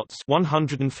 kilowatts,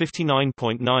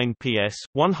 159.9 PS,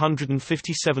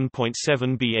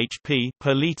 157.7 bhp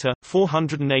per liter,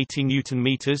 480 newton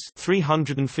meters,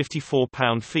 354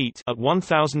 pound-feet at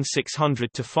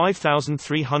 1600 to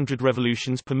 5300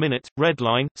 revolutions per minute. Red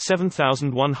line,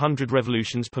 7100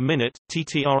 revolutions per minute.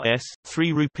 TTRS,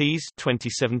 3 rupees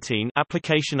 2017.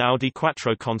 Application Audi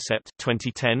Quattro concept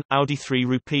 2010, Audi 3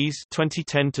 rupees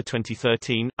 2010 to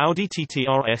 2013, Audi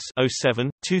TTRS 07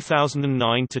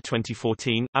 2009 to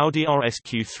 2014, Audi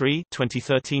RSQ3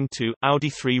 2013 to Audi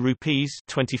 3 rupees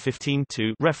 2015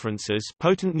 to. References.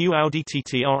 Potent new Audi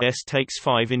TTRS takes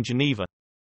 5 in Geneva.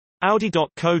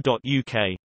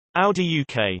 Audi.co.uk. Audi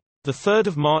UK. 3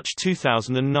 March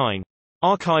 2009.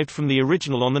 Archived from the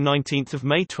original on 19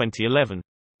 May 2011.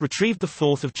 Retrieved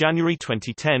 4 January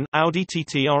 2010. Audi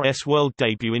TTRS world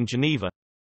debut in Geneva.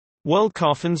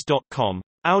 Worldcarfans.com.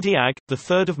 Audi AG,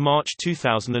 3 March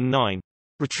 2009.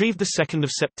 Retrieved 2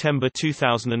 September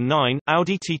 2009.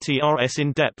 Audi TTRS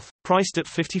in depth, priced at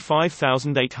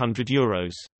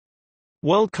 €55,800.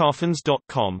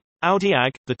 Worldcarfans.com. Audi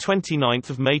AG, 29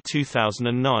 May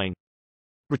 2009.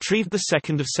 Retrieved 2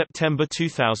 September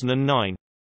 2009.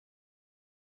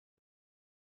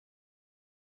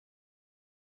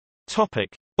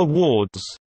 Topic: Awards.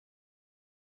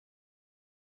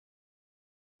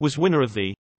 Was winner of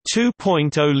the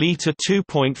 2.0-litre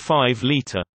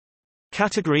 2.5-litre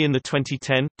category in the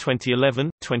 2010, 2011,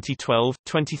 2012,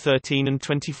 2013 and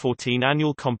 2014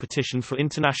 annual competition for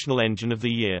International Engine of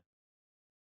the Year.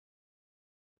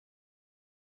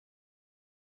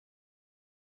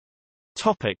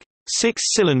 Topic: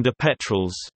 6-cylinder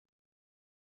petrols.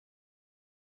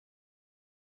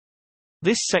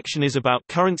 This section is about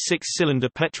current 6-cylinder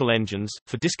petrol engines.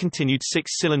 For discontinued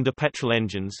 6-cylinder petrol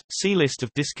engines, see list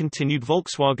of discontinued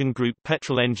Volkswagen Group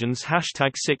petrol engines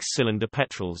 #6-cylinder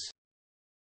petrols.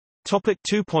 Topic: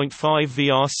 2.5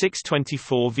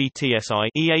 VR624 VTSI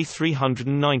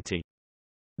EA390.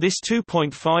 This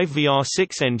 2.5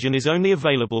 VR6 engine is only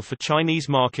available for Chinese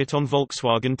market on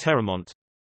Volkswagen Terramont.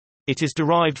 It is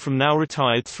derived from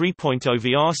now-retired 3.0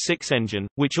 VR6 engine,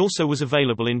 which also was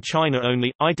available in China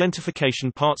only.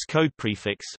 Identification parts code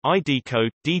prefix, ID code,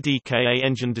 DDKA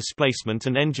engine displacement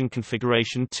and engine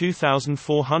configuration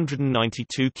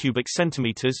 2492 cubic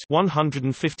centimeters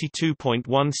 152.1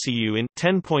 cu in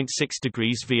 10.6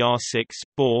 degrees VR6,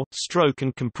 bore, stroke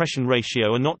and compression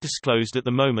ratio are not disclosed at the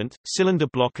moment. Cylinder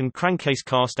block and crankcase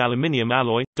cast aluminium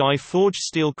alloy, die-forged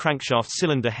steel crankshaft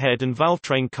cylinder head and valve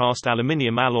train cast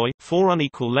aluminium alloy, 4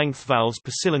 unequal length valves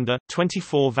per cylinder,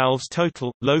 24 valves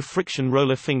total, low friction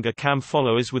roller finger cam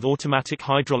followers with automatic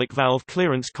hydraulic valve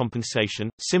clearance compensation,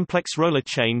 simplex roller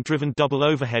chain driven double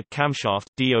overhead camshaft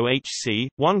DOHC,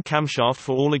 1 camshaft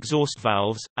for all exhaust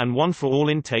valves, and 1 for all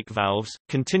intake valves,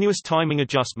 continuous timing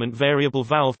adjustment variable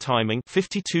valve timing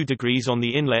 52 degrees on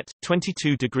the inlet,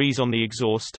 22 degrees on the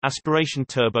exhaust, aspiration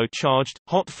turbo charged,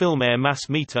 hot film air mass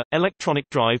meter, electronic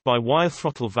drive-by-wire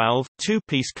throttle valve,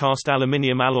 2-piece cast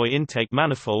aluminium alloy intake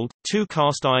manifold, 2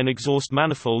 cast iron exhaust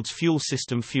manifolds, fuel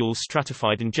system fuel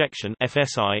stratified injection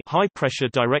 (FSI), high pressure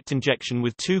direct injection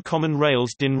with 2 common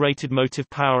rails, DIN rated motive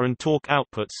power and torque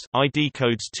outputs, ID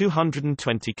codes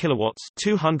 220 kilowatts,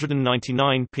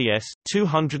 299 PS,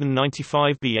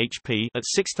 295 bhp at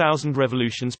 6,000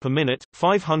 revolutions per minute,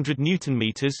 500 newton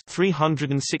meters,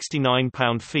 369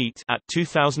 pound-feet at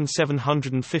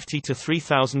 2,750 to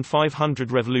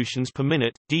 3,500 revolutions per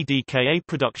minute. DDKA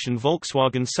production,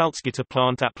 Volkswagen Salzgitter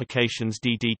plant applications,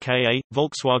 DDKA,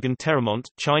 Volkswagen Terramont,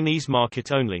 Chinese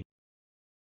market only.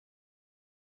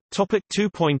 Topic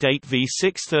 2.8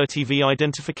 V630V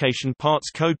identification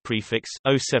parts code prefix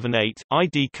 078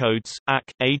 ID codes AC,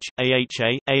 AGE,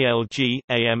 AHA, ALG,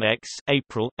 AMX,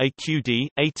 April, AQD,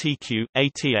 ATQ,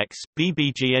 ATX,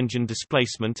 BBG engine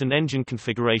displacement and engine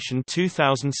configuration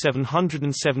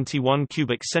 2771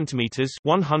 cubic centimeters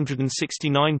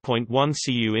 169.1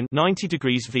 cu in 90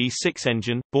 degrees V6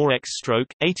 engine bore X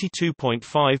stroke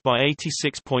 82.5 by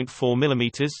 86.4 mm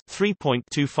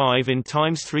 3.25 in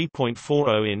times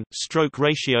 3.40 in stroke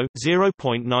ratio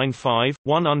 0.95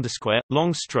 1 underscore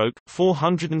long stroke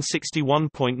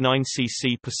 461.9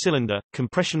 cc per cylinder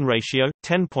compression ratio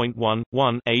 10.1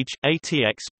 1 age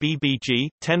ATX BBG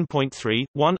 10.3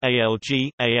 1 ALG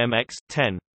AMX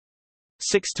 10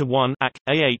 6:1 AC,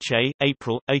 AHA,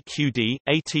 April, AQD,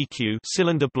 ATQ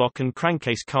cylinder block and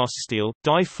crankcase cast steel,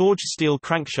 die-forged steel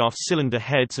crankshaft cylinder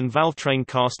heads and valve train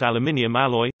cast aluminium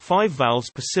alloy, 5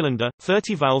 valves per cylinder,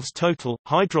 30 valves total,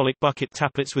 hydraulic bucket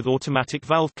tappets with automatic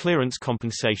valve clearance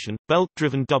compensation,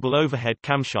 belt-driven double overhead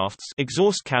camshafts,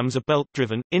 exhaust cams are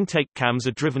belt-driven, intake cams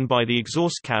are driven by the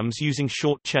exhaust cams using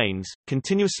short chains,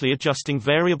 continuously adjusting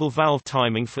variable valve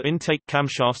timing for intake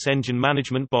camshafts, engine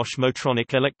management, Bosch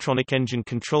Motronic electronic engine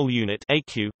control unit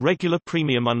AQ, regular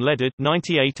premium unleaded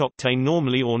 98 octane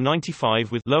normally or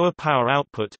 95 with lower power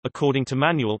output, according to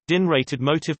manual, DIN rated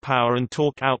motive power and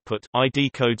torque output, ID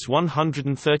codes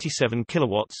 137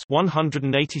 kilowatts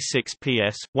 186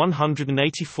 PS,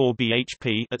 184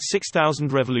 bhp at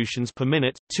 6,000 revolutions per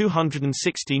minute,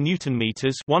 260 newton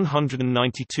meters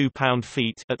 192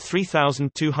 pound-feet at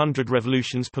 3,200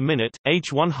 revolutions per minute,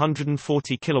 age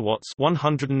 140 kilowatts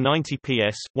 190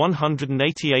 PS,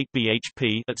 188 bhp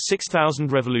at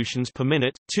 6,000 revolutions per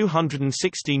minute,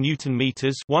 260 newton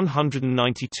meters,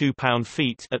 192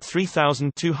 pound-feet at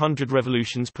 3,200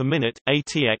 revolutions per minute.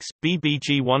 ATX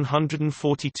BBG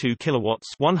 142 kilowatts,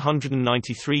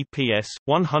 193 PS,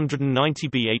 190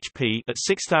 bhp at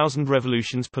 6,000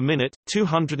 revolutions per minute,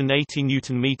 280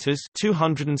 newton meters,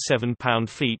 207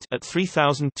 pound-feet at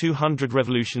 3,200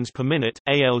 revolutions per minute.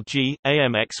 ALG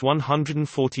AMX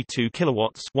 142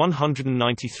 kilowatts,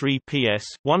 193 PS,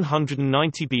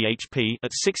 190 bhp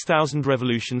at 6,000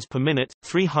 revolutions per minute,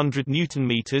 300 newton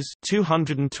meters,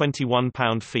 221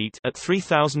 pound-feet at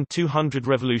 3,200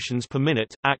 revolutions per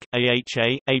minute. AC,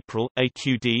 AHA, April,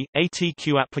 AQD,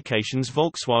 ATQ applications,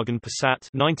 Volkswagen Passat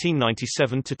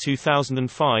 1997 to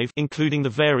 2005, including the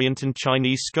variant and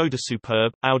Chinese Skoda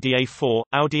Superb, Audi A4,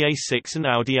 Audi A6 and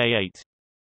Audi A8.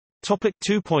 Topic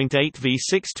 2.8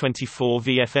 V624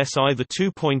 VFSI. The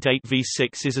 2.8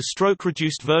 V6 is a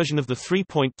stroke-reduced version of the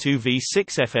 3.2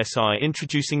 V6 FSI,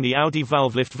 introducing the Audi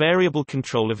valve lift, variable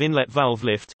control of inlet valve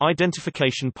lift,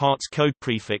 identification parts code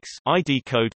prefix, ID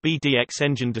code, BDX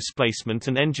engine displacement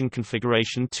and engine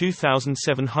configuration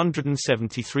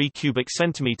 2,773 cubic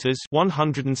centimeters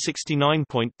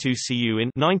 169.2 cu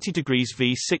in 90 degrees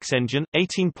V6 engine,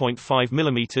 18.5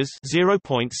 mm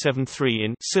 0.73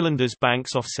 in cylinders,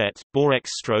 banks offset, bore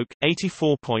X stroke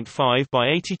 84.5 by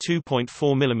 82.4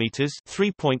 mm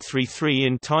 3.33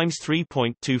 in times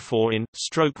 3.24 in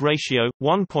stroke ratio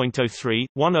 1.03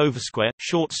 1 over square,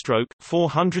 short stroke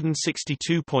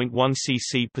 462.1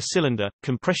 cc per cylinder,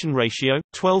 compression ratio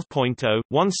 12.0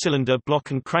 1 cylinder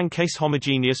block and crankcase,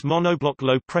 homogeneous monoblock,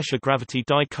 low pressure gravity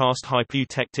die cast,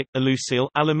 hypoeutectic alusil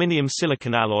aluminium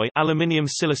silicon alloy, aluminium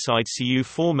silicide Cu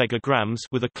 4 megagrams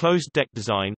with a closed deck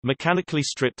design, mechanically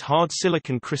stripped hard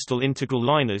silicon crystal integral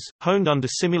liners, honed under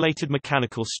simulated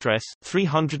mechanical stress,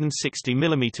 360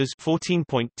 mm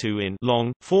 14.2 in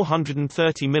long,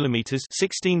 430 mm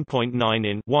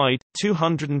 16.9 in wide,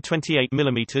 228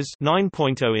 mm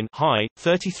 9.0 in high,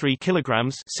 33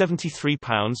 kg 73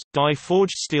 pounds,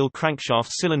 die-forged steel crankshaft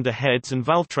cylinder heads and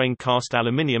valve train cast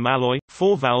aluminium alloy,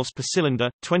 4 valves per cylinder,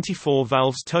 24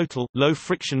 valves total, low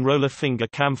friction roller finger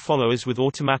cam followers with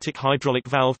automatic hydraulic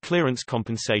valve clearance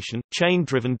compensation,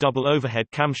 chain-driven double overhead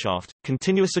cam camshaft,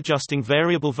 continuous adjusting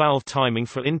variable valve timing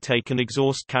for intake and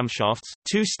exhaust camshafts,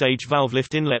 two-stage valve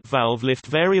lift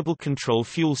variable control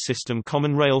fuel system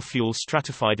common rail fuel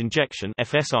stratified injection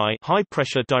 (FSI),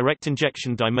 high-pressure direct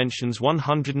injection dimensions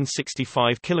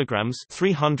 165 kilograms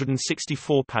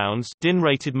 (364 pounds),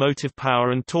 DIN-rated motive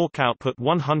power and torque output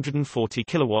 140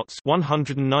 kilowatts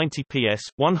 (190 PS,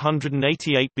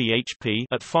 188 bhp)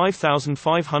 at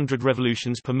 5,500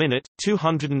 revolutions per minute,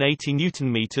 280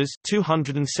 newton meters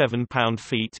 (207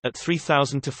 pound-feet) at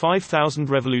 3,000 to 5,000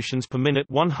 revolutions per minute,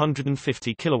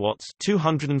 150 kilowatts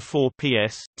 (204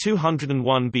 PS,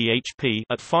 201 bhp)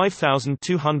 at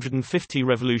 5,250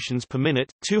 revolutions per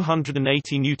minute,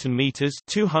 280 newton meters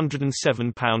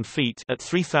 (207 pound-feet) at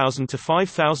 3,000 to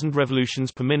 5,000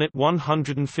 revolutions per minute,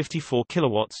 154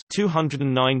 kilowatts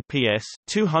 (209 PS,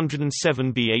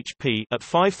 207 bhp) at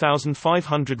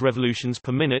 5,500 revolutions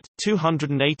per minute,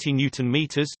 280 newton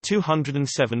meters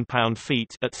 (207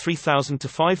 pound-feet) at 3,000 to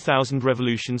 5,000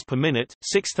 revolutions per minute,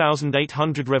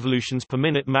 6,800 revolutions per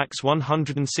minute, max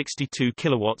 162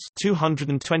 kilowatts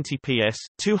 (220 PS,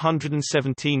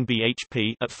 217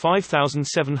 bhp) at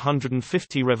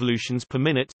 5,750 revolutions per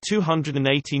minute,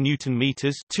 280 newton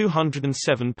meters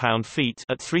 (207 pound-feet)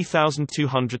 at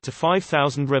 3,200 to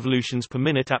 5,000 revolutions per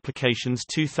minute. Applications: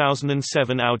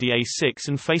 2007 Audi A6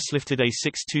 and facelifted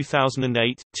A6,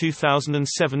 2008,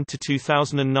 2007 to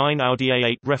 2009 Audi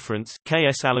A8. Reference: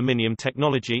 KS Aluminium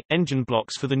Technology, engine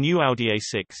blocks for the new Audi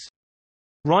A6.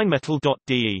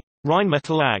 Rheinmetall.de.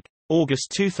 Rheinmetall AG.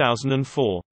 August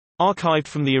 2004. Archived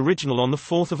from the original on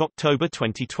 4 October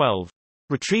 2012.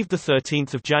 Retrieved 13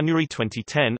 January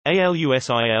 2010.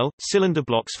 ALUSIL, cylinder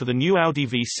blocks for the new Audi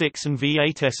V6 and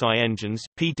V8SI engines,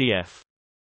 PDF.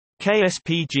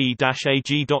 kspg-ag.com.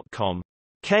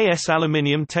 KS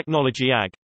Aluminium Technology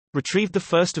AG. Retrieved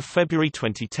 1 February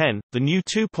 2010, the new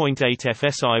 2.8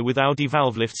 FSI with Audi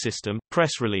valve lift system,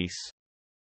 press release.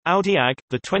 Audi AG,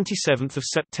 27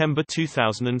 September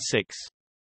 2006.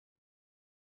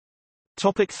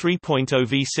 Topic 3.0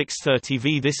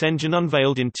 V630V. This engine,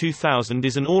 unveiled in 2000,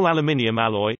 is an all-aluminium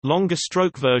alloy, longer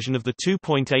stroke version of the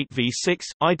 2.8 V6.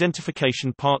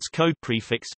 Identification parts code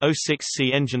prefix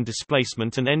 06C. Engine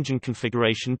displacement and engine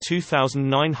configuration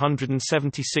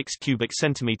 2,976 cubic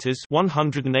centimeters,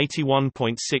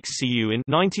 181.6 cu in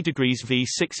 90 degrees.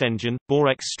 V6 engine, bore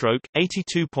X stroke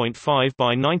 82.5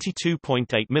 by 92.8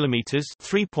 mm,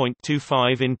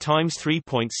 3.25 in times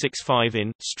 3.65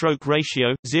 in. Stroke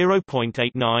ratio 0.89,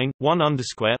 1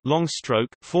 long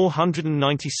stroke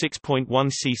 496.1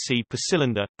 cc per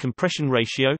cylinder. Compression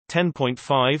ratio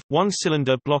 10.5, 1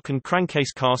 cylinder block and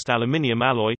crankcase. Cast aluminium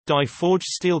alloy, die forged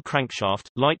steel crankshaft,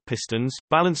 light pistons,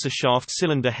 balancer shaft,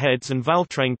 cylinder heads and valve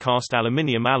train. Cast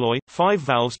aluminium alloy, 5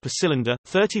 valves per cylinder,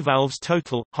 30 valves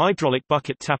total. Hydraulic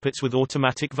bucket tappets with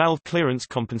automatic valve clearance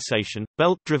compensation,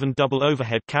 belt driven double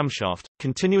overhead camshaft,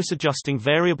 continuous adjusting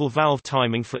variable valve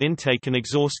timing for intake and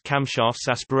exhaust camshafts.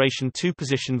 Aspiration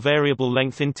 2-position variable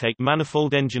length intake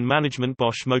manifold. Engine management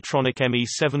Bosch Motronic ME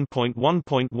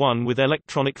 7.1.1 with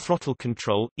electronic throttle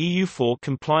control, EU4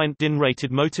 compliant.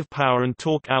 DIN-rated motive power and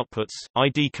torque outputs,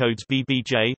 ID codes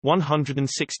BBJ,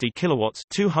 160 kilowatts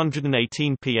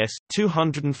 218 PS,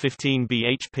 215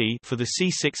 bhp for the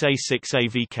C6A6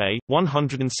 AVK,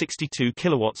 162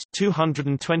 kilowatts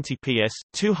 220 PS,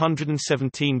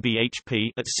 217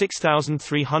 bhp at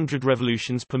 6,300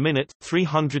 revolutions per minute,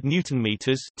 300 newton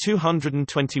meters,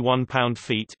 221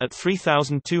 pound-feet at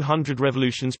 3,200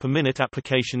 revolutions per minute.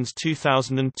 Applications: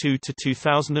 2002 to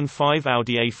 2005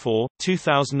 Audi A4,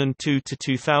 2002 to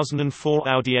 2004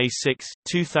 Audi A6,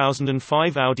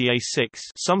 2005 Audi A6.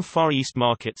 Some Far East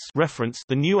markets. Reference: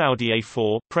 the new Audi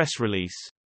A4 press release.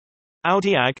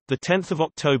 Audi AG, 10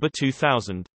 October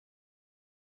 2000.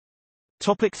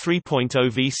 Topic 3.0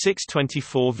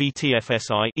 V624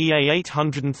 VTFSI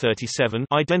EA887.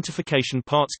 Identification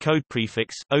parts code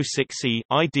prefix 06E.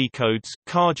 ID codes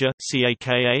CARJA,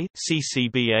 CAKA,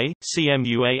 CCBA,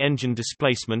 CMUA. Engine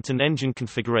displacement and engine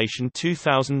configuration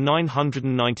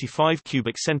 2,995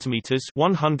 cubic centimeters,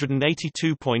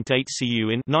 182.8 cu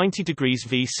in 90 degrees.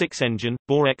 V6 engine,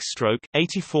 bore X stroke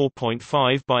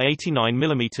 84.5 by 89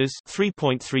 mm,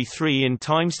 3.33 in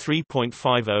times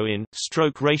 3.50 in.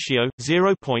 Stroke ratio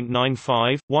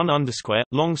 0.95, 1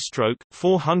 long stroke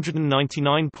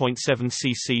 499.7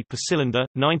 cc per cylinder,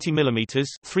 90 mm,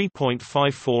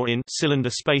 3.54 in. Cylinder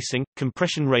spacing,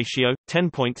 compression ratio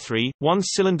 10.3, 1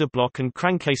 cylinder block and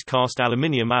crankcase. Cast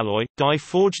aluminium alloy, die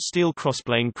forged steel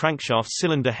crossplane crankshaft.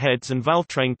 Cylinder heads and valve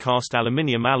train. Cast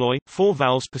aluminium alloy, 4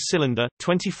 valves per cylinder,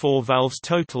 24 valves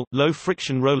total. Low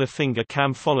friction roller finger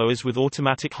cam followers with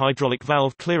automatic hydraulic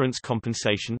valve clearance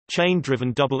compensation, chain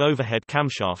driven double overhead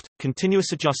camshaft.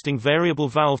 continuous adjusting variable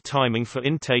valve timing for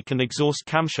intake and exhaust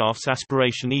camshafts.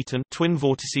 Aspiration Eaton twin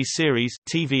vortices series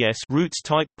TVS Roots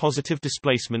type positive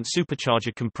displacement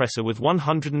supercharger compressor with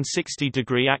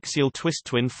 160-degree axial twist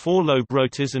twin 4-lobe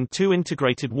rotors and 2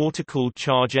 integrated water-cooled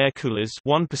charge air coolers,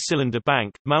 1 per cylinder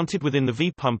bank, mounted within the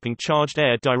V, pumping charged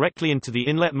air directly into the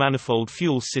inlet manifold.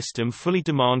 Fuel system fully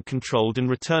demand controlled and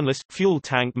returnless, fuel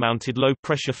tank mounted low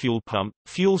pressure fuel pump,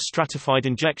 fuel stratified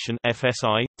injection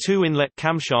FSI, 2 inlet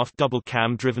camshaft double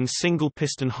cam driven single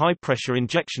piston high pressure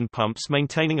injection pumps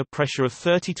maintaining a pressure of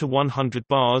 30 to 100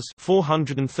 bars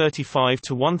 435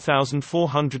 to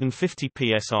 1450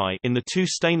 psi in the 2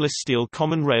 stainless steel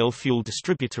common rail fuel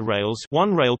distributor rails,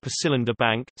 1 rail per cylinder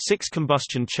bank, 6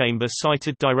 combustion chamber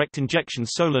sighted direct injection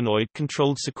solenoid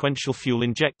controlled sequential fuel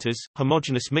injectors,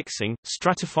 homogeneous mixing,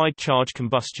 stratified charge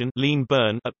combustion lean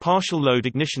burn at partial load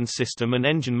ignition system and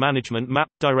engine management map,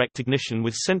 direct ignition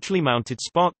with centrally mounted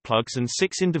spark plugs and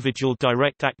 6 individual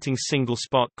direct-acting single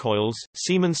spark coils,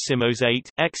 Siemens Simos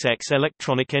 8XX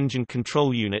electronic engine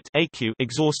control unit (ECU)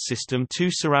 exhaust system, 2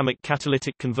 ceramic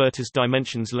catalytic converters,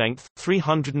 dimensions length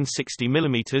 360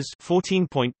 mm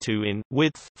 14.2 in,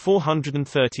 width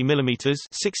 430 mm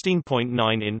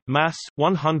 16.9 in, mass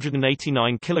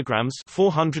 189 kg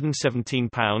 417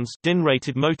 pounds, DIN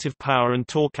rated motive power and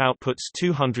torque outputs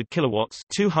 200 kilowatts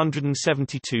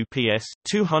 272 PS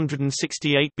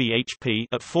 268 bhp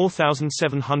at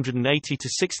 4,780 to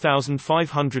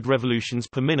 6,500 revolutions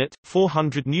per minute,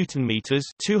 400 newton meters,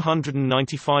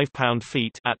 295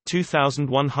 pound-feet at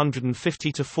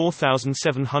 2,150 to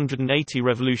 4,780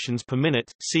 revolutions per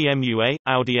minute. CMUA,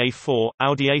 Audi A4,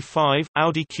 Audi A5,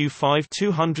 Audi Q5,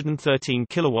 213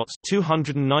 kilowatts,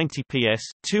 290 PS,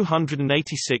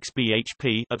 286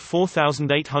 bhp at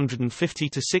 4,850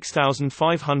 to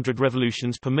 6,500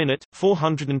 revolutions per minute,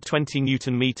 420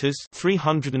 newton meters,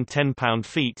 310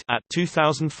 pound-feet at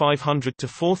 2,500 to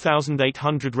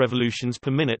 4,800 revolutions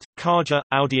per minute. Kaja,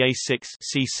 Audi A6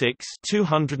 C6,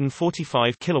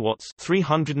 245 kilowatts,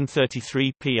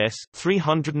 333 PS,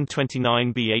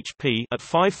 329 bhp at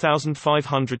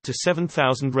 5,500 to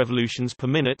 7,000 revolutions per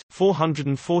minute,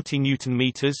 440 newton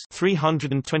meters,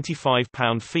 325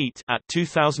 pound-feet at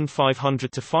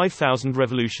 2,500 to 5,000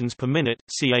 revolutions per minute.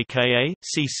 CAKA,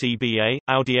 CCBA,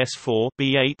 Audi S4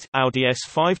 B8, Audi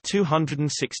S5,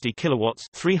 260 kilowatts,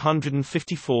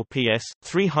 354 PS,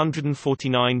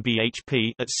 349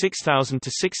 bhp at 6,000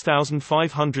 to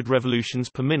 6,500 revolutions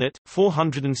per minute,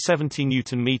 470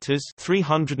 newton meters,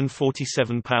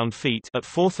 347 pound-feet at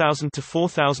 4,000 to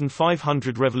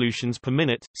 4,500 revolutions per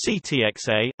minute.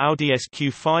 CTXA, Audi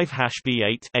SQ5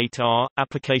 B8 8R,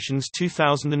 applications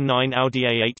 2009 Audi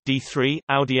A8 D3,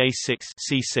 Audi A6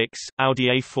 C6, Audi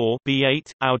A4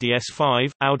 B8, Audi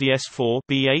S5, Audi S4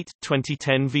 B8,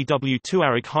 2010 VW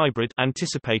Touareg hybrid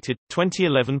anticipated,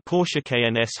 2011 Porsche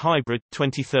KNS hybrid,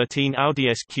 2013 Audi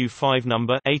SQ5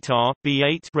 number 8R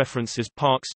B8 references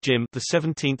Parks, Jim, the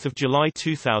 17th of July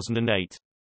 2008.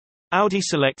 Audi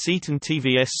selects Eaton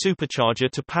TVS supercharger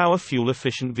to power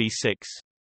fuel-efficient V6.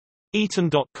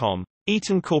 Eaton.com.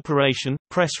 Eaton Corporation,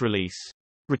 press release.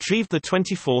 Retrieved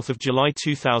 24 July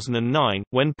 2009,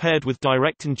 when paired with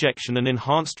direct injection and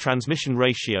enhanced transmission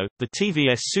ratio, the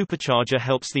TVS supercharger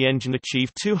helps the engine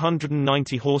achieve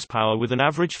 290 horsepower with an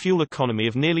average fuel economy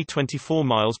of nearly 24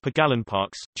 miles per gallon.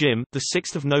 Parks, Jim,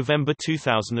 6 November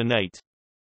 2008.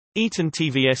 Eaton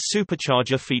TVS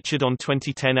supercharger featured on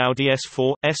 2010 Audi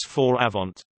S4, S4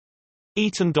 Avant.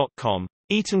 Eaton.com.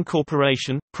 Eaton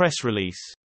Corporation, press release.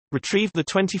 Retrieved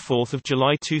 24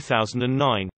 July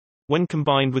 2009. When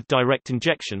combined with direct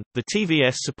injection, the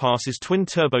TVS surpasses twin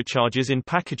turbochargers in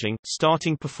packaging,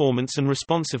 starting performance and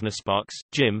responsiveness. Parks,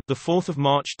 Jim, 4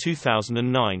 March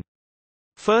 2009.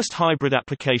 First hybrid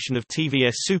application of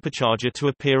TVS supercharger to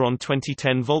appear on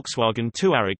 2010 Volkswagen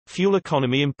Touareg, fuel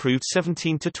economy improved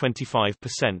 17 to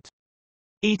 25%.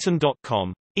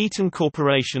 Eaton.com. Eaton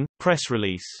Corporation, press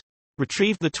release.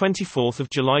 Retrieved 24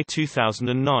 July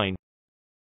 2009.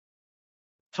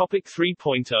 Topic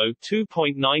 3.0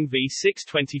 2.9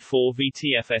 V624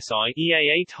 VTFSI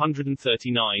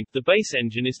EA839. The base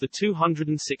engine is the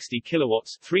 260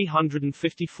 kilowatts,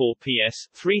 354 PS,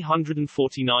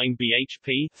 349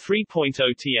 bhp,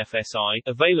 3.0 TFSI,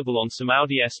 available on some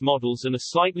Audi S models and a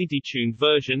slightly detuned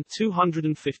version,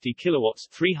 250 kilowatts,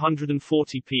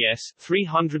 340 PS,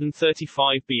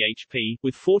 335 bhp,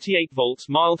 with 48 volts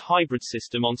mild hybrid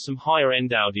system on some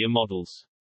higher-end Audi models.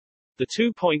 The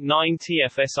 2.9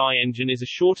 TFSI engine is a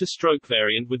shorter stroke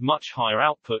variant with much higher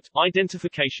output.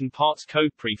 Identification parts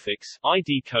code prefix,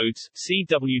 ID codes,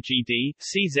 CWGD,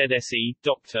 CZSE,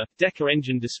 Dr. Decker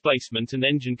engine displacement and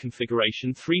engine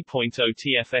configuration 3.0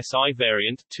 TFSI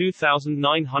variant,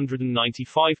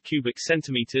 2,995 cubic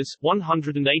centimeters,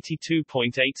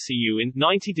 182.8 cu in,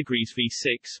 90 degrees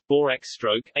V6, bore X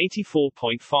stroke,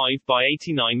 84.5 by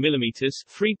 89 millimeters,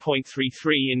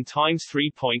 3.33 in times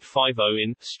 3.50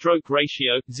 in, stroke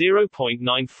ratio,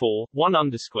 0.94, 1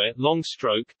 underscore, long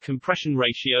stroke, compression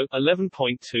ratio,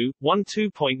 11.2,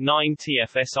 2.9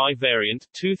 TFSI variant,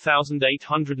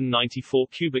 2,894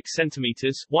 cubic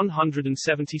centimeters,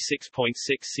 176.6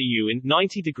 cu in,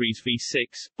 90 degrees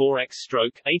V6, bore X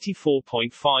stroke,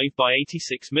 84.5 by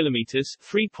 86 millimeters,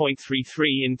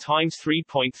 3.33 in times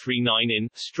 3.39 in,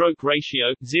 stroke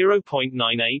ratio,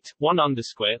 0.98, 1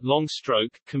 underscore, long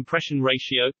stroke, compression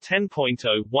ratio,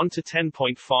 10.0, 1 to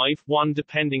 10.5, 1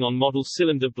 depending on model,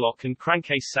 cylinder block and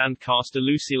crankcase sand cast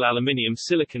alucyl aluminium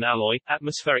silicon alloy,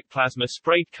 atmospheric plasma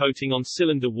sprayed coating on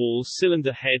cylinder walls,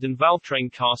 cylinder head and valve train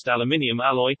cast aluminium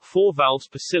alloy, 4 valves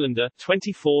per cylinder,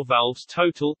 24 valves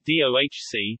total,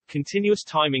 DOHC, continuous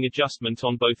timing adjustment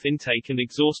on both intake and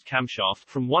exhaust camshaft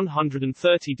from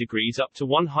 130 degrees up to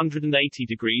 180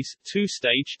 degrees,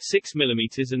 2-stage, 6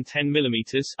 mm and 10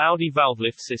 mm, Audi valve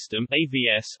lift system,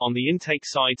 AVS, on the intake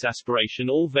sides aspiration.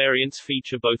 All variants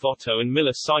feature both Otto and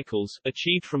Miller cycles,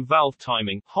 achieved from valve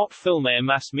timing, hot film air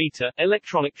mass meter,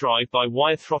 electronic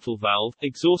drive-by-wire throttle valve,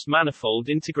 exhaust manifold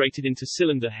integrated into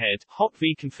cylinder head, hot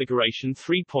V configuration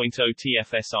 3.0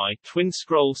 TFSI,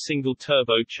 twin-scroll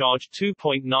single-turbo charged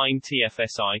 2.9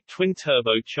 TFSI,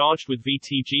 twin-turbo charged with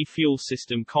VTG fuel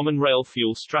system, common rail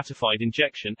fuel stratified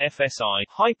injection FSI,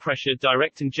 high-pressure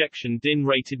direct injection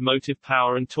DIN-rated motive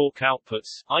power and torque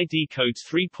outputs, ID codes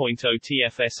 3.0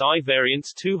 TFSI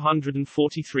variants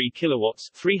 243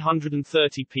 kilowatts,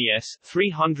 330 PS,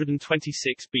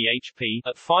 326 bhp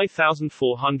at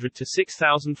 5,400 to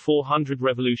 6,400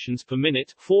 revolutions per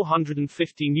minute,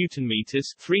 450 newton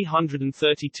meters,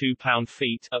 332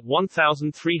 pound-feet at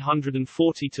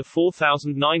 1,340 to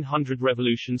 4,900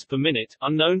 revolutions per minute.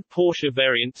 Unknown. Porsche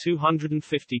variant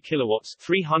 250 kilowatts,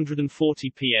 340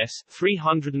 PS,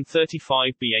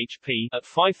 335 bhp at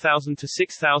 5,000 to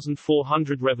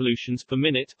 6,400 revolutions per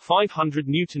minute, 500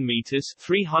 newton meters,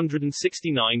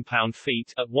 369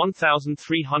 pound-feet at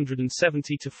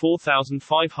 1,370 to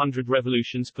 4,500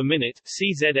 revolutions per minute.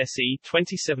 CZSE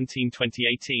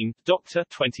 2017-2018, Dr.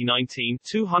 2019,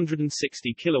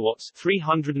 260 kilowatts,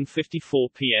 354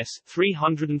 PS,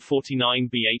 349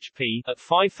 bhp at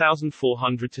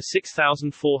 5,400 to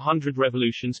 6,400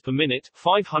 revolutions per minute,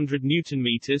 500 newton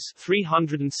meters,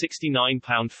 369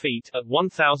 pound-feet at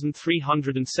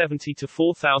 1,370 to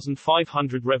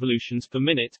 4,500 revolutions per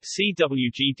minute.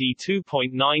 CWGD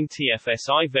 2.9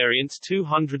 TFSI variants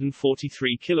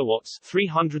 243 kilowatts,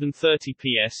 330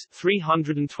 PS,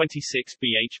 326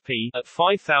 bhp at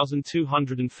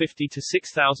 5,250 to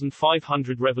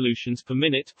 6,500 revolutions per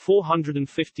minute,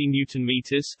 450 newton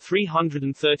meters,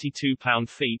 332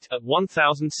 pound-feet at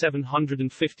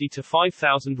 1,750 to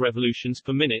 5,000 revolutions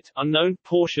per minute. Unknown.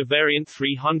 Porsche variant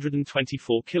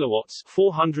 324 kilowatts,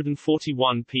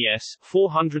 441 PS,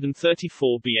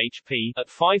 434 bhp at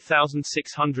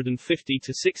 5,650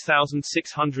 to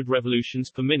 6,600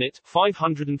 revolutions per minute,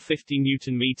 550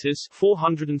 newton meters,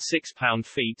 406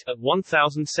 pound-feet at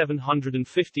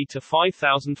 1,750 to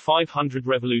 5,500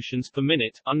 revolutions per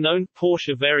minute. Unknown.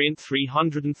 Porsche variant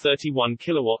 331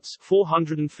 kilowatts,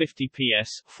 450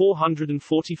 PS,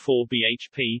 444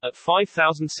 bhp at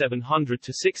 5,700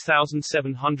 to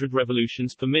 6,700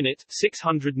 revolutions per minute,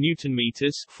 600 newton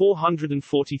meters,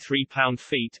 443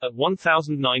 pound-feet at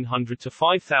 1,900 to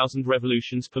 5,000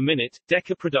 revolutions per minute.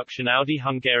 Decker production Audi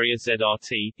Hungaria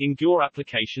ZRT, Endure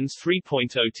applications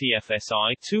 3.0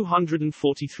 TFSI,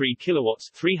 243 kilowatts,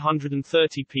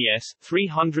 330 PS,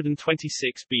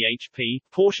 326 bhp.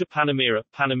 Porsche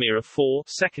Panamera 4,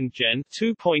 2nd gen,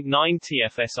 2.9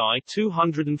 TFSI,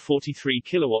 243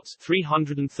 kilowatts,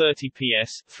 330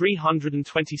 PS,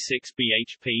 326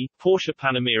 bhp. Porsche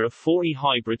Panamera 4e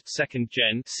Hybrid, 2nd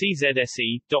gen,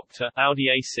 CZSE, Dr. Audi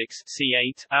A6,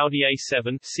 C8, Audi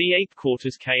A7, C8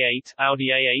 quarters K8, Audi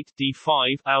A8,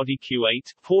 D5, Audi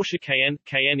Q8, Porsche Cayenne,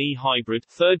 Cayenne Hybrid,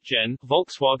 3rd gen,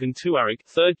 Volkswagen Touareg,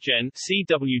 3rd gen,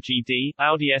 CWGD,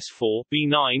 Audi S4,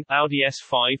 B9, Audi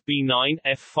S5, B9,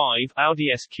 F5, Audi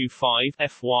SQ5,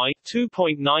 FY,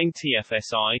 2.9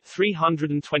 TFSI,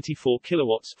 324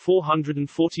 kilowatts,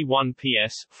 441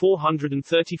 PS,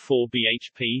 434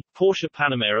 bhp. Porsche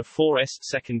Panamera 4S,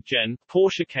 2nd gen,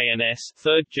 Porsche Cayenne S,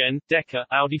 3rd gen, Decker,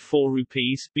 Audi 4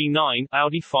 rupees, B9,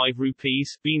 Audi 5 rupees.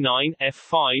 rupees, B9,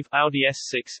 F5, Audi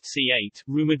S6, C8,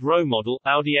 rumored row model,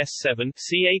 Audi S7,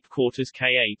 C8 quarters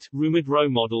K8, rumored row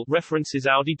model, references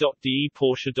Audi.de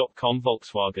Porsche.com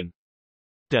Volkswagen.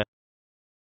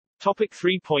 Topic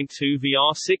 3.2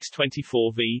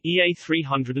 VR624V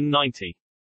EA390.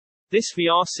 This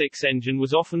VR6 engine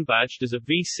was often badged as a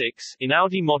V6 in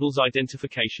Audi models.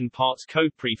 Identification parts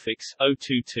code prefix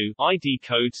 022, ID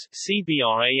codes,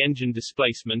 CBRA engine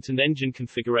displacement and engine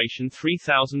configuration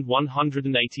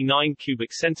 3189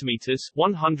 cubic centimeters,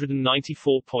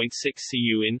 194.6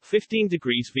 cu in, 15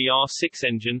 degrees VR6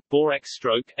 engine, bore X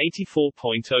stroke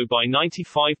 84.0 by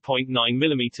 95.9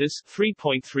 mm,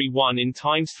 3.31 in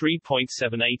times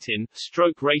 3.78 in,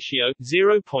 stroke ratio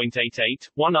 0.88,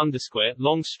 1 underscore,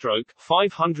 long stroke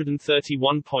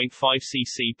 531.5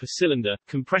 cc per cylinder,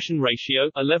 compression ratio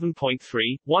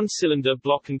 11.3, 1 cylinder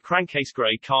block and crankcase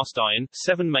grey cast iron,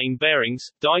 7 main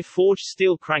bearings, die-forged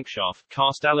steel crankshaft,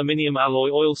 cast aluminium alloy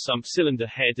oil sump cylinder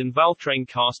head and valve train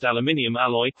cast aluminium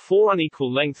alloy, 4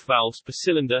 unequal length valves per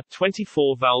cylinder,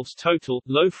 24 valves total,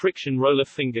 low friction roller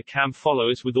finger cam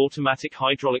followers with automatic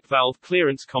hydraulic valve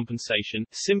clearance compensation,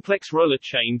 simplex roller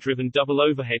chain driven double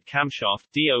overhead camshaft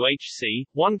DOHC,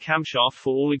 1 camshaft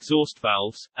for all exhaust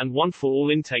valves, and 1 for all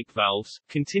intake valves,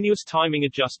 continuous timing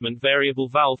adjustment variable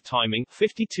valve timing,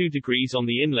 52 degrees on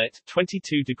the inlet,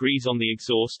 22 degrees on the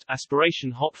exhaust,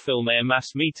 aspiration hot film air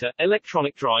mass meter,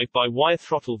 electronic drive-by-wire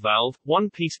throttle valve,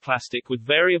 1-piece plastic with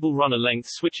variable runner length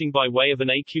switching by way of an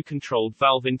AQ-controlled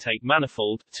valve intake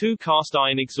manifold, 2 cast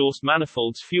iron exhaust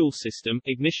manifolds fuel system,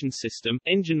 ignition system,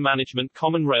 engine management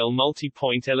common rail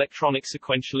multi-point electronic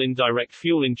sequential indirect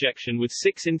fuel injection with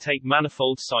 6 intake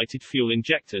manifolds sighted fuel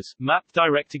injectors, map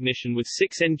direct ignition with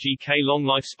 6 NGK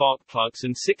long-life spark plugs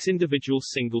and 6 individual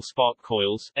single spark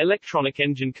coils, electronic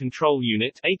engine control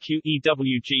unit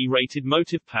AQ-EWG rated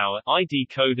motive power, ID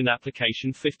code and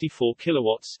application 54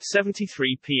 kilowatts,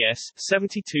 73 PS,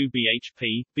 72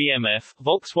 bhp, BMF,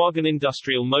 Volkswagen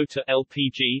Industrial Motor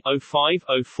LPG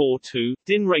 05042,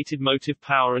 DIN rated motive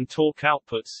power and torque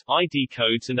outputs, ID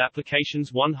codes and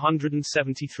applications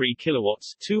 173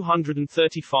 kilowatts,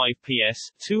 235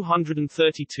 PS,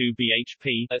 232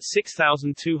 bhp at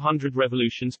 6,200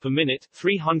 revolutions per minute,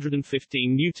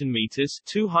 315 newton meters,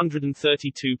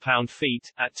 232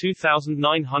 pound-feet at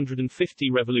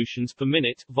 2,950 revolutions per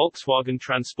minute. Volkswagen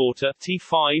Transporter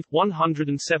T5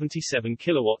 177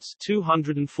 kilowatts,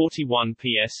 241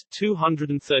 PS,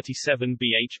 237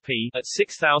 bhp at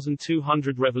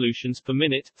 6,200 revolutions per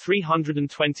minute,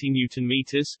 320 newton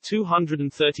meters,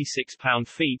 236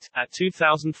 pound-feet at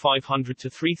 2,500 to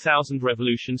 3,000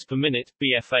 revolutions per minute.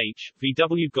 BFH,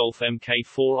 VW Golf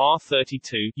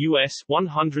MK4R32 US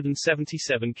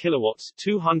 177 kilowatts,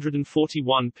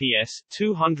 241 PS,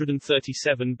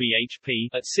 237 bhp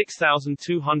at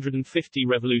 6,250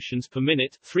 revolutions per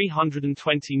minute,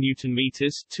 320 newton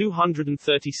meters,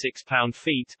 236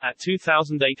 pound-feet at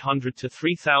 2,800 to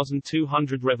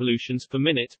 3,200 revolutions per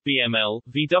minute. BML,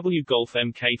 VW Golf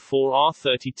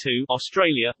MK4R32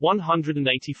 Australia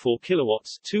 184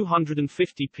 kilowatts,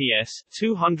 250 PS,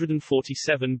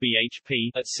 247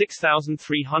 bhp at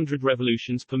 6,300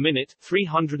 revolutions per minute,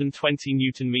 320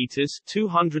 newton meters,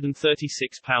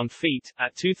 236 pound-feet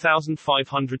at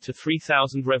 2,500 to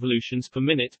 3,000 revolutions per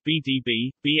minute.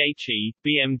 BDB, BHE,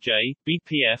 BMJ,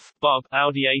 BPF, BUB,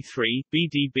 Audi A3,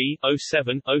 BDB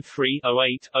 07, 03,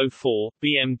 08, 04,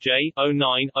 BMJ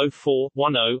 09, 04,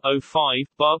 10, 05,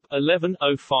 BUB 11,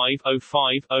 05,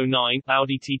 05, 09,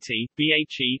 Audi TT,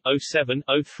 BHE 07,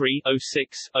 03,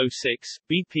 06, 06,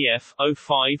 BPF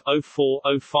 05, 04,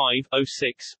 05,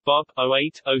 06, BUB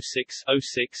 08, 06,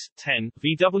 06, 10,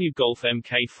 VW Golf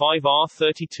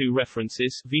MK5R32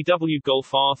 references, VW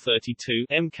Golf R32,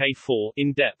 MK4,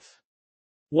 in-depth.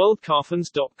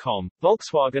 Worldcarfans.com.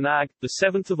 Volkswagen AG,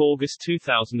 7 August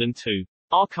 2002.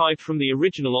 Archived from the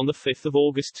original on 5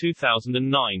 August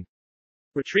 2009.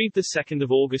 Retrieved 2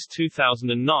 August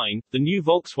 2009, the new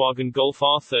Volkswagen Golf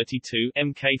R32,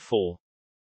 MK4.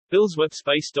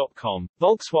 Billswebspace.com.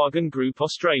 Volkswagen Group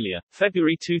Australia,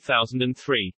 February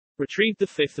 2003. Retrieved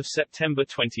 5 September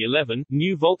 2011,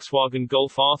 new Volkswagen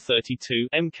Golf R32,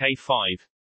 MK5.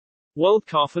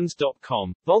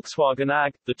 Worldcarfans.com. Volkswagen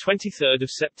AG, 23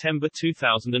 September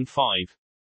 2005.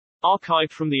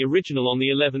 Archived from the original on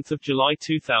 11 July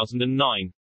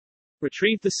 2009.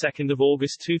 Retrieved 2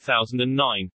 August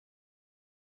 2009.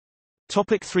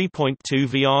 Topic 3.2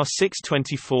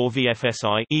 VR624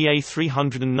 VFSI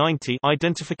EA390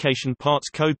 Identification Parts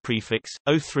Code Prefix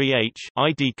 03H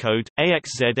ID Code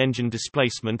AXZ Engine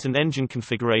Displacement and Engine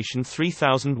Configuration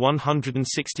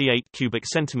 3168 cubic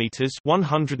centimeters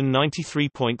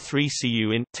 193.3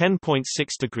 cu in 10.6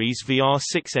 degrees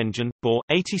VR6 engine bore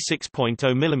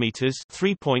 86.0 millimeters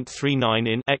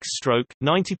 3.39 in x-stroke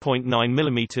 90.9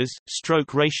 millimeters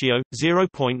stroke ratio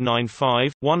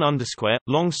 0.95 1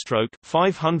 long stroke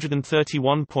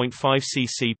 531.5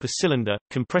 cc per cylinder,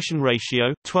 compression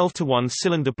ratio 12:1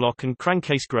 cylinder block and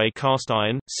crankcase grey cast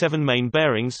iron, 7 main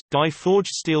bearings, die-forged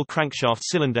steel crankshaft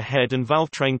cylinder head and valve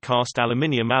train cast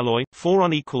aluminium alloy, 4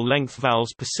 unequal length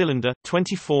valves per cylinder,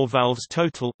 24 valves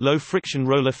total, low friction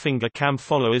roller finger cam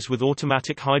followers with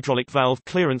automatic hydraulic valve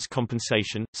clearance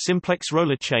compensation, simplex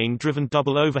roller chain driven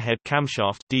double overhead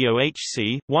camshaft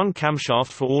DOHC, 1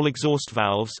 camshaft for all exhaust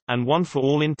valves, and 1 for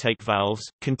all intake valves,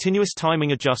 continuous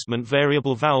timing adjustment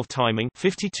variable valve timing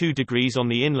 52 degrees on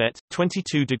the inlet,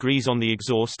 22 degrees on the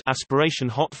exhaust aspiration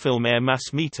hot film air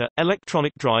mass meter,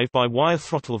 electronic drive-by-wire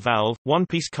throttle valve,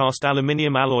 1-piece cast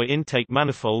aluminium alloy intake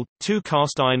manifold, 2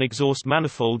 cast iron exhaust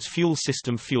manifolds fuel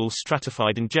system fuel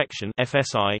stratified injection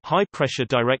FSI high-pressure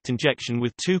direct injection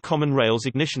with 2 common rails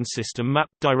ignition system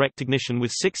mapped direct ignition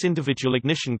with 6 individual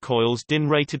ignition coils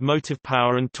DIN-rated motive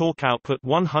power and torque output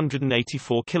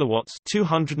 184 kilowatts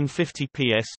 250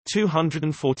 PS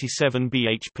 247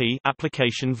 bhp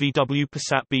application VW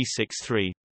Passat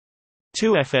B63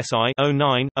 2 FSI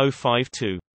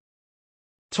 09052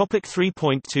 Topic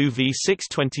 3.2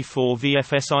 V624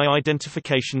 VFSI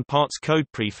Identification Parts Code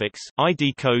Prefix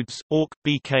ID codes AUK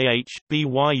BKH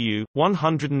BYU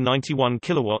 191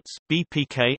 kilowatts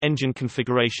BPK Engine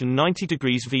configuration 90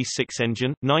 degrees V6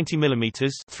 engine 90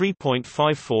 mm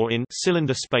 3.54 in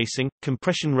cylinder spacing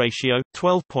compression ratio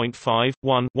 12.5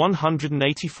 1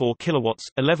 184 kilowatts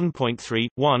 11.3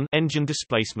 1 engine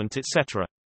displacement etc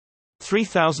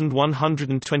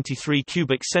 3,123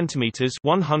 cubic centimeters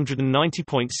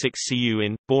 190.6 cu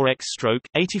in bore x-stroke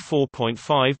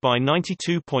 84.5 by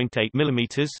 92.8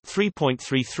 millimeters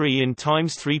 3.33 in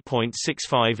times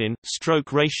 3.65 in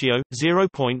stroke ratio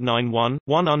 0.91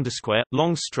 1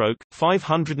 long stroke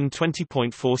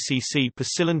 520.4 cc per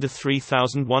cylinder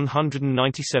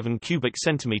 3,197 cubic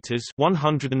centimeters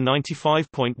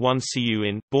 195.1 cu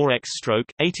in bore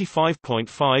x-stroke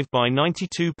 85.5 by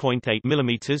 92.8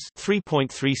 millimeters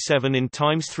 3.37 in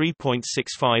times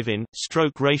 3.65 in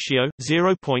stroke ratio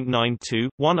 0.92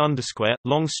 1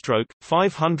 long stroke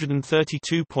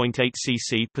 532.8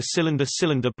 cc per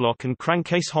cylinder block and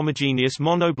crankcase homogeneous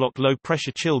monoblock low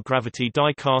pressure chill gravity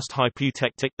die cast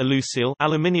hypoeutectic alusil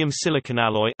aluminium silicon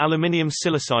alloy aluminium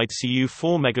silicide Cu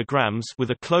 4 megagrams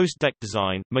with a closed deck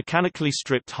design mechanically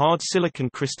stripped hard silicon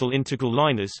crystal integral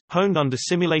liners honed under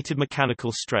simulated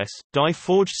mechanical stress die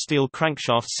forged steel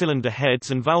crankshaft cylinder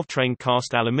heads and valve train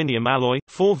cast aluminium alloy,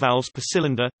 4 valves per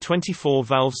cylinder, 24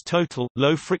 valves total,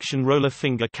 low friction roller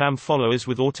finger cam followers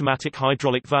with automatic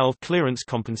hydraulic valve clearance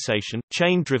compensation,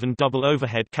 chain-driven double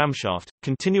overhead camshaft,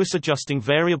 continuous adjusting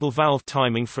variable valve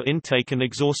timing for intake and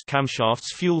exhaust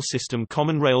camshafts fuel system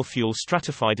common rail fuel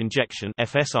stratified injection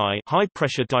FSI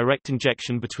high-pressure direct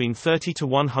injection between 30 to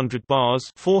 100 bars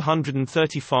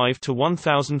 435 to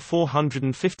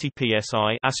 1450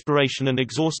 psi aspiration and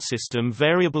exhaust system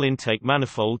variable intake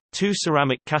manifold 2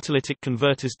 ceramic catalytic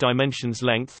converters dimensions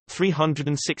length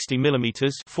 360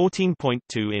 mm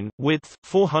 14.2 in width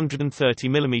 430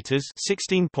 mm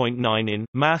 16.9 in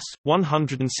mass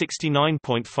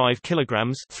 169.5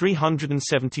 kilograms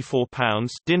 374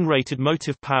 pounds DIN rated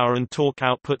motive power and torque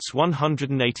outputs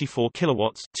 184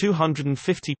 kilowatts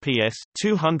 250 PS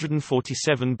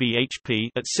 247 bhp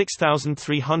at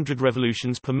 6,300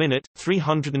 revolutions per minute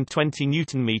 320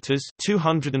 newton meters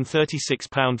 236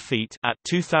 pound-feet at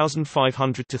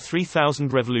 2,500 to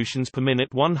 3,000 revolutions per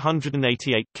minute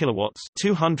 188 kilowatts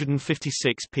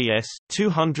 256 PS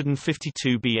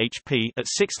 252 bhp at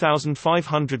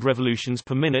 6,500 revolutions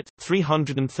per minute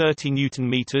 330 newton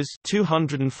meters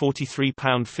 243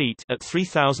 pound-feet at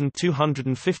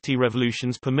 3,250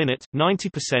 revolutions per minute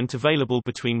 90% available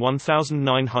between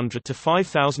 1,900 to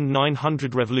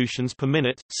 5,900 revolutions per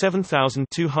minute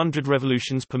 7,200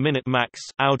 revolutions per minute max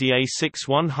Audi A6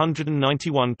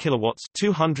 191 kilowatts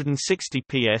 200 260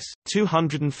 PS,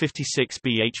 256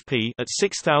 bhp at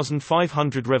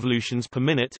 6,500 revolutions per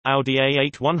minute. Audi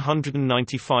A8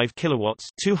 195 kilowatts,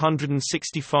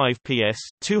 265 PS,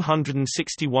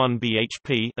 261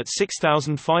 bhp at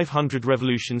 6,500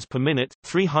 revolutions per minute,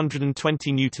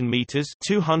 320 newton meters,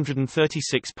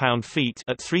 236 pound-feet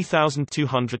at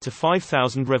 3,200 to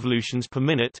 5,000 revolutions per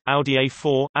minute. Audi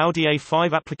A4, Audi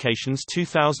A5 applications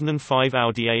 2005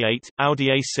 Audi A8, Audi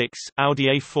A6, Audi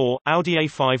A4, Audi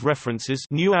A5 references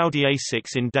new Audi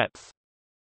A6 in depth.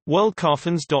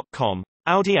 Worldcarfans.com.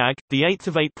 Audi AG, 8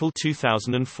 April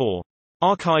 2004.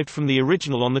 Archived from the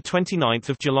original on 29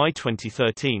 July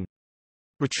 2013.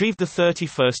 Retrieved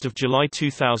 31 July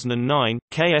 2009,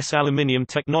 KS Aluminium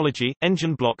Technology,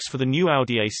 engine blocks for the new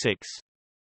Audi A6.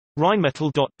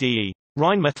 Rheinmetall.de.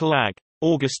 Rheinmetall AG.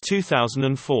 August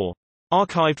 2004.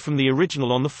 Archived from the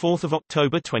original on 4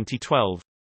 October 2012.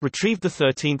 Retrieved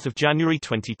 13 January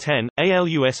 2010,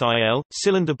 ALUSIL,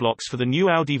 cylinder blocks for the new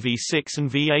Audi V6 and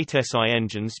V8SI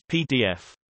engines,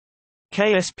 PDF.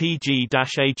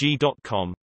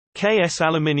 kspg-ag.com. KS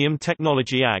Aluminium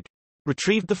Technology AG.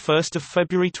 Retrieved 1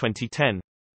 February 2010.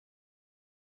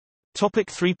 Topic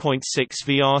 3.6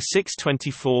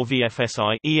 VR624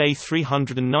 VFSI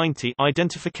EA390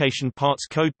 Identification Parts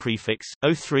Code Prefix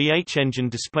 03H Engine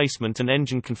Displacement and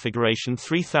Engine Configuration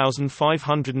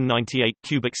 3598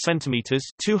 cubic centimeters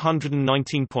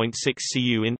 219.6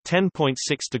 cu in 10.6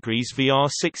 degrees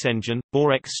VR6 engine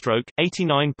bore X stroke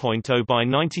 89.0 by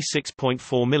 96.4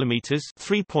 mm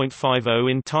 3.50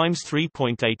 in times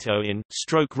 3.80 in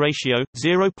stroke ratio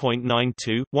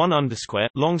 0.92 1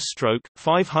 long stroke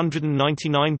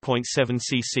 599.7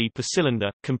 cc per cylinder,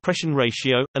 compression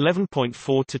ratio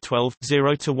 11.4 to 12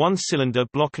 0 to 1 cylinder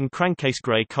block and crankcase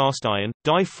grey cast iron,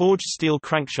 die forged steel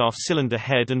crankshaft cylinder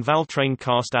head and valve train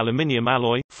cast aluminium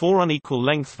alloy, 4 unequal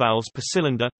length valves per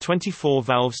cylinder, 24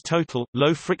 valves total,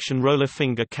 low friction roller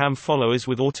finger cam followers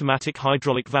with automatic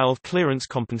hydraulic valve clearance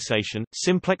compensation,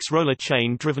 simplex roller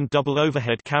chain driven double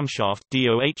overhead camshaft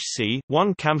DOHC,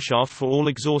 1 camshaft for all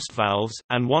exhaust valves,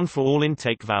 and 1 for all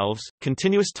intake valves,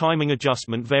 continuous timing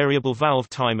adjustment variable valve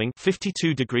timing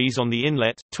 52 degrees on the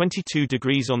inlet, 22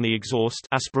 degrees on the exhaust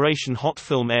aspiration hot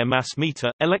film air mass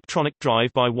meter, electronic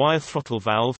drive-by-wire throttle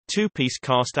valve, 2-piece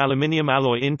cast aluminium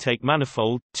alloy intake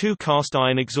manifold, 2 cast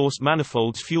iron exhaust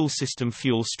manifolds fuel system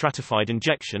fuel stratified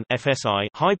injection FSI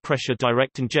high-pressure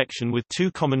direct injection with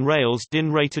 2 common rails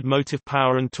DIN rated motive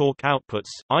power and torque outputs,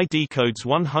 ID codes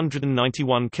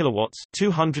 191 kilowatts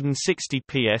 260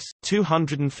 PS,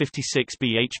 256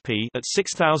 bhp at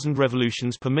 6,000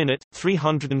 revolutions per minute,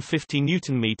 350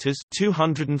 newton meters,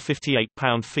 258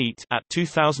 pound-feet at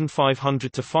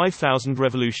 2,500 to 5,000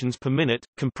 revolutions per minute,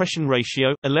 compression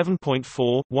ratio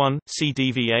 11.4 1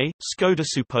 CDVA, Skoda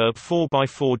Superb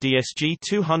 4x4 DSG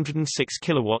 206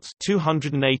 kilowatts,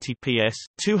 280 PS,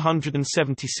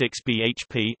 276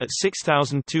 bhp at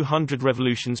 6,200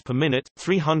 revolutions per minute,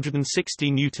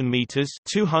 360 newton meters,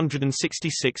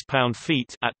 266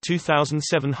 pound-feet at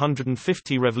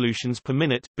 2,750 revolutions per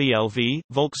minute. BLV,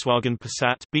 Volkswagen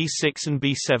Passat B6 and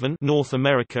B7 North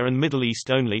America and Middle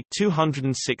East only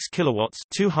 206 kilowatts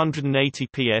 280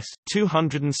 PS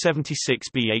 276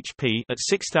 bhp at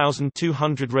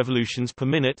 6,200 revolutions per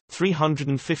minute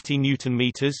 350 newton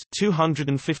meters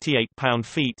 258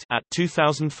 pound-feet at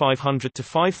 2,500 to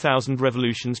 5,000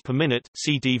 revolutions per minute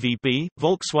CDVB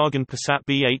Volkswagen Passat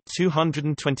B8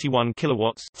 221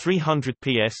 kilowatts 300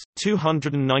 PS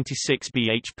 296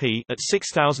 bhp at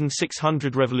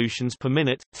 6,600 revolutions per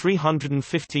minute,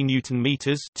 350 newton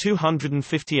meters,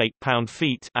 258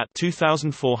 pound-feet at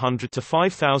 2,400 to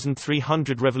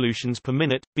 5,300 revolutions per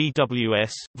minute.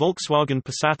 BWS, Volkswagen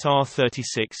Passat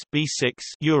R36, B6,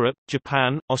 Europe,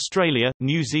 Japan, Australia,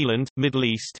 New Zealand, Middle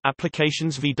East.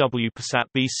 Applications VW Passat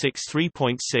B6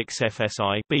 3.6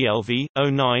 FSI, BLV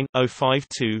 09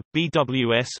 052,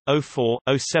 BWS 04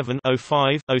 07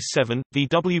 05 07,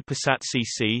 VW Passat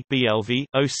CC, BLV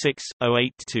 06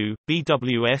 082,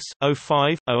 BWS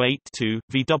 05 082,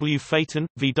 VW Phaeton,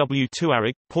 VW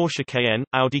Touareg, Porsche Cayenne,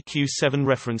 Audi Q7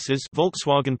 references,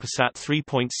 Volkswagen Passat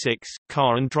 3.6,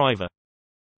 car and driver.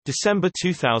 December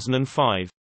 2005.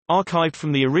 Archived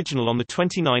from the original on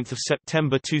 29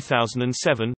 September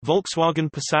 2007, Volkswagen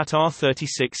Passat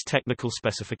R36 technical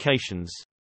specifications.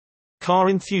 Car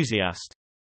enthusiast.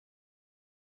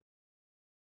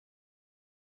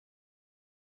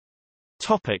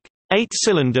 Topic: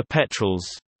 8-cylinder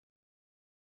petrols.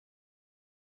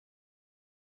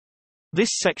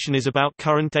 This section is about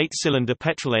current 8-cylinder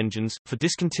petrol engines. For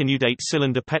discontinued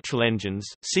 8-cylinder petrol engines,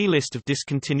 see list of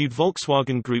discontinued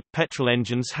Volkswagen Group petrol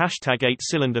engines. Hashtag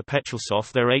 8-cylinder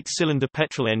petrolsoft. Their 8-cylinder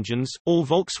petrol engines. All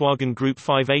Volkswagen Group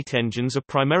 5.8 engines are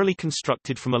primarily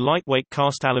constructed from a lightweight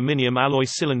cast aluminium alloy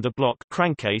cylinder block,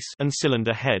 crankcase, and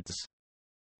cylinder heads.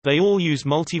 They all use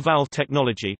multi-valve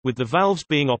technology, with the valves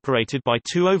being operated by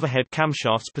two overhead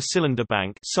camshafts per cylinder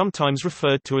bank, sometimes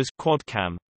referred to as quad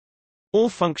cam. All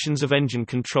functions of engine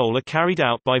control are carried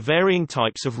out by varying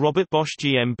types of Robert Bosch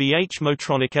GmbH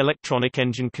Motronic electronic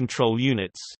engine control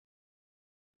units.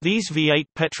 These V8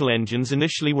 petrol engines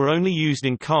initially were only used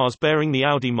in cars bearing the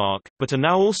Audi mark, but are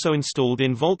now also installed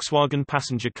in Volkswagen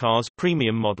passenger cars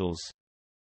premium models.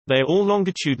 They are all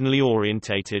longitudinally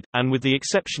orientated, and with the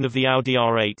exception of the Audi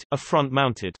R8, are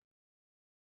front-mounted.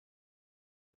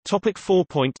 Topic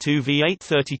 4.2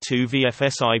 V832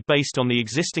 VFSI. Based on the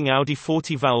existing Audi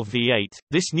 40-valve V8,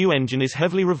 this new engine is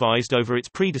heavily revised over its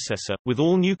predecessor, with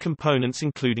all new components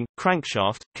including,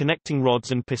 crankshaft, connecting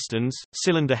rods and pistons,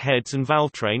 cylinder heads and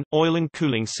valvetrain, oil and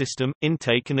cooling system,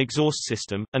 intake and exhaust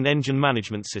system, and engine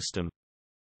management system.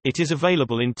 It is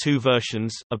available in two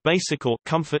versions, a basic or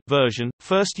comfort version,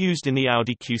 first used in the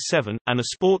Audi Q7, and a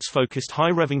sports-focused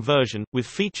high-revving version, with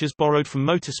features borrowed from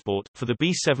motorsport, for the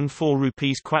B7 4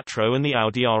 quattro and the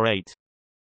Audi R8.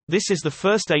 This is the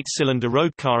first 8-cylinder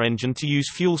road car engine to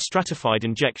use fuel-stratified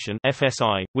injection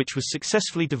 (FSI), which was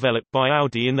successfully developed by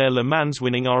Audi in their Le Mans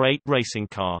winning R8 racing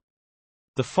car.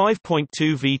 The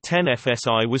 5.2 V10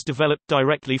 FSI was developed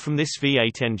directly from this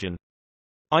V8 engine.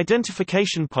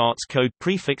 Identification parts code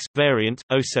prefix, variant,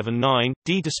 079,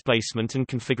 D displacement and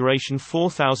configuration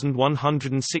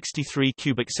 4163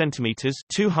 cubic centimeters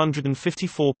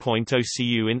 254.0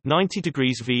 cu in 90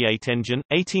 degrees V8 engine,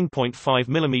 18.5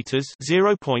 mm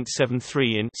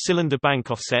 0.73 in cylinder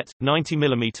bank offset, 90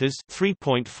 mm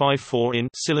 3.54 in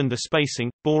cylinder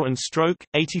spacing, bore and stroke,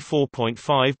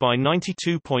 84.5 by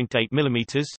 92.8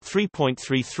 mm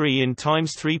 3.33 in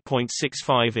times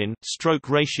 3.65 in, stroke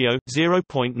ratio,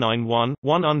 0.91,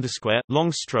 1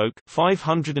 long stroke,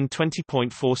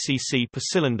 520.4 cc per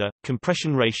cylinder,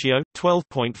 compression ratio,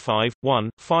 12.5, 1,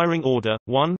 firing order,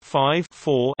 1, 5,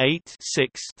 4, 8,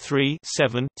 6, 3,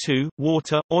 7, 2,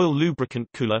 water, oil lubricant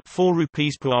cooler, 4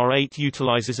 rupees per R8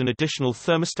 utilizes an additional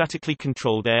thermostatically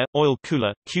controlled air, oil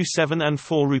cooler, Q7 and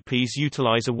 4 rupees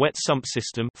utilize a wet sump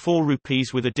system, 4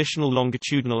 rupees with additional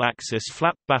longitudinal axis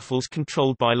flap baffles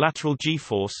controlled by lateral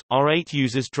G-force, R8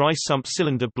 uses dry sump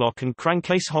cylinder block and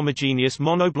crankcase homogeneous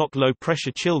monoblock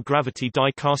low-pressure chill gravity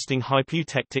die-casting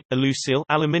hypoeutectic alusil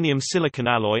aluminium silicon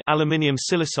alloy aluminium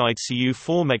silicide Cu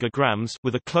 4 megagrams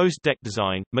with a closed deck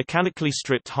design, mechanically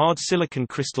stripped hard silicon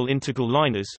crystal integral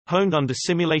liners, honed under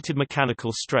simulated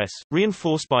mechanical stress,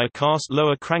 reinforced by a cast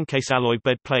lower crankcase alloy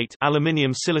bed plate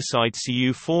aluminium silicide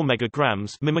Cu 4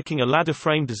 megagrams mimicking a ladder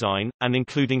frame design, and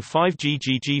including 5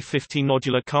 GGG50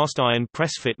 nodular cast iron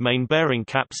press-fit main bearing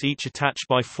caps each attached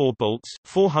by 4 bolts,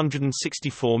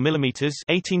 464 mm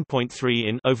 18.3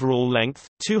 in overall length,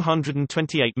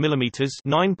 228 mm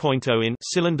 9.0 in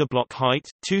cylinder block height,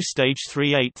 2-stage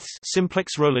 3/8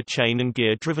 simplex roller chain and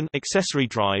gear-driven accessory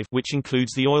drive which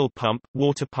includes the oil pump,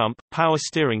 water pump, power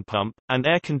steering pump, and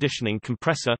air conditioning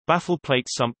compressor, baffle plate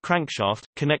sump crankshaft,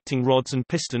 connecting rods and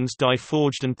pistons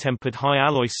die-forged and tempered high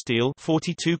alloy steel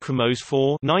 42 chromos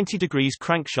 4 90 degrees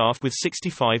crankshaft with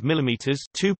 65 mm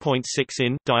 2.6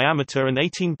 in diameter and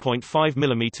 18.5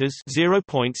 mm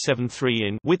 0.73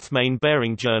 in width main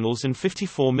bearing journals and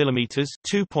 54 mm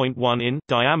 2.1 in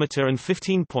diameter and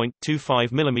 15.25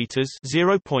 mm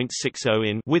 0.60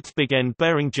 in width big end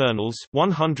bearing journals,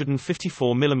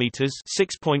 154 mm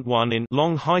 6.1 in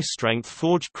long high-strength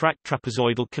forged cracked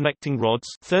trapezoidal connecting rods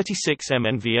 36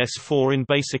 MNVS4 in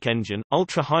basic engine,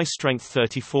 ultra-high-strength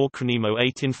 34 Cronimo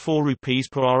 8 in 4 rupees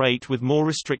per R8 with more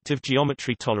restrictive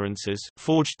geometry tolerances,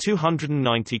 forged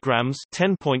 290 grams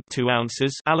 10.2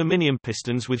 ounces aluminium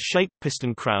pistons with shaped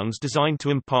piston crowns designed to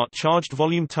impart charged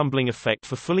volume tumbling effect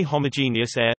for fully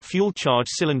homogeneous air, fuel-charged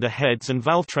cylinder heads and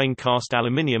valvetrain cast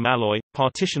aluminium alloy,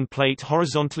 partition plate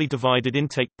horizontally divided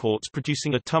intake ports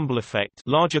producing a tumble effect,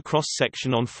 larger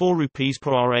cross-section on 4 rupees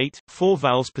per R8, 4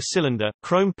 valves per cylinder,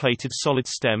 chrome-plated solid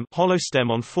stem hollow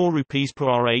stem on 4 rupees per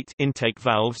R8 intake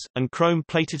valves, and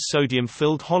chrome-plated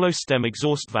sodium-filled hollow stem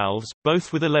exhaust valves,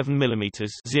 both with 11 mm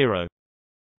 0.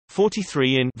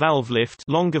 43 in valve lift,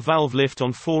 longer valve lift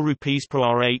on 4 rupees per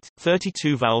R8,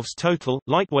 32 valves total,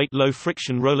 lightweight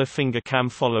low-friction roller finger cam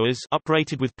followers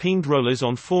uprated with peened rollers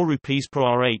on 4 rupees per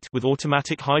R8 with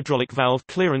automatic hydraulic valve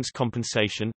clearance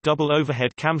compensation, double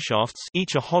overhead camshafts,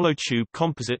 each a hollow tube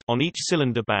composite on each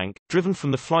cylinder bank, driven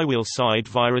from the flywheel side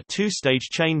via a two-stage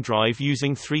chain drive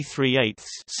using 3/3/8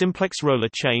 simplex roller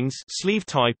chains, sleeve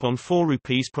type on 4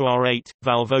 rupees per R8,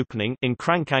 valve opening in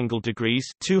crank angle degrees,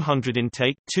 200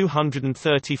 intake,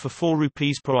 230 for 4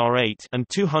 rupees per R8 and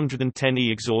 210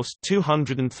 e-exhaust,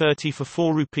 230 for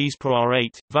 4 rupees per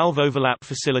R8. Valve overlap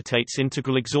facilitates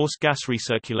integral exhaust gas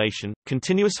recirculation,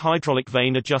 continuous hydraulic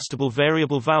vane adjustable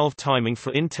variable valve timing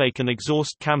for intake and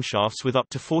exhaust camshafts with up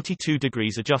to 42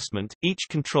 degrees adjustment, each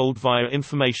controlled via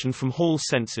information from hall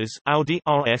sensors. Audi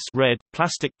RS red,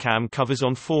 plastic cam covers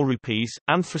on 4 rupees,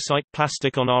 anthracite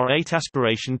plastic on R8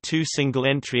 aspiration 2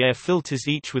 single-entry air filters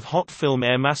each with hot film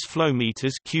air mass flow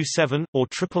meters Q7, or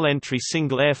triple-entry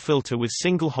single air filter with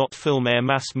single hot film air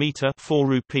mass meter 4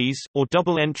 rupees, or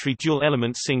double-entry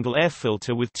dual-element single air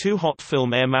filter with 2 hot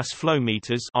film air mass flow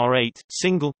meters R8,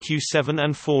 single Q7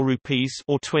 and 4 rupees,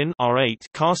 or twin R8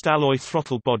 cast alloy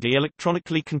throttle body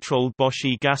electronically controlled Bosch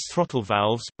e-gas throttle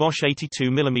valves Bosch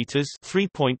 82 mm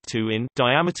 3.2 in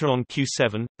diameter on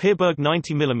Q7, Peerberg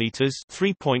 90 mm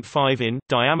 3.5 in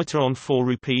diameter on 4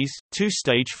 rupees,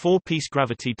 two-stage 4-piece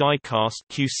gravity die-cast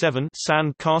Q7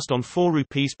 sand cast on 4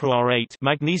 rupees per R8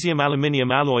 magnesium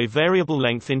aluminium alloy variable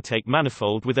length intake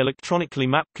manifold with electronically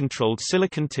map-controlled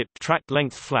silicon-tipped track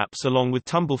length flaps along with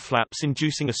tumble flaps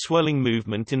inducing a swirling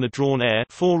movement in the drawn air.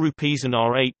 4 rupees and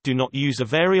R8 do not use a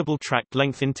variable track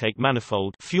length intake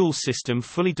manifold. Fuel system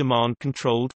fully demand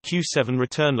controlled, Q7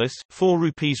 returnless, 4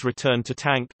 rupees return to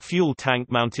tank, fuel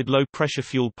tank mounted low pressure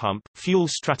fuel pump, fuel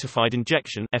stratified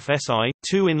injection FSI,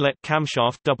 2 inlet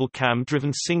camshaft double cam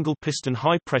driven single piston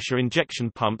high pressure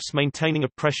injection pumps maintaining a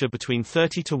pressure between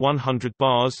 30 to 100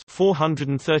 bars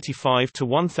 435 to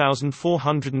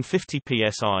 1450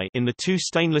 psi in the 2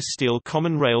 stainless steel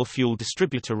common rail fuel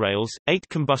distributor rails, 8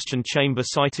 combustion chamber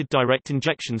sighted direct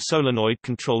injection solenoid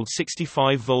controlled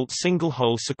 65 volt single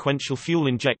hole sequential fuel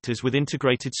injectors with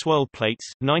integrated swirl plates,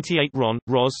 98 RON,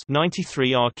 ROS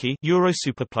 93 Archi Euro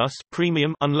Super Plus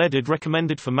premium unleaded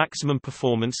recommended for maximum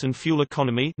performance and fuel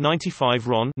economy, 95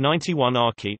 RON 91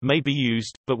 Archi may be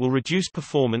used, but will reduce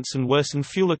performance and worsen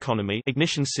fuel economy.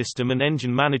 Ignition system and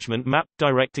engine management map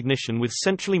direct ignition with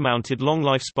centrally mounted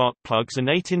long-life spark plugs and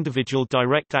 8 individual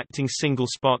direct-acting single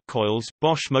spark coils.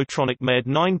 Bosch Motronic MED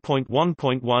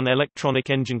 9.1.1 electronic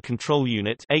engine control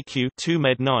unit AQ 2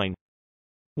 MED 9.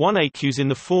 1 AQs in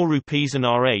the 4 rupees and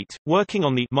R8, working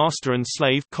on the master and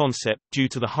slave concept due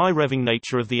to the high revving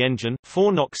nature of the engine,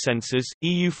 4 NOx sensors,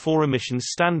 EU4 emissions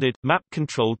standard,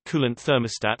 map-controlled coolant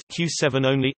thermostat Q7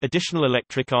 only, additional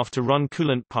electric after-run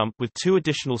coolant pump with 2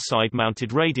 additional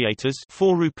side-mounted radiators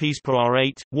 4 rupees per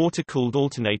R8, water-cooled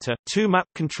alternator, 2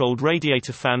 map-controlled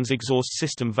radiator fans exhaust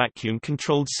system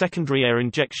vacuum-controlled secondary air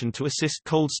injection to assist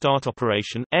cold start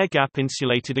operation, air gap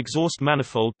insulated exhaust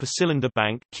manifold per cylinder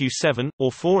bank Q7, or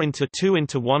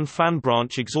 4x2x1 fan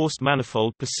branch exhaust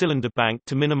manifold per cylinder bank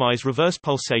to minimize reverse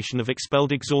pulsation of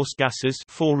expelled exhaust gases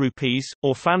 4 rupees,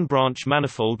 or fan branch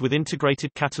manifold with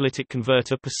integrated catalytic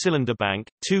converter per cylinder bank,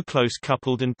 2 close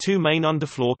coupled and 2 main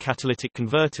underfloor catalytic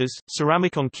converters,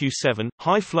 ceramic on Q7,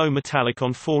 high flow metallic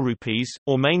on 4 rupees,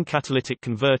 or main catalytic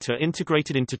converter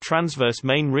integrated into transverse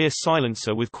main rear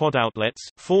silencer with quad outlets,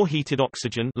 4 heated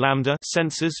oxygen lambda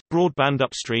sensors, broadband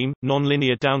upstream,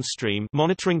 non-linear downstream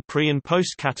monitoring pre and post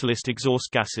catalyst exhaust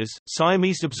gases,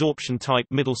 Siamese absorption type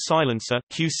middle silencer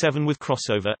Q7 with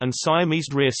crossover and Siamese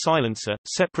rear silencer,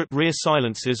 separate rear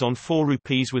silencers on 4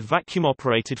 rupees with vacuum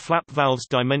operated flap valves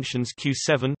dimensions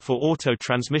Q7 for auto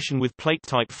transmission with plate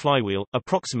type flywheel,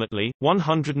 approximately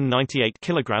 198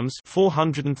 kilograms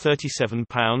 437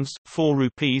 pounds, 4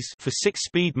 rupees for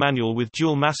 6-speed manual with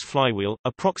dual mass flywheel,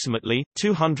 approximately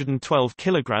 212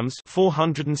 kilograms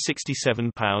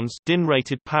 467 pounds, DIN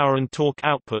rated power and torque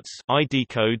outputs ID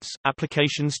codes,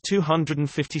 applications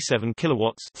 257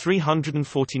 kilowatts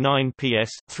 349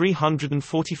 PS,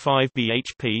 345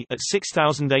 bhp at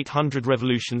 6,800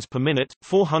 revolutions per minute,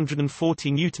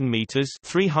 440 newton meters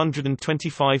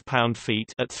 325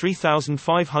 pound-feet at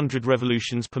 3,500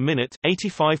 revolutions per minute,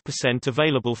 85%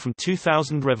 available from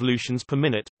 2,000 revolutions per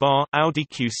minute. Bar Audi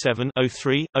Q7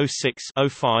 03, 06,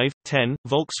 05, 10,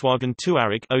 Volkswagen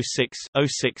Touareg 06,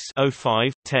 06,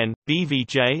 05, 10,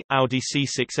 BVJ, Audi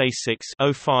C6 A6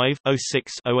 05,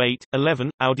 06, 08,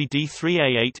 11, Audi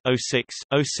D3A8 06,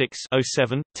 06,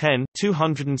 07, 10,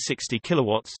 260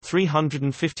 kilowatts,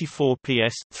 354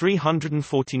 PS,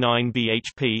 349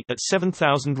 bhp at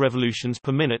 7,000 revolutions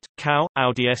per minute. Cow,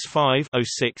 Audi S5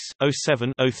 06,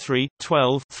 07, 03,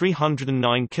 12,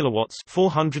 309 kilowatts,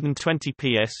 420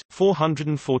 PS,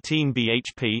 414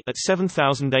 bhp at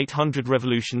 7,800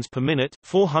 revolutions per minute,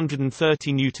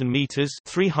 430 newton meters,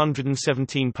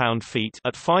 317 pound-feet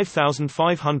at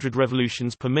 5,500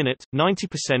 revolutions per minute,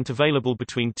 90% available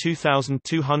between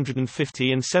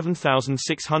 2,250 and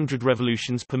 7,600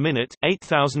 revolutions per minute,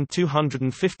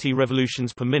 8,250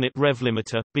 revolutions per minute. Rev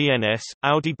limiter, BNS,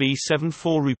 Audi B7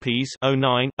 4 rupees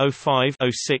 09, 05,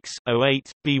 06,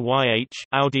 08, BYH,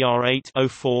 Audi R8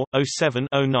 04, 07,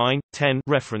 09, 10.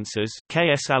 References,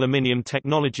 KS Aluminium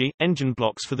Technology, engine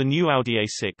blocks for the new Audi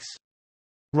A6.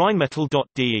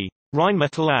 Rheinmetall.de.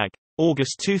 Rheinmetall AG.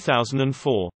 August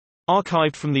 2004.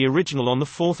 Archived from the original on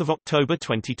 4 October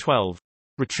 2012.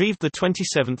 Retrieved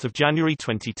 27 January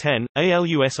 2010.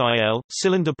 ALUSIL,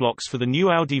 cylinder blocks for the new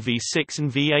Audi V6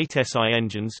 and V8SI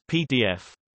engines,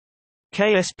 PDF.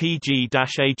 kspg-ag.com.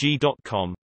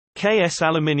 KS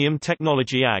Aluminium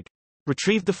Technology AG.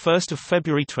 Retrieved 1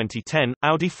 February 2010.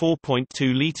 Audi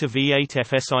 4.2-litre V8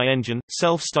 TFSI engine,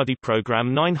 self-study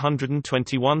program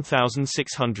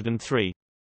 921603.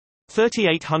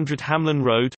 3800 Hamlin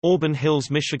Road, Auburn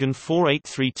Hills, Michigan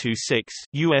 48326,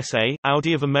 USA,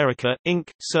 Audi of America, Inc.,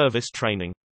 Service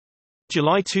Training.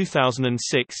 July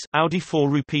 2006, Audi 4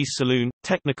 rupees Saloon,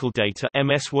 Technical Data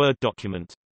MS Word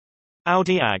document.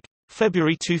 Audi AG.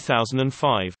 February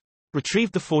 2005.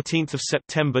 Retrieved 14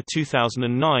 September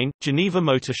 2009, Geneva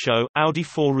Motor Show, Audi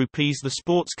 4 rupees the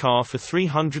sports car for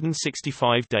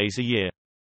 365 days a year.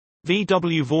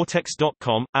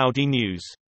 VWVortex.com, Audi News.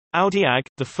 Audi AG,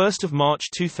 1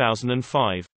 March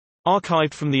 2005.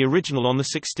 Archived from the original on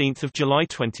 16 July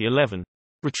 2011.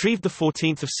 Retrieved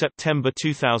 14 September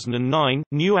 2009,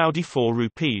 New Audi 4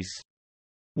 rupees.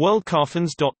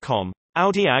 Worldcarfans.com.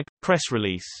 Audi AG, press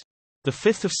release.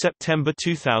 5 September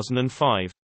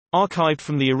 2005. Archived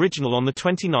from the original on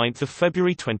 29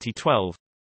 February 2012.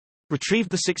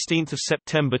 Retrieved 16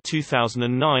 September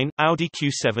 2009, Audi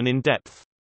Q7 in depth.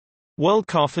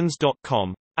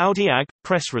 Worldcarfans.com. Audi AG,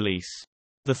 press release.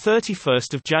 31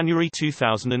 January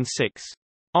 2006.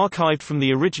 Archived from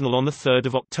the original on 3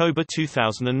 October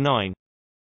 2009.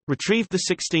 Retrieved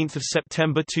 16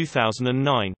 September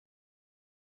 2009.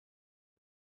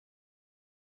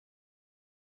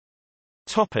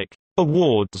 Topic: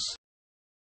 Awards.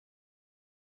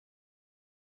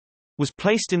 Was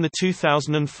placed in the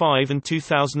 2005 and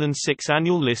 2006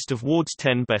 annual list of Ward's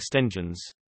 10 best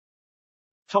engines.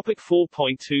 Topic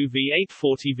 4.2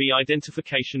 V840V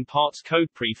Identification Parts Code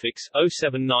Prefix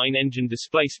 079 Engine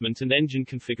Displacement and Engine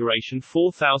Configuration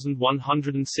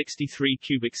 4163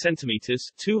 cubic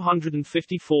centimeters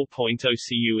 254.0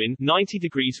 cu in 90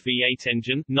 degrees V8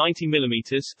 engine 90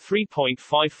 millimeters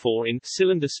 3.54 in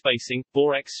cylinder spacing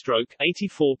bore X stroke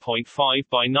 84.5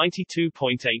 by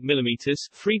 92.8 millimeters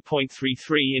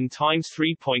 3.33 in times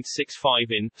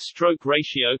 3.65 in stroke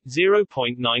ratio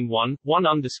 0.91 1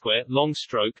 underscore long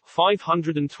stroke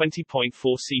 520.4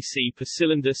 cc per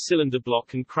cylinder cylinder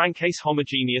block and crankcase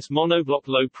homogeneous monoblock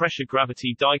low pressure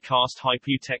gravity die cast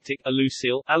hypoeutectic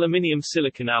alusil aluminium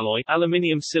silicon alloy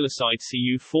aluminium silicide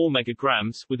Cu 4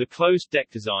 megagrams with a closed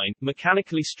deck design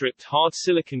mechanically stripped hard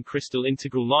silicon crystal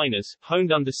integral liners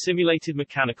honed under simulated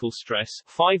mechanical stress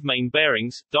 5 main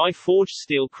bearings die forged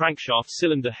steel crankshaft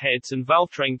cylinder heads and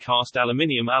valvetrain cast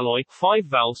aluminium alloy 5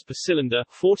 valves per cylinder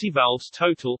 40 valves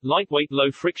total lightweight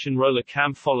low friction roller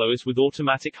cam followers with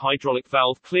automatic hydraulic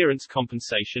valve clearance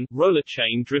compensation, roller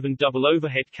chain-driven double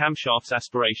overhead camshafts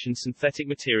aspiration synthetic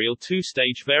material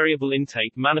 2-stage variable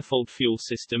intake manifold fuel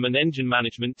system and engine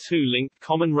management 2-link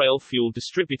common rail fuel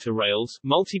distributor rails,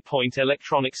 multi-point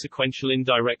electronic sequential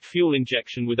indirect fuel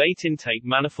injection with 8 intake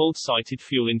manifold-sighted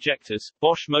fuel injectors,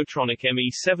 Bosch Motronic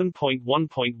ME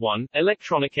 7.1.1,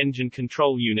 electronic engine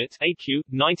control unit AQ,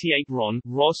 98 RON,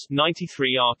 ROS,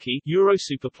 93 ARCI, Euro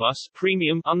Superplus,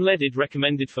 premium, unleaded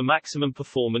recommended for maximum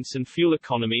performance and fuel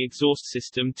economy exhaust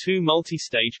system 2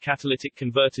 multi-stage catalytic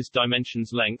converters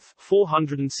dimensions length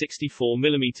 464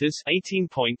 mm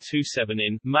 18.27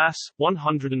 in mass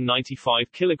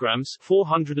 195 kilograms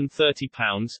 430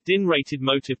 pounds DIN rated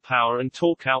motive power and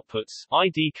torque outputs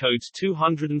ID codes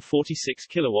 246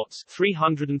 kilowatts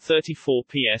 334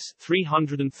 PS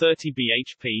 330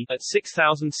 bhp at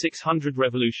 6,600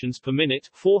 revolutions per minute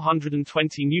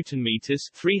 420 newton meters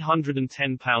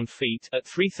 310 pound-feet feet at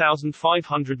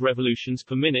 3,500 revolutions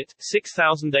per minute,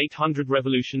 6,800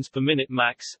 revolutions per minute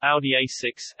max. Audi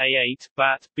A6, A8,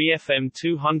 BAT, BFM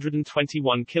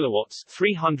 221 kilowatts,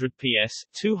 300 PS,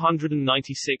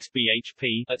 296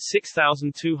 bhp at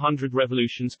 6,200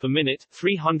 revolutions per minute,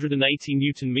 380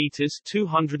 newton meters,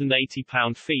 280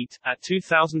 pound-feet at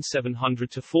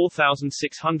 2,700 to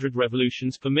 4,600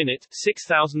 revolutions per minute,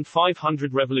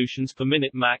 6,500 revolutions per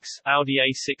minute max. Audi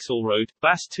A6 Allroad,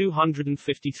 BAS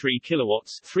 253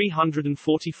 kilowatts,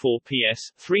 344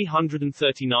 PS,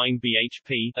 339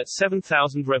 bhp at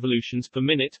 7,000 revolutions per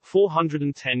minute,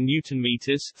 410 newton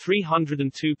meters,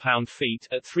 302 pound-feet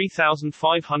at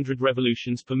 3,500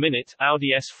 revolutions per minute.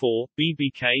 Audi S4,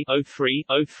 BBK 03,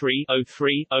 03,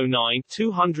 03, 09,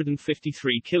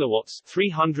 253 kilowatts,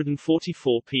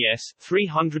 344 PS,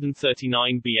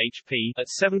 339 bhp at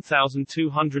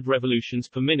 7,200 revolutions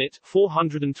per minute,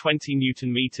 420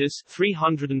 newton meters,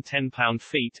 310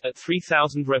 pound-feet at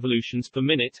 3,000 revolutions per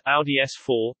minute. Audi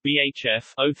S4,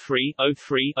 BHF 03,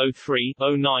 03, 03,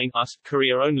 09 US,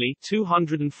 Korea only,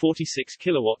 246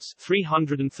 kilowatts,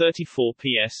 334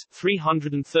 PS,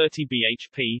 330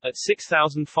 bhp at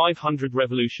 6,500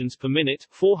 revolutions per minute,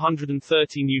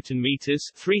 430 newton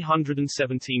meters,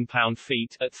 317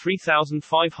 pound-feet at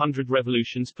 3,500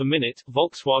 revolutions per minute.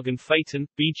 Volkswagen Phaeton,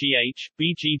 BGH,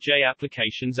 BGJ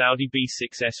applications. Audi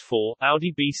B6 S4,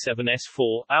 Audi B7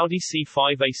 S4, Audi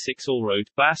C5 A6 Allroad,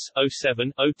 BAS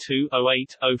 07, 02,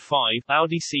 08, 05,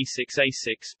 Audi C6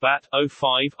 A6, BAT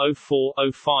 05, 04,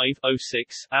 05,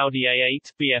 06, Audi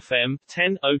A8, BFM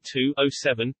 10, 02,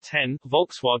 07, 10,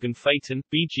 Volkswagen Phaeton,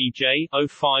 BGJ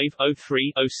 05,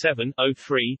 03, 07,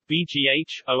 03,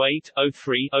 BGH 08,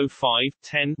 03, 05,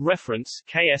 10. Reference: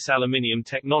 KS Aluminium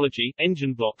Technology,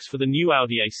 engine blocks for the new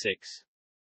Audi A6.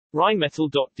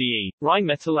 Rheinmetall.de.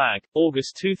 Rheinmetall AG,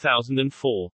 August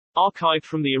 2004. Archived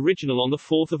from the original on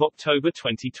 4 October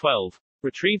 2012.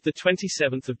 Retrieved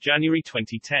 27 January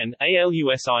 2010.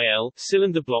 ALUSIL,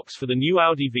 cylinder blocks for the new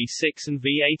Audi V6 and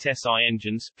V8SI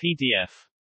engines, PDF.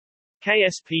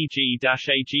 kspg-ag.com.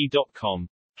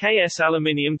 KS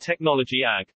Aluminium Technology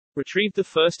AG. Retrieved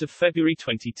 1 February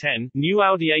 2010. New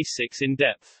Audi A6 in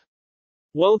depth.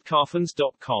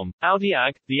 Worldcarfans.com. Audi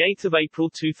AG, 8 April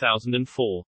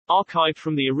 2004. Archived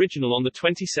from the original on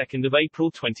 22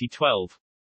 April 2012.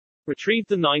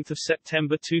 Retrieved 9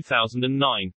 September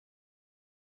 2009.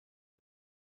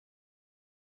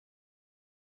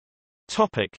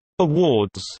 Topic: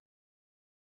 Awards.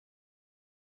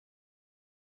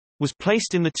 Was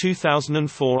placed in the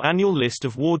 2004 annual list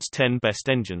of Ward's 10 best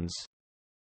engines.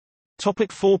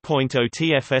 Topic 4.0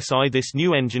 TFSI. This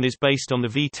new engine is based on the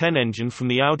V10 engine from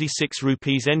the Audi 6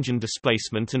 rupees. Engine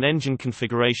displacement and engine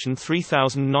configuration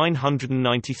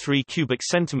 3,993 cubic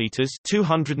centimeters,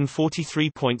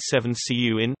 243.7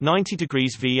 cu in, 90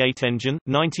 degrees V8 engine,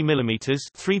 90 millimeters,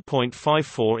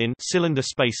 3.54 in, cylinder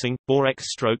spacing, bore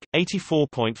X stroke,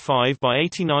 84.5 by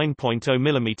 89.0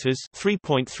 millimeters,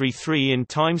 3.33 in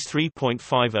times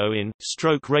 3.50 in,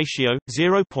 stroke ratio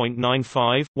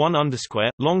 0.95, 1 underscore,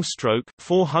 long stroke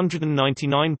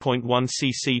 499.1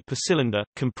 cc per cylinder,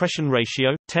 compression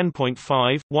ratio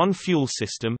 10.5, 1 fuel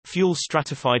system, fuel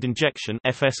stratified injection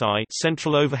 (FSI),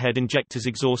 central overhead injectors,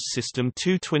 exhaust system,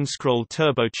 2 twin-scroll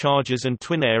turbochargers and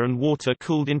twin air and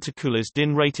water-cooled intercoolers,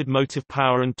 DIN rated motive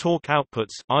power and torque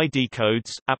outputs, ID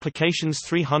codes, applications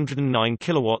 309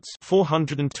 kilowatts,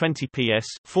 420 PS,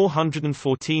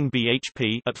 414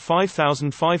 bhp at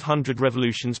 5,500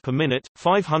 revolutions per minute,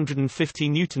 550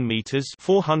 newton meters,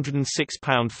 406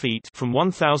 pound-feet from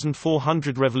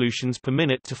 1,400 revolutions per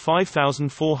minute to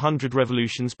 5,400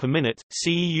 revolutions per minute.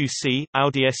 CEUC,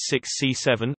 Audi S6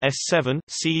 C7, S7,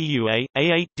 CEUA,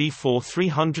 A8 D4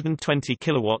 320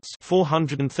 kilowatts,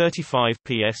 435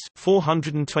 PS,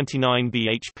 429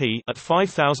 bhp at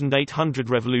 5,800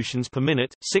 revolutions per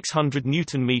minute, 600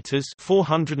 newton meters,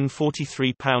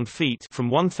 443 pound-feet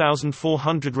from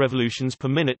 1,400 revolutions per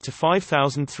minute to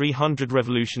 5,300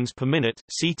 revolutions per minute.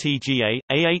 CTGA,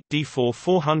 A8 D4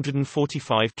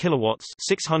 445 kilowatts,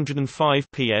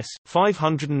 605 PS,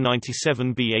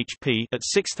 597 bhp at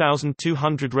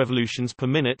 6,200 revolutions per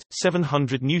minute,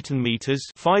 700 newton meters,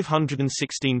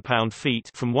 516 pound-feet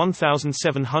from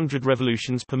 1,700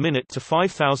 revolutions per minute to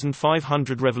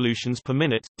 5,500 revolutions per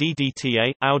minute.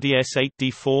 DDTA, Audi S8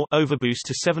 D4 overboost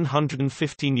to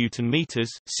 750 newton meters.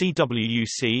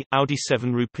 CWUC, Audi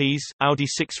 7 rupees, Audi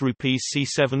 6 rupees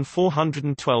C7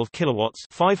 412 kilowatts,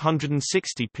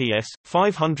 560 PS,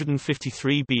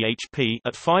 553 bhp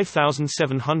at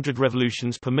 5,700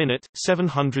 revolutions per minute,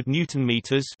 700 newton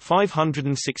meters,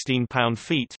 516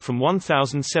 pound-feet from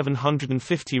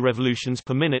 1,750 revolutions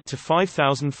per minute to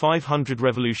 5,500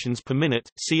 revolutions per minute.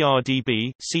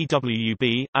 CRDB,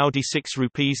 CWB, Audi 6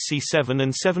 rupees C7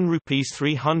 and 7 rupees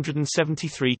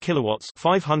 373 kilowatts,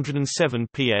 507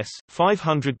 PS,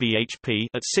 500 bhp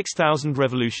at 6,000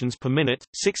 revolutions per minute,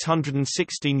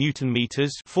 660 newton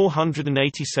meters,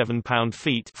 487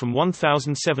 pound-feet from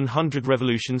 1,700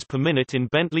 revolutions per minute in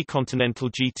Bentley Continental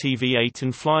GT V8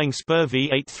 and Flying Spur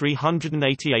V8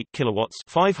 388 kilowatts,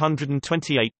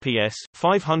 528 PS,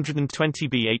 520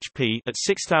 bhp at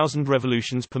 6,000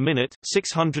 revolutions per minute,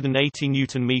 680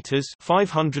 newton meters,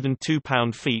 502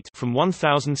 pound-feet from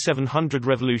 1,700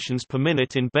 revolutions per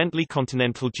minute in Bentley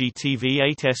Continental GT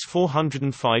V8 S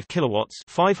 405 kilowatts,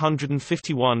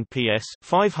 551 PS,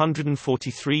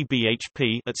 543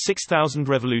 bhp at 6,000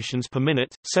 revolutions per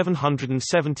minute,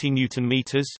 770 newton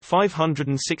meters,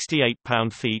 568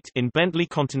 pound-feet in Bentley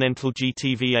Continental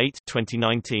GT V8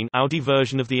 2019. Audi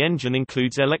version of the engine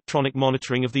includes electronic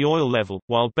monitoring of the oil level,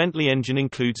 while Bentley engine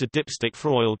includes a dipstick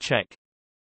for oil check.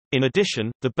 In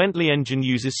addition, the Bentley engine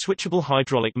uses switchable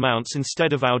hydraulic mounts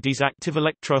instead of Audi's active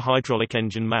electro-hydraulic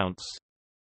engine mounts.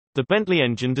 The Bentley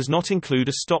engine does not include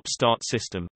a stop-start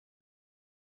system.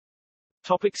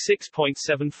 Topic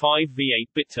 6.75 V8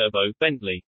 biturbo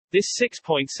Bentley. This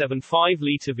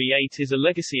 6.75-litre V8 is a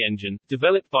legacy engine,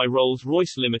 developed by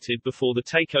Rolls-Royce Limited before the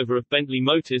takeover of Bentley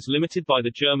Motors Limited by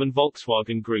the German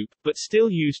Volkswagen Group, but still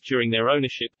used during their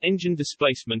ownership. Engine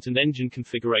displacement and engine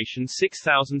configuration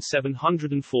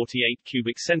 6,748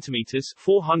 cubic centimeters,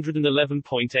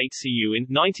 411.8 cu in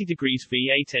 90 degrees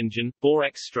V8 engine, bore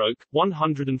X stroke,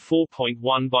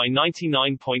 104.1 by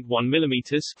 99.1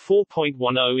 mm,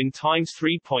 4.10 in times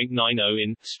 3.90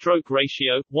 in, stroke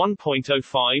ratio,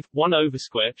 1.05, 1 over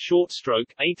square, short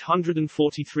stroke,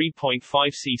 843.5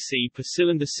 cc per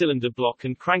cylinder block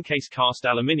and crankcase cast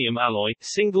aluminium alloy,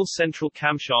 single central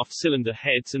camshaft cylinder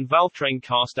heads and valvetrain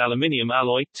cast aluminium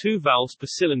alloy, 2 valves per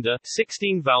cylinder,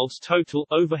 16 valves total,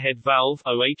 overhead valve,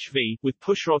 OHV, with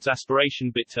pushrods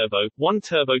aspiration biturbo, 1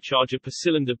 turbocharger per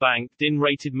cylinder bank,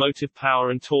 DIN-rated motive power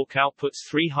and torque outputs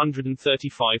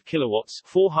 335 kilowatts,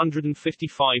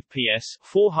 455 PS,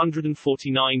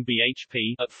 449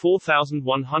 bhp, at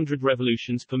 4,100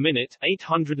 revolutions per minute,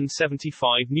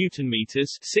 875 newton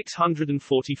meters,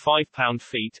 645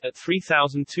 pound-feet at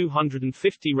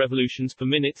 3,250 revolutions per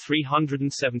minute,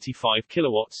 375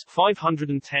 kilowatts,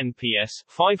 510 PS,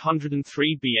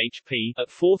 503 bhp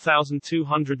at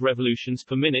 4,200 revolutions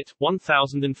per minute,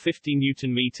 1,050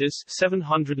 newton meters,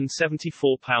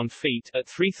 774 pound-feet at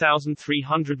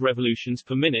 3,300 revolutions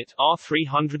per minute,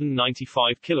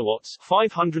 R395 kilowatts,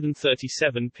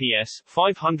 537 PS,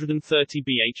 530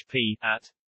 bhp at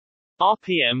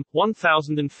RPM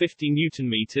 1050 newton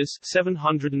meters,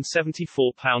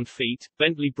 774 pound-feet.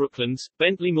 Bentley Brooklands,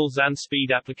 Bentley Mulsanne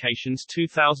speed applications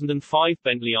 2005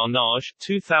 Bentley Arnage,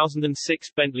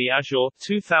 2006 Bentley Azure,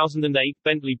 2008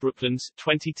 Bentley Brooklands,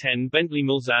 2010 Bentley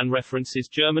Mulsanne references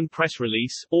German press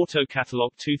release, Auto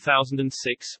Catalog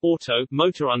 2006, Auto,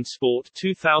 Motor und Sport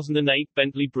 2008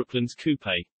 Bentley Brooklands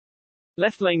Coupe.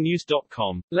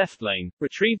 LeftLaneNews.com. Left Lane.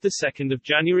 Retrieved 2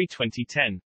 January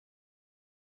 2010.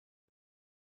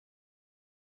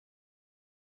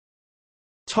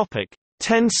 Topic: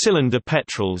 10-cylinder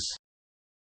petrols.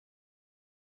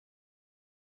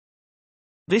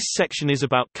 This section is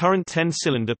about current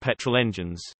 10-cylinder petrol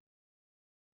engines.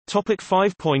 Topic: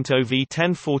 5.0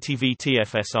 V1040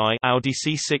 VTFSI Audi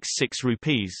C6 6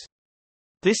 rupees.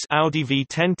 This Audi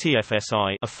V10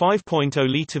 TFSI, a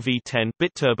 5.0-litre V10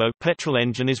 biturbo petrol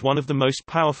engine, is one of the most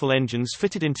powerful engines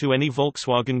fitted into any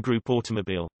Volkswagen Group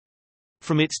automobile.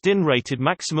 From its DIN-rated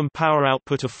maximum power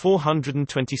output of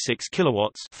 426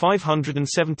 kilowatts,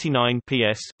 579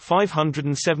 PS,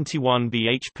 571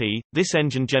 bhp, this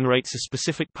engine generates a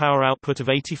specific power output of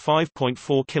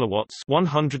 85.4 kilowatts,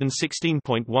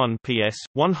 116.1 PS,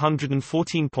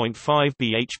 114.5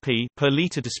 bhp per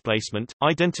liter. Displacement,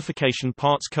 identification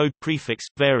parts code prefix,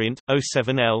 variant,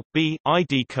 07L, B,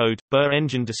 ID code, BER.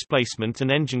 Engine displacement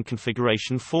and engine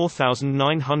configuration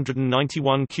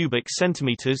 4,991 cubic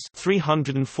centimeters, 300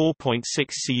 104.6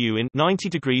 cu in 90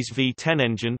 degrees V10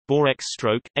 engine, bore X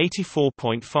stroke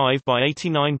 84.5 by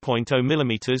 89.0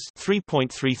 mm,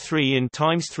 3.33 in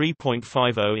times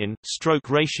 3.50 in, stroke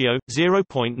ratio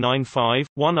 0.95,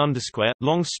 1 underscore,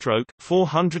 long stroke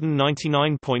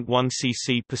 499.1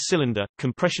 cc per cylinder,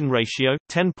 compression ratio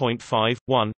 10.5,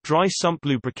 1, dry sump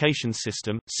lubrication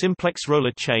system, simplex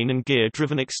roller chain and gear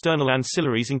driven external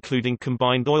ancillaries including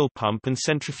combined oil pump and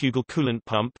centrifugal coolant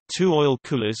pump, 2 oil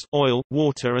coolers, oil,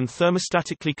 water and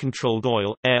thermostatically controlled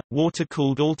oil, air,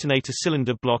 water-cooled alternator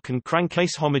cylinder block and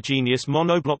crankcase homogeneous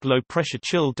monoblock low-pressure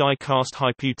chill die-cast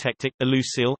hypoeutectic,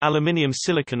 alusil, aluminium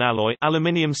silicon alloy,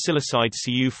 aluminium silicide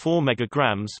Cu 4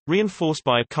 mg, reinforced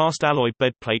by a cast alloy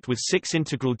bedplate with 6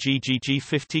 integral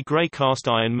GGG50 grey cast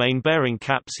iron main bearing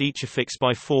caps each affixed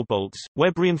by 4 bolts,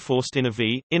 web-reinforced inner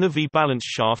V balance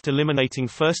shaft eliminating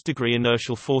first-degree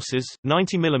inertial forces,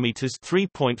 90 mm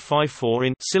 3.54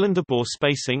 in, cylinder bore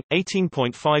spacing,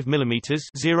 18.5 mm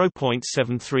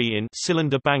 0.73 in,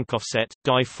 cylinder bank offset,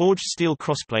 die-forged steel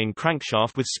crossplane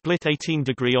crankshaft with split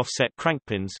 18-degree offset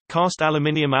crankpins, cast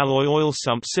aluminium alloy oil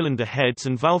sump cylinder heads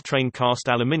and valve train cast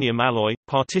aluminium alloy,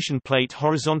 partition plate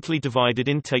horizontally divided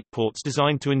intake ports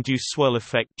designed to induce swirl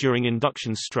effect during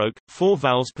induction stroke, 4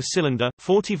 valves per cylinder,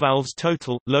 40 valves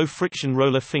total, low-friction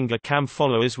roller finger cam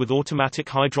followers with automatic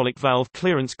hydraulic valve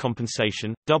clearance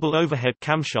compensation, double overhead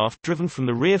camshaft driven from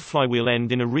the rear flywheel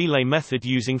end in a relay method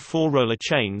using 4 roller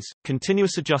chains,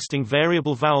 continuous adjusting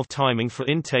variable valve timing for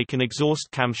intake and exhaust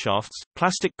camshafts,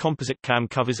 plastic composite cam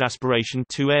covers aspiration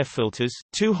 2 air filters,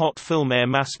 2 hot film air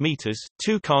mass meters,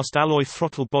 2 cast alloy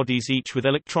throttle bodies each with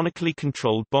electronically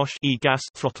controlled Bosch e-gas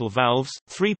throttle valves,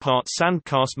 3-part sand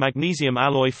cast magnesium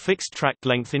alloy fixed track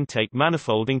length intake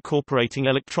manifold incorporating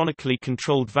electronically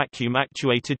controlled vacuum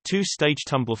actuated 2-stage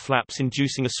tumble flaps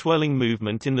inducing a swirling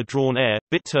movement in the drawn air,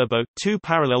 bit-turbo, 2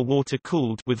 parallel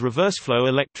water-cooled with reverse flow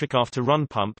electric after-run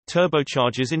pump,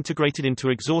 turbochargers integrated into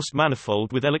exhaust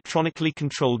manifold with electronically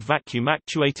controlled vacuum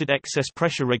actuated excess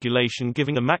pressure regulation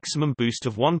giving a maximum boost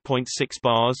of 1.6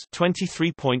 bars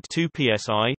 23.2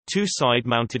 psi, 2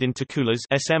 side-mounted intercoolers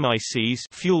SMICs,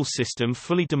 fuel system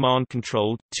fully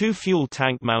demand-controlled, 2 fuel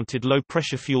tank-mounted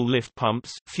low-pressure fuel lift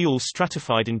pumps, fuel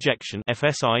stratified injection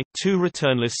FSI, 2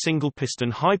 returnless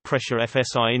single-piston high-pressure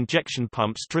FSI injection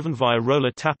pumps driven via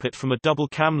roller tappet from a double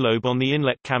cam lobe on the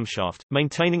inlet camshaft,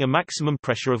 maintaining a maximum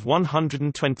pressure of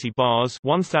 120 bars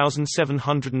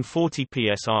 1740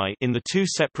 psi in the 2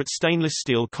 separate stainless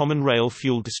steel common rail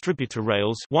fuel distributor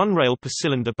rails, 1 rail per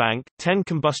cylinder bank, 10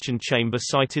 combustion chamber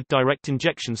sighted direct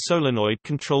injection solenoid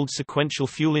controlled sequential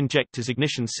fuel injectors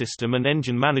ignition system and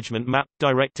engine management map,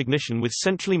 direct ignition with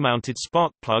centrally mounted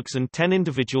spark plugs and 10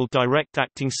 individual direct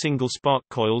acting single spark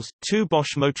coils, 2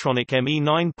 Bosch Motronic ME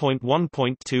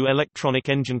 9.1.2 electronic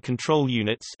engine control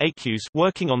units ECUs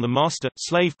working on the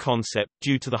master-slave concept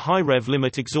due to the high rev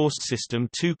limit exhaust system,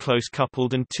 2 close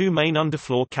coupled and 2 main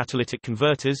underfloor catalytic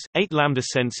converters, 8 lambda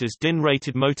sensors DIN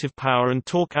rated motive power and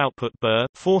torque output BER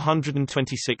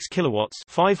 426 kilowatts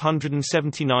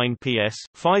 579 PS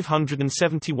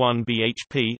 571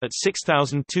 bhp at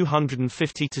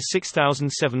 6250 to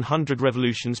 6700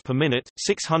 revolutions per minute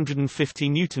 650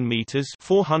 newton meters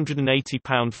 480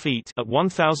 pound-feet at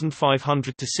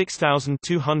 1500 to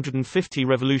 6250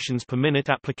 revolutions per minute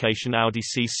application Audi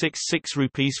C6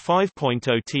 Rs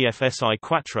 5.0 TFSI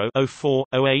Quattro 04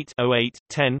 08 08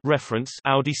 10 reference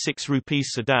Audi 6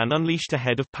 Rs sedan unleashed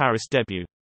ahead of Paris debut.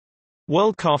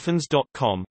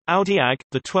 Worldcarfans.com. Audi AG,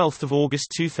 12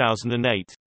 August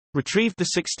 2008. Retrieved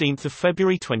 16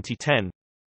 February 2010.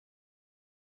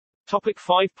 Topic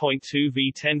 5.2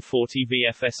 V1040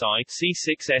 VFSI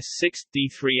C6S6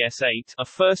 D3S8, a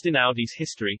first in Audi's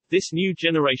history. This new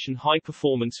generation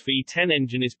high-performance V10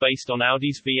 engine is based on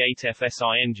Audi's V8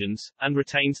 FSI engines, and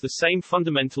retains the same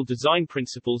fundamental design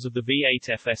principles of the V8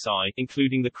 FSI,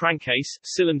 including the crankcase,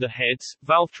 cylinder heads,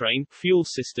 valve train, fuel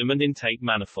system and intake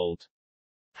manifold.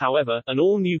 However, an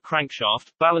all-new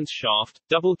crankshaft, balance shaft,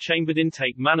 double-chambered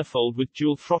intake manifold with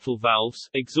dual throttle valves,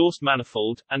 exhaust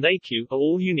manifold, and ECU are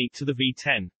all unique to the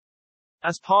V10.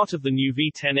 As part of the new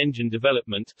V10 engine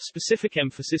development, specific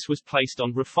emphasis was placed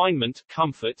on refinement,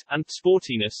 comfort, and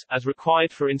sportiness, as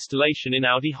required for installation in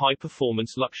Audi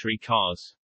high-performance luxury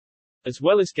cars. As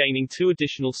well as gaining 2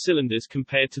 additional cylinders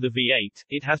compared to the V8,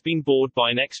 it has been bored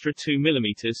by an extra 2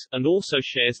 mm, and also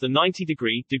shares the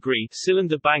 90-degree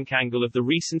cylinder bank angle of the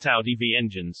recent Audi V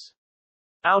engines.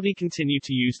 Audi continue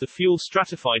to use the fuel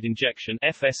stratified injection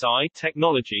FSI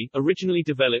technology, originally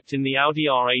developed in the Audi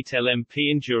R8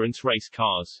 LMP endurance race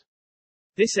cars.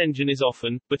 This engine is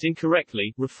often, but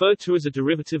incorrectly, referred to as a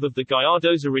derivative of the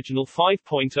Gallardo's original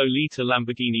 5.0-litre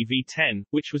Lamborghini V10,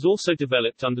 which was also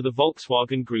developed under the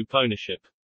Volkswagen Group ownership.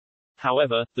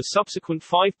 However, the subsequent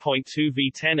 5.2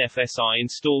 V10 FSI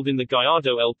installed in the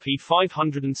Gallardo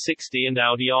LP560 and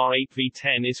Audi R8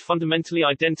 V10 is fundamentally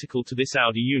identical to this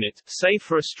Audi unit, save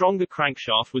for a stronger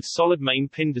crankshaft with solid main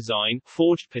pin design,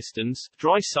 forged pistons,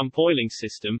 dry sump oiling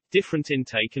system, different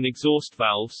intake and exhaust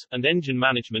valves, and engine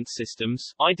management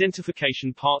systems.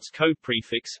 Identification parts code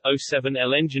prefix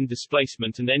 07L engine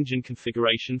displacement and engine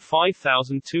configuration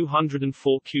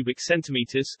 5204 cubic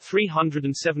centimeters,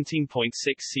 317.6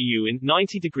 cu in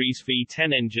 90 degrees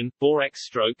V10 engine, bore X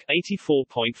stroke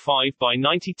 84.5 by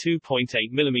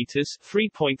 92.8 mm,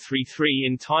 3.33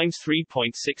 in times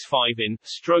 3.65 in,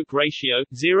 stroke ratio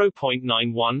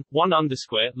 0.91, 1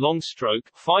 underscore, long stroke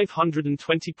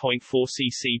 520.4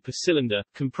 cc per cylinder,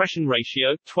 compression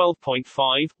ratio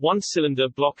 12.5, 1 cylinder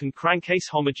block and crankcase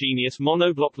homogeneous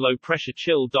monoblock low pressure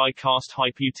chill die cast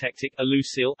hypoeutectic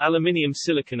alusil aluminium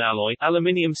silicon alloy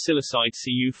aluminium silicide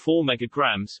Cu 4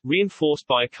 megagrams, reinforced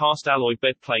by a cast alloy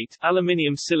bed plate,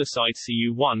 aluminium silicide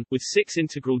Cu1, with 6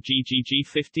 integral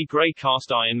GGG50 grey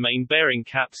cast iron main bearing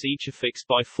caps each affixed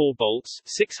by 4 bolts,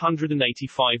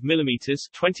 685 mm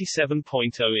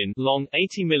 27.0 in long,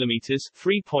 80 mm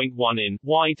 3.1 in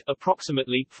wide,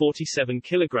 approximately 47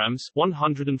 kg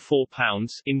 104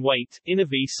 pounds in weight, inner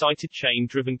V-sighted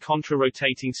chain-driven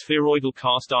contra-rotating spheroidal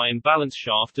cast iron balance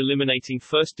shaft eliminating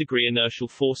first-degree inertial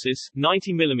forces,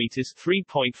 90 mm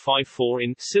 3.54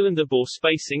 in cylinder bore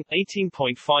spacing,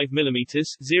 18.5 mm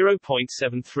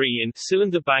 0.73 in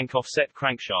cylinder bank offset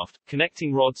crankshaft,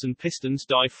 connecting rods and pistons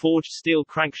die forged steel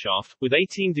crankshaft, with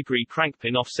 18-degree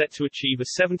crankpin offset to achieve a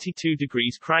 72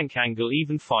 degrees crank angle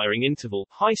even firing interval,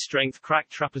 high-strength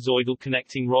cracked trapezoidal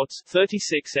connecting rods,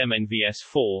 36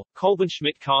 MNVS4,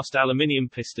 Kolbenschmidt cast aluminium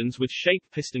pistons with shaped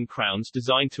piston crowns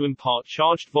designed to impart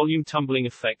charged volume tumbling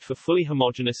effect for fully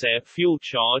homogeneous air-fuel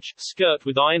charge, skirt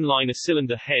with iron liner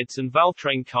cylinder heads and valve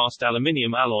train cast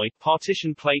aluminium alloy,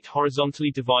 partition plate horizontally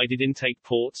divided intake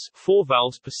ports, 4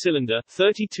 valves per cylinder,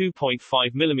 32.5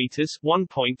 mm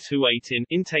 1.28 in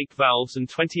intake valves and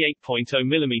 28.0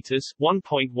 mm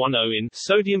 1.10 in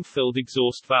sodium-filled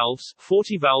exhaust valves,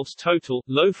 40 valves total,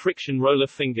 low-friction roller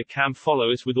finger cam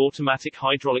followers with automatic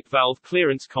hydraulic valve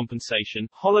clearance compensation,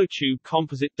 hollow tube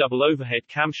composite double overhead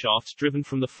camshafts driven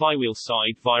from the flywheel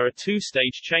side via a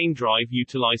 2-stage chain drive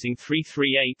utilizing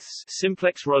 3/3/8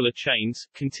 simplex roller chains,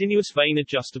 continuous vane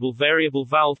adjustable variable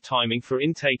valve timing for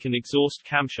intake and exhaust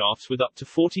camshafts with up to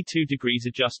 42 degrees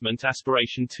adjustment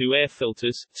aspiration 2 air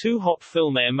filters, 2 hot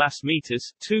film air mass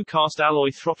meters, 2 cast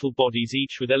alloy throttle bodies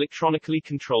each with electronically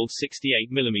controlled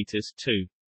 68 mm 2.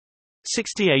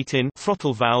 68-in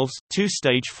throttle valves,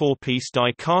 2-stage 4-piece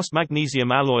die-cast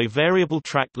magnesium alloy variable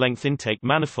tracked length intake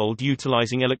manifold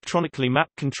utilizing electronically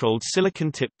map-controlled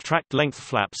silicon-tipped tracked length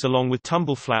flaps along with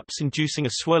tumble flaps inducing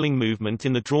a swirling movement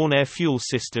in the drawn air fuel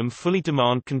system fully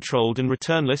demand-controlled and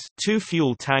returnless, 2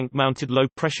 fuel tank-mounted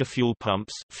low-pressure fuel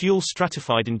pumps, fuel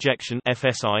stratified injection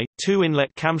FSI, 2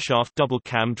 inlet camshaft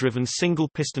double-cam-driven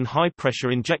single-piston high-pressure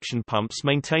injection pumps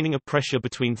maintaining a pressure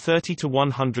between 30 to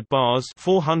 100 bars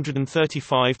 435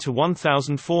 to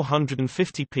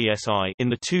 1450 psi in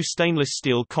the 2 stainless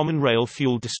steel common rail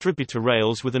fuel distributor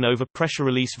rails with an overpressure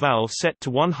release valve set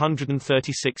to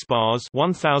 136 bars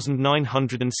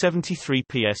 1973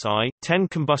 psi, 10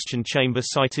 combustion chamber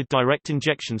sighted direct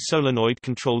injection solenoid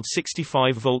controlled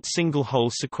 65-volt single-hole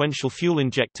sequential fuel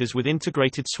injectors with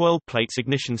integrated swirl plates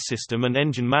ignition system and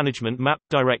engine management map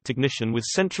direct ignition with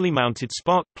centrally mounted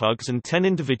spark plugs and 10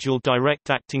 individual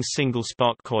direct-acting single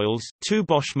spark coils, 2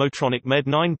 Bosch Motronic MED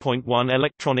 9.1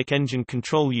 electronic engine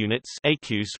control units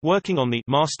ECUs working on the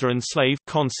master and slave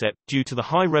concept due to the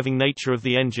high revving nature of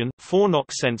the engine, 4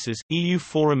 NOx sensors,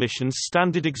 EU4 emissions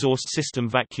standard exhaust system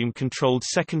vacuum controlled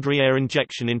secondary air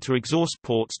injection into exhaust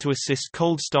ports to assist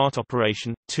cold start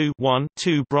operation, 2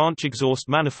 branch exhaust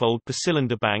manifold per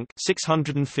cylinder bank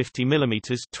 650 mm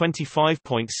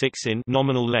 25.6 in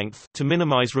nominal length to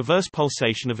minimize reverse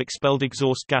pulsation of expelled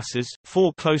exhaust gases,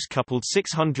 4 close-coupled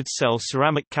 600-cell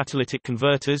ceramic catalytic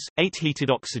converters, 8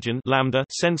 heated oxygen lambda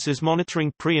sensors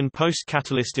monitoring pre- and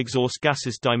post-catalyst exhaust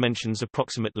gases dimensions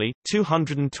approximately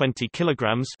 220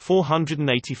 kg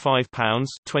 485 pounds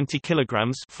 20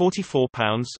 kg 44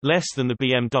 pounds less than the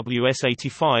BMW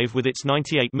S85 with its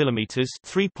 98 mm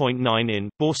 3.9 in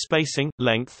bore spacing,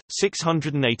 length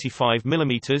 685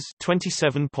 mm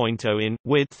 27.0 in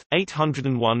width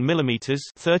 801 mm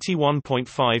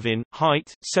 31.5 in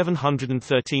height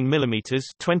 713 mm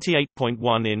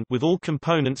 28.1 in engine with all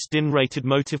components DIN-rated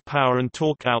motive power and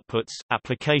torque outputs.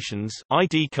 Applications: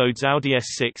 ID codes Audi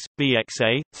S6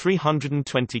 BXA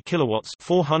 320 kilowatts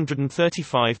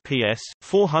 435 PS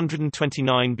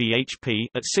 429 bhp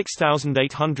at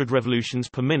 6800 revolutions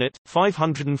per minute,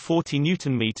 540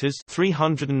 newton meters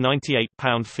 398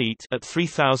 pound-feet at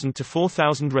 3000 to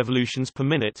 4000 revolutions per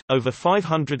minute, over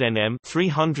 500 Nm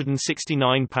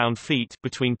 369 pound-feet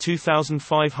between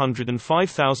 2500 and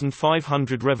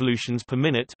 5500 revolutions per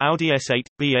minute. Audi S8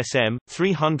 BSM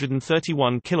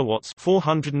 331 kilowatts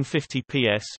 450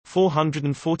 PS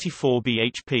 444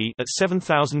 bhp at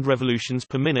 7000 revolutions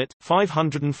per minute,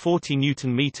 540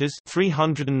 newton meters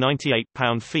 398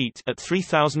 pound-feet at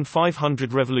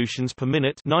 3500 revolutions per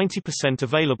minute, 90%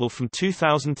 available from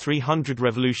 2300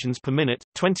 revolutions per minute,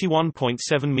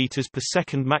 21.7 meters per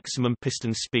second maximum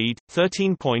piston speed,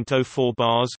 13.04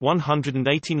 bars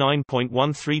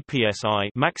 189.13 psi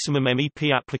maximum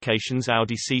MEP. Applications: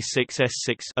 Audi C6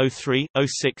 S6 03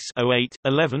 06 08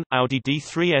 11, Audi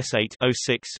D3 S8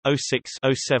 06 06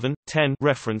 07 10.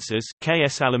 References: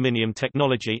 KS Aluminium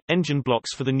Technology, engine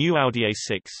blocks for the new Audi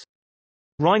A6.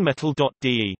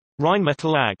 Rheinmetall.de.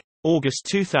 Rheinmetall AG. August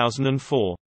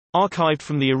 2004. Archived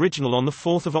from the original on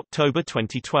 4 October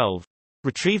 2012.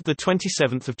 Retrieved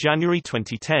 27 January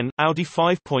 2010, Audi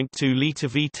 5.2-litre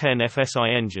V10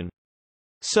 FSI engine.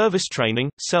 Service training,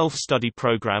 self-study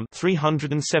program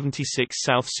 376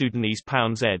 South Sudanese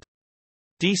pounds ed.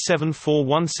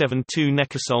 D74172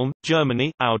 Neckarsulm,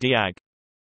 Germany, Audi AG.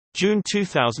 June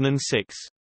 2006.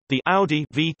 The Audi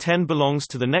V10 belongs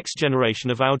to the next generation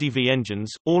of Audi V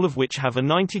engines, all of which have a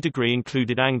 90-degree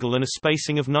included angle and a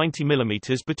spacing of 90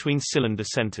 mm between cylinder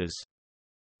centers.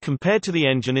 Compared to the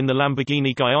engine in the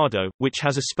Lamborghini Gallardo, which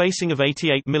has a spacing of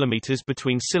 88 mm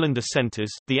between cylinder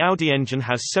centers, the Audi engine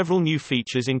has several new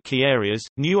features in key areas.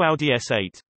 New Audi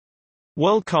S8.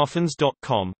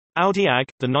 Worldcarfans.com. Audi AG,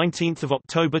 19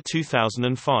 October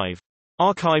 2005.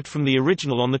 Archived from the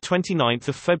original on 29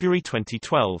 February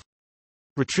 2012.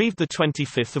 Retrieved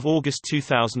 25 August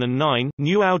 2009,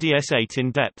 New Audi S8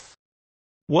 in depth.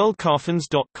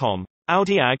 Worldcarfans.com.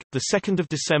 Audi AG, 2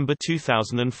 December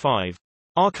 2005.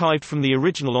 Archived from the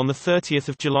original on 30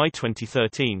 July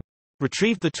 2013.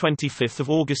 Retrieved 25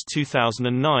 August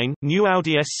 2009, New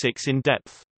Audi S6 in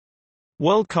depth.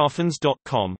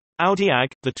 Worldcarfans.com. Audi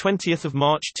AG, 20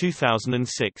 March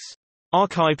 2006.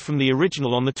 Archived from the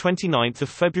original on 29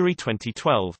 February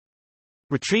 2012.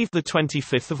 Retrieved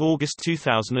 25 August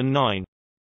 2009.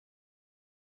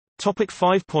 Topic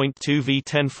 5.2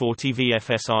 V1040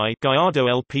 VFSI Gallardo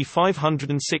LP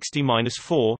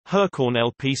 560-4, Huracan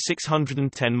LP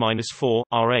 610-4,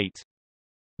 R8.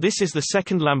 This is the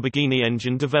second Lamborghini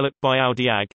engine developed by Audi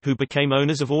AG, who became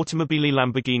owners of Automobili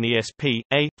Lamborghini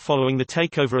SP.A, following the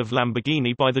takeover of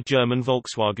Lamborghini by the German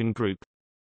Volkswagen Group.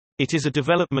 It is a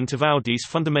development of Audi's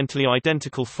fundamentally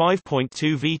identical 5.2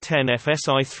 V10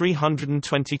 FSI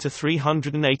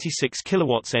 320-386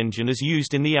 kW engine as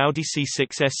used in the Audi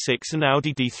C6 S6 and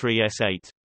Audi D3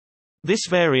 S8. This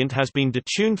variant has been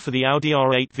detuned for the Audi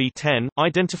R8 V10,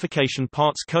 identification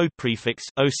parts code prefix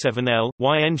 07L,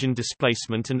 Y engine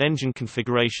displacement and engine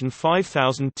configuration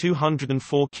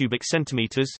 5204 cubic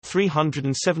centimeters,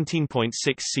 317.6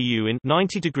 cu in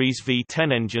 90 degrees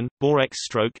V10 engine, bore X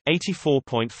stroke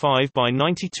 84.5 by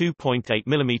 92.8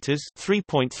 mm,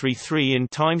 3.33 in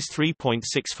times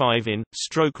 3.65 in,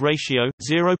 stroke ratio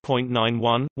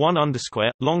 0.91,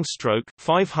 1 long stroke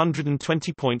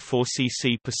 520.4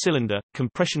 cc per cylinder.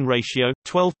 Compression ratio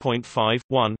 12.5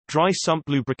 1, dry sump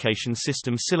lubrication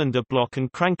system cylinder block and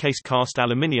crankcase cast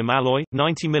aluminium alloy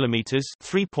 90 mm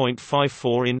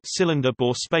 3.54 in cylinder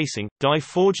bore spacing, die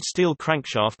forged steel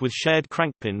crankshaft with shared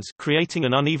crankpins creating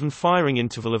an uneven firing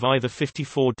interval of either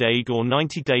 54 Daig or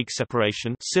 90 Daig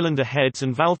separation, cylinder heads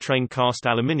and valve train cast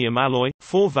aluminium alloy,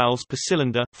 4 valves per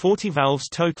cylinder, 40 valves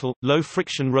total, low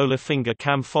friction roller finger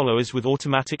cam followers with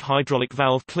automatic hydraulic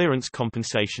valve clearance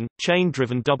compensation, chain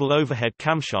driven double overhead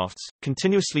camshafts,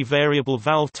 continuously variable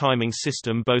valve timing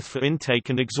system both for intake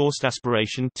and exhaust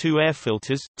aspiration, 2 air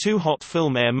filters, 2 hot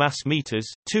film air mass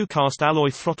meters, 2 cast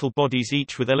alloy throttle bodies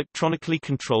each with electronically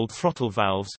controlled throttle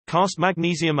valves, cast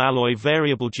magnesium alloy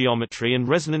variable geometry and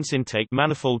resonance intake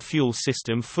manifold fuel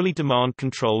system fully demand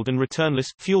controlled and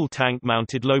returnless, fuel tank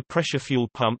mounted low pressure fuel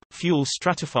pump, fuel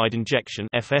stratified injection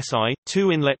FSI,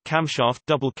 2 inlet camshaft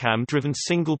double cam driven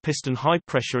single piston high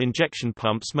pressure injection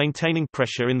pumps maintaining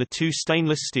pressure in the 2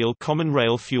 stainless steel common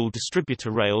rail fuel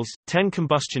distributor rails, 10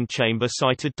 combustion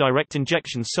chamber-sited direct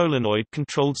injection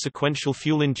solenoid-controlled sequential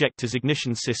fuel injectors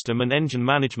ignition system and engine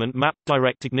management mapped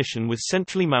direct ignition with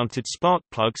centrally mounted spark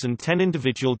plugs and 10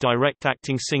 individual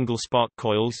direct-acting single spark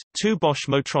coils, 2 Bosch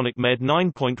Motronic MED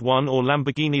 9.1 or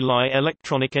Lamborghini Lie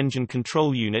electronic engine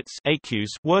control units (ECUs)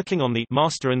 working on the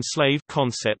master and slave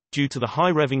concept due to the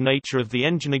high revving nature of the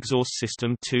engine exhaust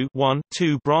system. 2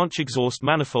 branch exhaust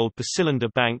manifold per cylinder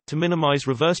bank to minimize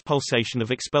reverse pulsation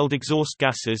of expelled exhaust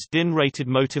gases. DIN rated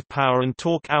motive power and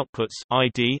torque outputs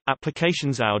ID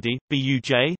applications Audi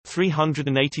BUJ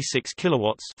 386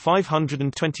 kilowatts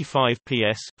 525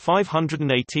 PS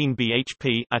 518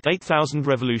 bhp at 8000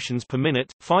 revolutions per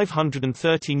minute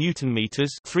 530 newton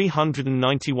meters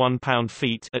 391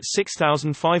 pound-feet at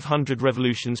 6500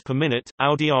 revolutions per minute.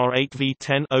 Audi R8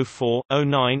 V10 04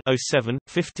 09 07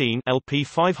 15 LP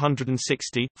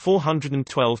 560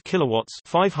 412 kilowatts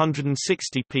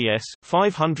 560 PS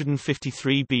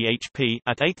 553 bhp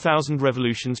at 8000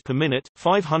 revolutions per minute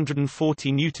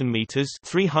 540 newton meters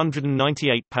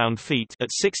 398 pound-feet at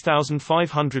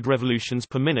 6500 revolutions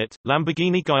per minute.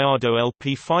 Lamborghini Gallardo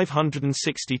LP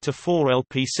 560 to 4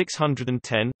 LP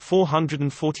 610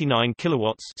 449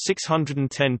 kilowatts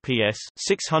 610 PS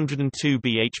 602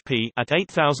 bhp at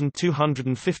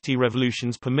 8250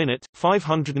 revolutions per minute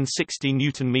 560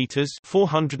 newton meters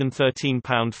 413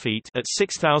 pound-feet at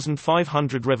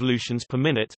 6500 revolutions per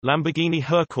minute. Lamborghini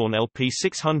Huracan LP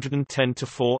 610 to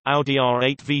 4 Audi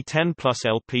R8 V10 plus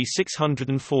LP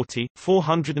 640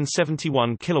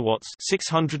 471 kilowatts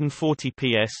 640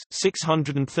 PS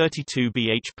 632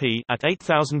 bhp at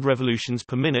 8000 revolutions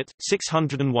per minute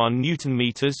 601 newton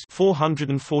meters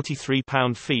 443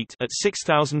 pound-feet at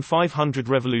 6500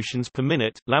 revolutions per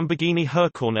minute. Lamborghini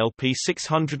Huracan LP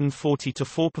 640 to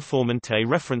 4 Performante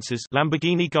references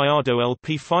Lamborghini Gallardo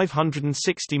LP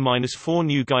 560-4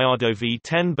 New Gallardo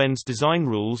V10 Benz design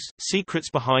rules, secrets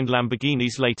behind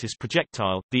Lamborghini's latest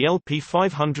projectile, the LP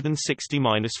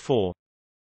 560-4.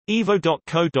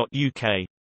 Evo.co.uk.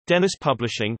 Dennis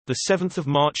Publishing, 7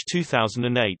 March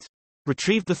 2008.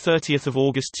 Retrieved 30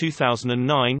 August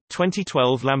 2009,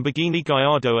 2012 Lamborghini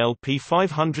Gallardo LP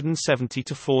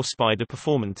 570-4 Spider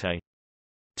Performante.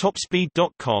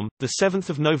 Topspeed.com, 7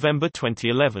 November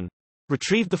 2011.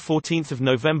 Retrieved 14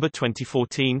 November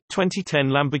 2014, 2010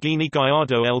 Lamborghini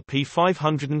Gallardo LP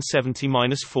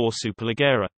 570-4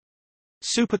 Superleggera.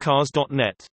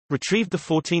 Supercars.net. Retrieved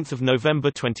 14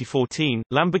 November 2014,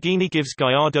 Lamborghini gives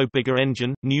Gallardo bigger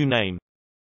engine, new name.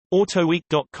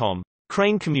 Autoweek.com.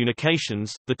 Crane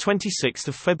Communications, 26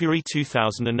 February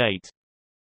 2008.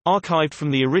 Archived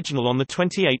from the original on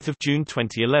 28 June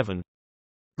 2011.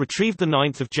 Retrieved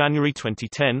 9 January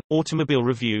 2010, Automobile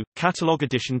Review, Catalog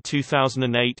Edition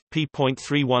 2008,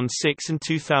 p.316 and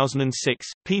 2006,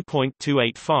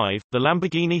 p.285. The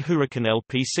Lamborghini Huracan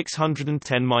LP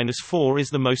 610-4 is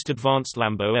the most advanced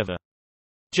Lambo ever.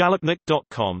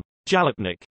 Jalopnik.com.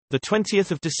 Jalopnik. 20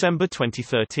 December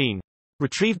 2013.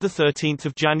 Retrieved 13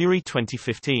 January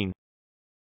 2015.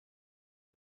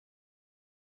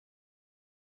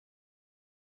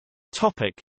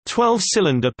 Topic: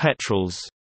 12-cylinder petrols.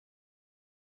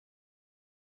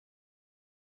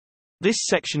 This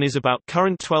section is about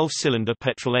current 12-cylinder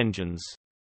petrol engines.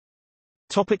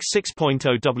 Topic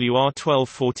 6.0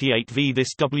 WR1248V.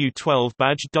 This W12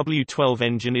 badge W12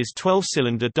 engine is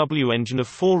 12-cylinder W engine of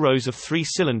 4 rows of 3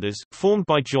 cylinders, formed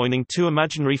by joining 2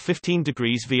 imaginary 15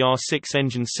 degrees VR6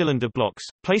 engine cylinder blocks,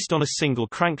 placed on a single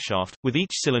crankshaft, with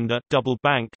each cylinder double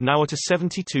bank now at a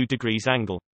 72 degrees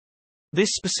angle.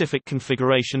 This specific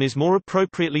configuration is more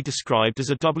appropriately described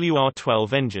as a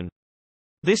WR12 engine.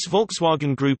 This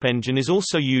Volkswagen Group engine is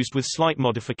also used with slight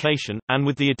modification, and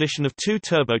with the addition of 2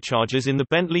 turbochargers in the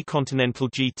Bentley Continental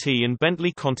GT and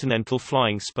Bentley Continental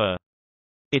Flying Spur.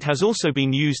 It has also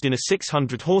been used in a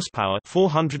 600 horsepower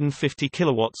 450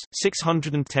 kilowatts,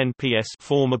 610 PS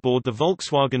form aboard the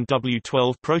Volkswagen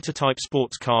W12 prototype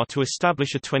sports car to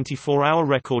establish a 24-hour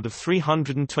record of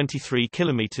 323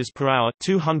 km per hour,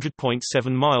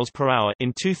 200.7 miles per hour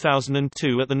in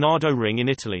 2002 at the Nardo Ring in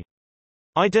Italy.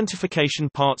 Identification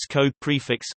parts code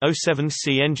prefix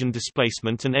 07C engine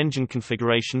displacement and engine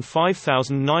configuration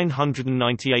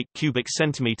 5998 cubic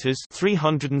centimeters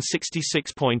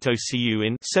 366.0 cu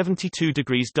in 72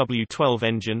 degrees W12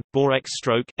 engine bore X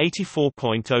stroke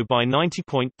 84.0 by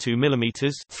 90.2 mm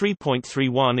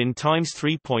 3.31 in times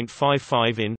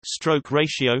 3.55 in stroke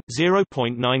ratio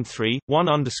 0.93 1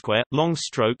 underscore long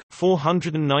stroke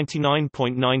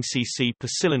 499.9 cc per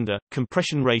cylinder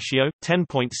compression ratio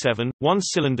 10.7 1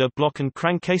 one-cylinder block and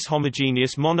crankcase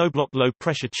homogeneous monoblock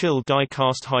low-pressure chill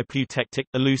die-cast hypoeutectic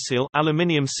alusil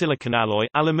aluminium silicon alloy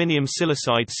aluminium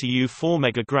silicide Cu 4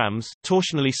 mg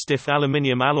torsionally stiff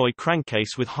aluminium alloy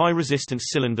crankcase with high-resistance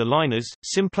cylinder liners,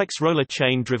 simplex roller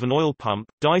chain-driven oil pump,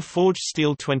 die-forged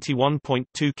steel 21.2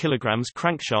 kg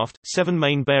crankshaft, 7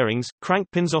 main bearings, crank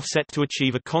pins offset to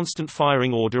achieve a constant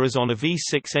firing order as on a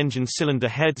V6 engine, cylinder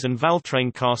heads and valve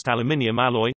train cast aluminium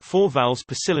alloy, 4 valves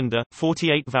per cylinder,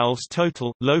 48 valves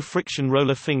total, low-friction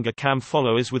roller finger cam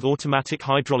followers with automatic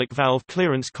hydraulic valve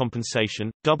clearance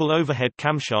compensation, double overhead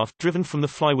camshaft driven from the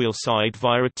flywheel side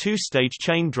via a two-stage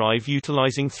chain drive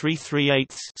utilizing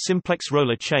 3/3/8 simplex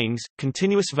roller chains,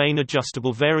 continuous vane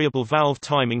adjustable variable valve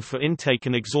timing for intake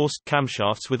and exhaust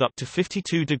camshafts with up to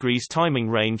 52 degrees timing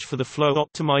range for the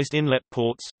flow-optimized inlet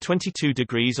ports, 22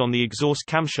 degrees on the exhaust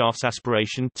camshafts,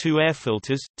 aspiration, 2 air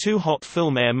filters, 2 hot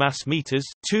film air mass meters,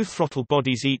 2 throttle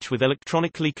bodies each with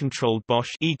electronically controlled Bosch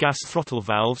e-gas throttle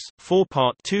valves,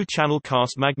 4-part 2-channel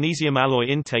cast magnesium alloy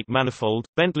intake manifold.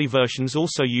 Bentley versions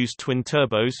also used twin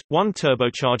turbos, 1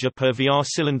 turbocharger per VR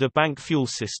cylinder bank fuel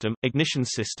system, ignition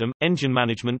system, engine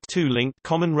management, 2-link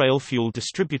common rail fuel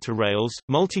distributor rails,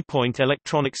 multi-point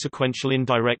electronic sequential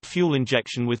indirect fuel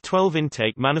injection with 12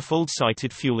 intake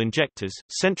manifold-sighted fuel injectors,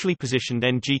 centrally positioned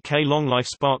NGK long-life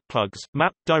spark plugs,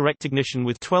 MAP direct ignition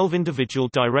with 12 individual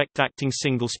direct-acting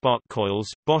single spark coils,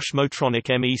 Bosch Motronic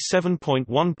ME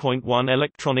 7.1.1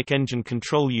 electronic engine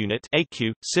control unit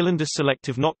 (ECU), cylinder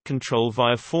selective knock control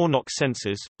via 4 knock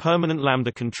sensors, permanent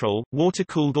lambda control,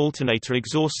 water-cooled alternator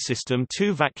exhaust system,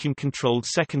 2 vacuum-controlled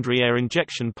secondary air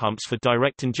injection pumps for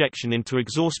direct injection into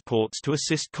exhaust ports to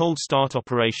assist cold start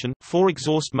operation, 4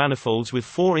 exhaust manifolds with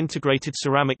 4 integrated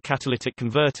ceramic catalytic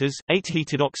converters, 8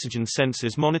 heated oxygen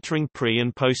sensors monitoring pre-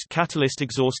 and post-catalyst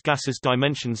exhaust gases,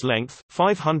 dimensions length,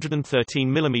 513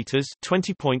 mm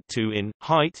 20.2 in,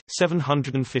 height,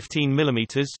 715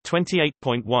 mm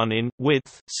 28.1 in,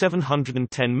 width,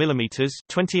 710 mm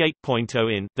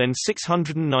 20.0 in, then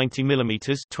 690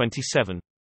 mm 27.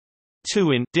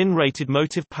 2 in DIN-rated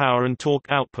motive power and torque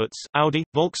outputs. Audi,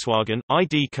 Volkswagen,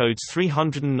 ID codes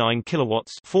 309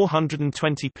 kilowatts,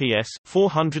 420 PS,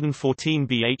 414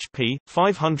 bhp,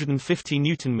 550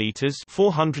 newton meters,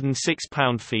 406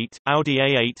 pound-feet. Audi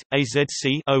A8,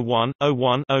 AZC 01,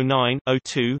 01, 09,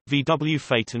 02, VW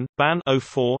Phaeton, BAN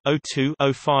 04, 02,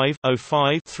 05,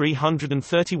 05,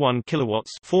 331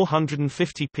 kilowatts,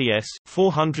 450 PS,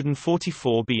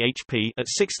 444 bhp at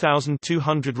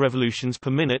 6,200 revolutions per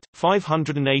minute.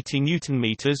 580 newton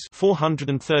meters,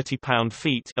 430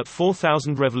 pound-feet at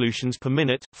 4,000 revolutions per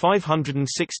minute,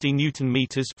 560 newton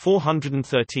meters,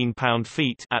 413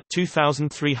 pound-feet at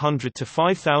 2,300 to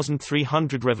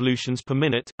 5,300 revolutions per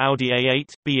minute. Audi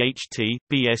A8, BHT,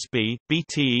 BSB,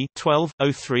 BTE 12,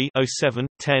 03, 07,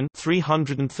 10,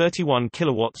 331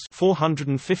 kilowatts,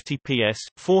 450 PS,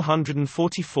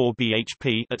 444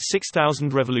 bhp at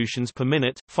 6,000 revolutions per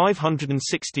minute,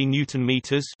 560 newton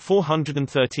meters,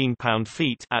 413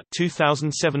 pound-feet at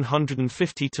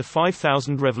 2,750 to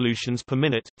 5,000 revolutions per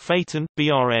minute. Phaeton,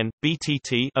 BRN,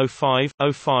 BTT 05,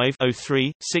 05,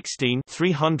 03, 16,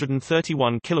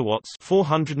 331 kilowatts,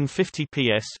 450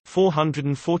 PS,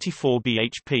 444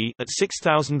 bhp at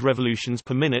 6,000 revolutions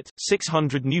per minute,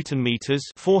 600 newton meters,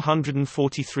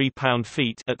 443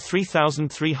 pound-feet at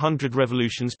 3,300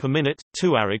 revolutions per minute.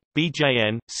 Touareg,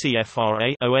 BJN,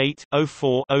 CFRA 08,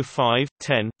 04, 05,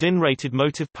 10, DIN-rated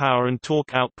motive power and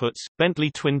torque outputs. Bentley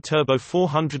twin-turbo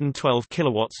 412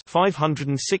 kilowatts,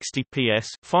 560 PS,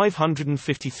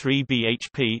 553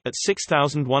 bhp at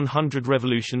 6,100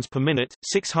 revolutions per minute,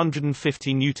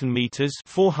 650 newton meters,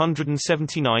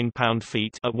 479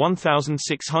 pound-feet at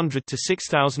 1,600 to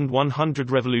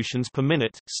 6,100 revolutions per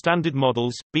minute. Standard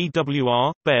models: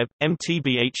 BWR, BEV,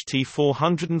 MTBHT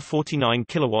 449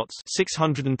 kilowatts,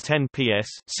 610 PS,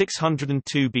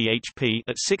 602 bhp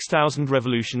at 6,000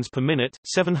 revolutions per minute,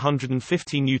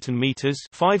 750 newton meters,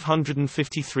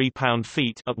 553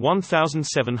 pound-feet at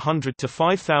 1,700 to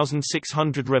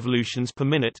 5,600 revolutions per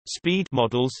minute. Speed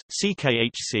models: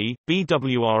 CKHC,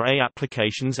 BWRA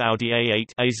applications: Audi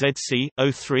A8, AZC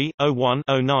 03, 01,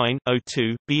 09,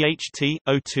 02, BHT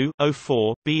 02,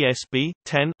 04, BSB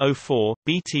 10, 04,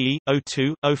 BTE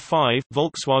 02, 05,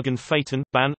 Volkswagen Phaeton,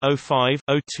 BAN 05,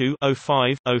 02,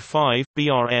 05, 05,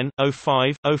 BRN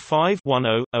 05, 05,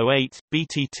 10, 08,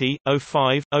 BTT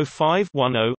 05, 05,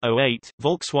 10, 08,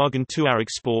 Volkswagen Touareg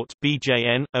Sport,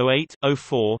 BJN 08,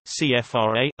 04,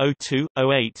 CFRA 02,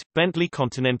 08, Bentley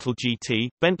Continental GT,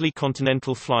 Bentley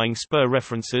Continental Flying Spur.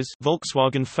 References: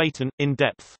 Volkswagen Phaeton in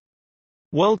depth.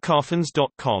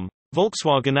 Worldcarfans.com.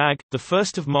 Volkswagen AG, the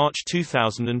 1st of March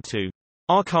 2002.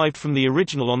 Archived from the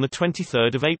original on 23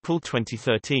 April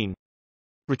 2013.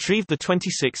 Retrieved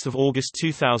 26 August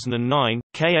 2009,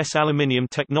 KS Aluminium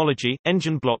Technology,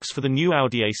 engine blocks for the new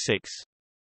Audi A6.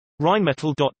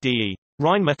 Rheinmetall.de.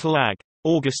 Rheinmetall AG.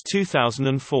 August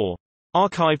 2004.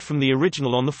 Archived from the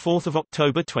original on 4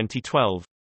 October 2012.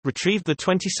 Retrieved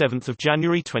 27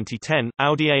 January 2010,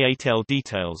 Audi A8L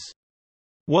details.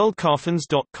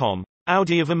 Worldcarfans.com.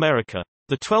 Audi of America.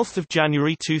 12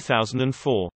 January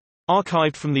 2004.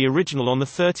 Archived from the original on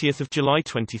 30 July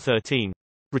 2013.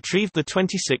 Retrieved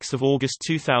 26 August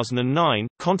 2009,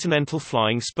 Continental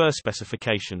Flying Spur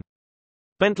specification.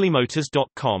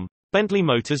 BentleyMotors.com. Bentley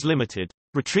Motors Limited.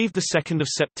 Retrieved 2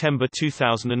 September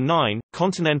 2009,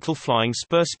 Continental Flying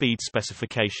Spur speed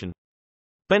specification.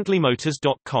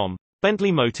 BentleyMotors.com.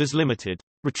 Bentley Motors Limited.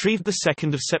 Retrieved 2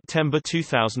 September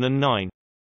 2009.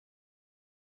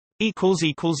 ==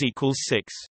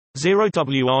 0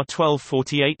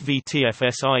 WR1248V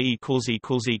TFSI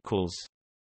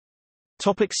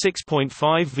Topic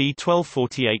 6.5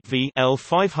 V1248V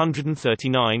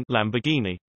L539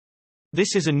 Lamborghini.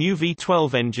 This is a new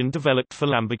V12 engine developed for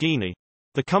Lamborghini.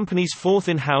 The company's fourth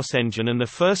in-house engine and the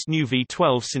first new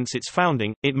V12 since its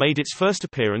founding, it made its first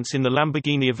appearance in the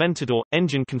Lamborghini Aventador,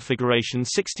 engine configuration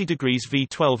 60 degrees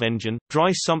V12 engine,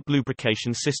 dry sump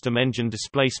lubrication system engine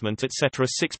displacement etc.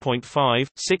 6.5,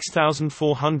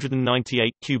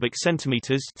 6,498 cubic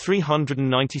centimeters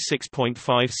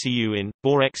 396.5 cu in,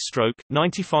 bore X stroke,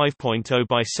 95.0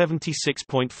 by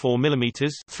 76.4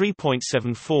 millimeters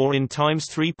 3.74 in times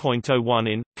 3.01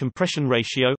 in, compression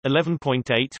ratio,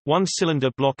 11.8, one-cylinder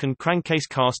block and crankcase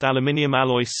cast aluminium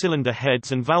alloy cylinder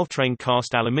heads and valvetrain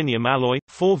cast aluminium alloy,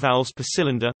 4 valves per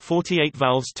cylinder, 48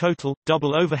 valves total,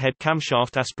 double overhead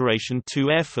camshaft aspiration 2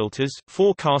 air filters,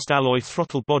 4 cast alloy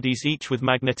throttle bodies each with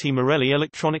Magneti Marelli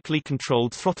electronically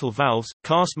controlled throttle valves,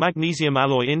 cast magnesium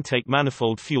alloy intake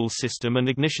manifold fuel system and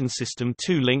ignition system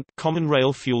 2-link common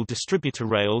rail fuel distributor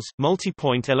rails,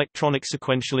 multi-point electronic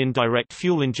sequential indirect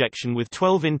fuel injection with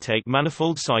 12 intake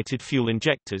manifold-sighted fuel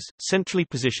injectors, centrally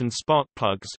positioned spark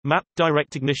plugs, mapped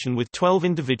direct ignition with 12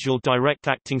 individual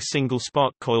direct-acting single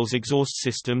spark coils exhaust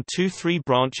system 2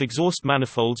 3-branch exhaust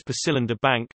manifolds per cylinder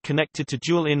bank, connected to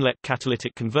dual-inlet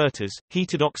catalytic converters,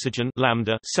 heated oxygen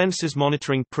lambda sensors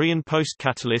monitoring pre- and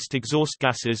post-catalyst exhaust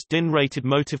gases DIN-rated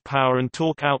motive power and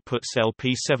torque outputs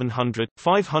LP 700,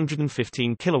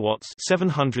 515 kilowatts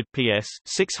 700 PS,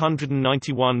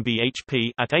 691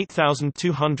 bhp at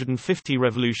 8,250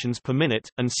 revolutions per minute,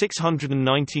 and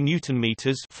 690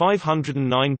 Newton-meters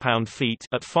 509 pound-feet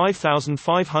at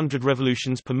 5,500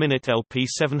 revolutions per minute LP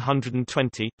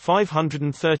 720,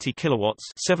 530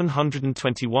 kilowatts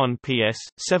 721 PS,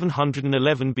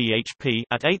 711 bhp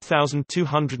at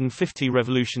 8,250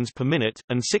 revolutions per minute,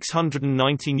 and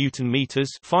 690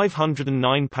 Newton-meters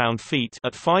 509 pound-feet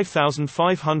at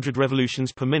 5,500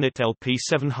 revolutions per minute LP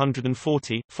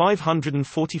 740,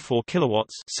 544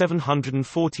 kilowatts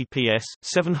 740 PS,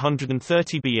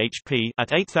 730 bhp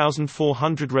at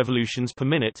 8,400 revolutions per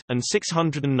minute, and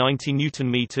 690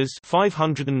 Newton-meters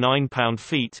 509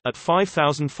 pound-feet at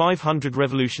 5,500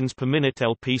 revolutions per minute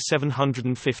LP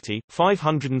 750,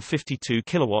 552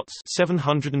 kilowatts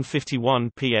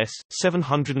 751 PS,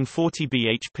 740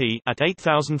 bhp at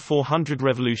 8,400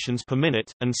 revolutions per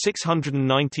minute, and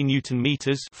 690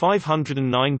 Newton-meters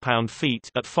 509 pound-feet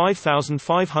at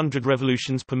 5,500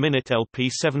 revolutions per minute LP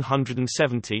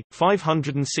 770,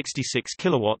 566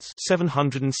 kilowatts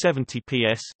 770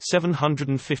 PS,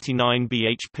 759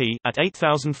 bhp at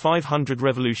 8,500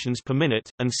 revolutions per minute,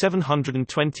 and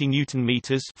 720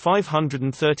 Newton-meters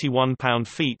 531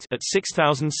 pound-feet at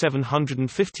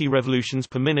 6,750 revolutions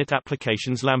per minute.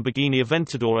 Applications Lamborghini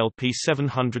Aventador LP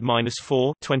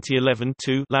 700-4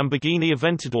 2011-2 Lamborghini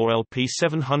Aventador LP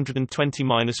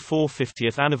 720-4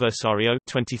 50th Anniversario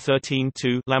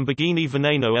 2013-2 Lamborghini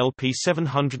Veneno LP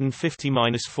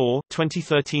 750-4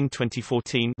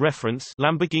 2013-2014 Reference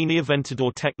Lamborghini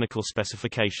Aventador Technical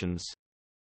Specifications.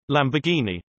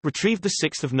 Lamborghini. Retrieved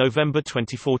 6 November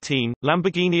 2014,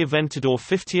 Lamborghini Aventador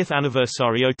 50th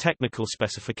Anniversario Technical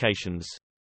Specifications.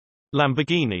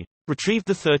 Lamborghini. Retrieved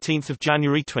 13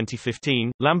 January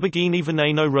 2015, Lamborghini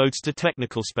Veneno Roadster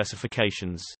Technical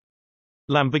Specifications.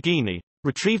 Lamborghini.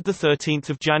 Retrieved 13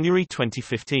 January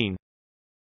 2015.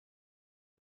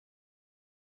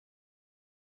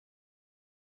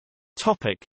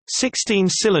 Topic: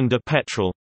 16-cylinder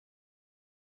petrol.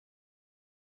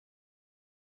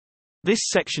 This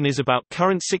section is about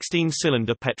current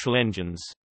 16-cylinder petrol engines.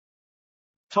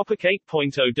 Topic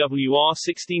 8.0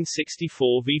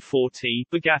 WR1664 V4T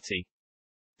Bugatti.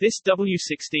 This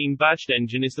W16 badged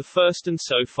engine is the first and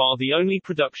so far the only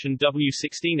production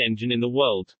W16 engine in the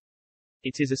world.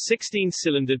 It is a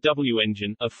 16-cylinder W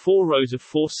engine, of 4 rows of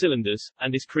 4 cylinders,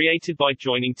 and is created by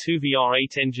joining two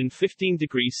VR8 engine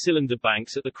 15-degree cylinder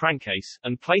banks at the crankcase,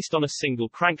 and placed on a single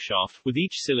crankshaft, with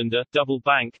each cylinder, double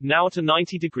bank, now at a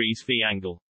 90 degrees V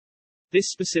angle. This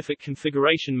specific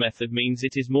configuration method means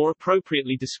it is more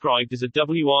appropriately described as a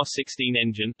WR16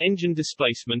 engine. Engine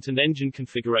displacement and engine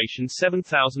configuration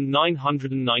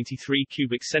 7,993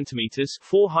 cubic centimeters,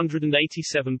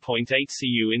 487.8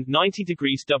 cu in 90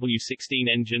 degrees W16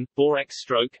 engine, bore X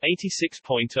stroke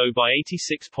 86.0 by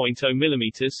 86.0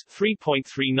 millimeters,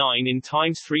 3.39 in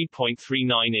times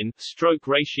 3.39 in, stroke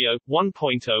ratio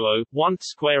 1.00:1,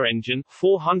 square engine,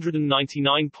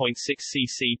 499.6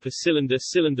 cc per cylinder,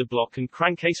 cylinder block and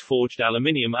crankcase forged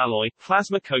aluminium alloy,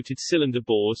 plasma-coated cylinder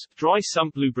bores, dry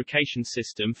sump lubrication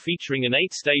system featuring an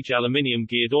 8-stage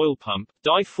aluminium-geared oil pump,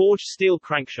 die-forged steel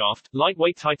crankshaft,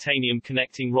 lightweight titanium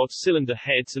connecting rod cylinder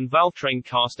heads and valve train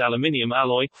cast aluminium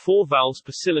alloy, 4 valves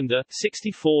per cylinder,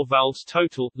 64 valves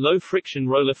total, low-friction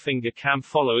roller finger cam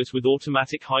followers with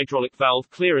automatic hydraulic valve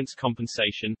clearance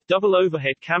compensation, double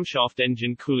overhead camshaft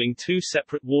engine cooling, 2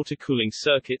 separate water cooling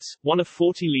circuits, one of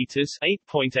 40 liters,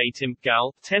 8.8 imp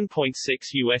gal, 10.6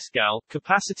 US gal,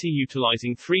 capacity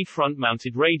utilizing 3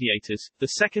 front-mounted radiators, the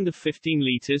second of 15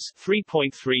 liters,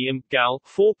 3.3 imp gal,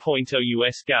 4.0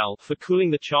 US gal, for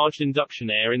cooling the charged induction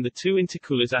air in the 2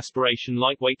 intercoolers, aspiration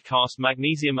lightweight cast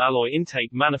magnesium alloy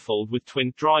intake manifold with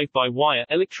twin drive-by-wire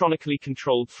electronically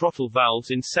controlled throttle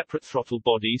valves in separate throttle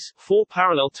bodies, 4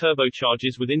 parallel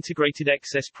turbochargers with integrated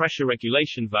excess pressure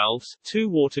regulation valves, 2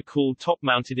 water-cooled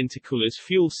top-mounted intercoolers,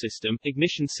 fuel system,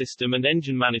 ignition system and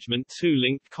engine management, 2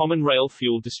 linked common rail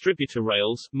fuel distributor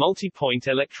rails, multi-point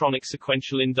electronic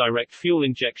sequential indirect fuel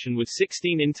injection with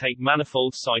 16 intake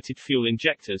manifold sighted fuel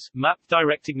injectors, mapped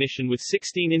direct ignition with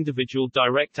 16 individual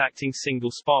direct acting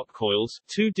single spark coils,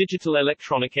 2 digital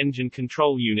electronic engine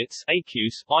control units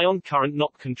 (AQs), ion current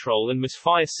knock control and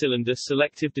misfire cylinder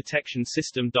selective detection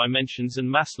system, dimensions and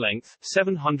mass length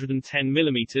 710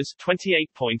 mm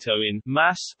 28.0 in,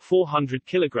 mass 400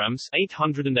 kg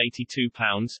 882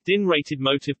 pounds, DIN rated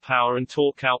motive power and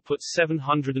torque output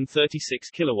 736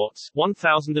 kilowatts,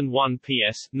 1001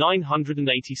 PS,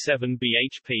 987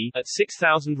 bhp at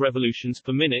 6000 revolutions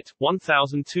per minute,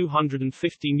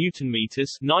 1250 newton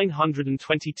meters,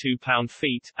 922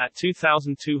 pound-feet at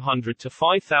 2200 to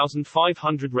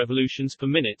 5500 revolutions per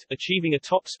minute, achieving a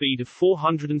top speed of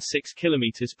 406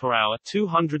 kilometers per hour,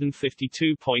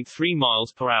 252.3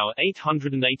 miles per hour,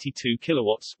 882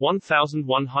 kilowatts,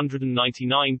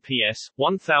 1199 PS,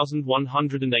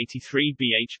 1183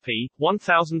 bhp,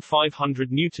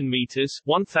 1,500 newton-meters,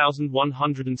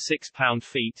 1,106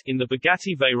 pound-feet in the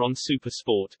Bugatti Veyron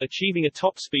Supersport, achieving a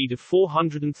top speed of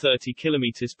 430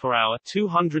 km per hour,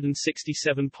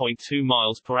 267.2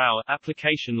 miles per hour.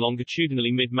 Application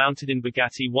longitudinally mid-mounted in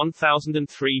Bugatti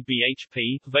 1003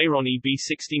 bhp, Veyron EB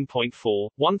 16.4,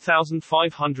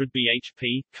 1500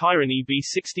 bhp, Chiron EB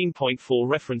 16.4.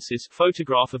 References: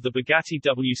 photograph of the Bugatti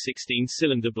W16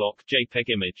 cylinder block, JPEG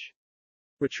image.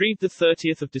 Retrieved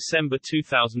 30 December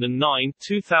 2009,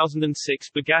 2006.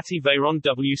 Bugatti Veyron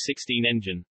W16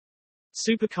 engine.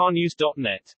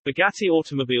 Supercarnews.net. Bugatti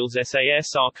Automobiles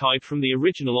SAS archived from the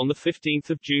original on 15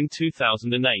 June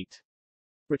 2008.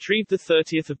 Retrieved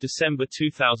 30 December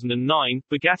 2009,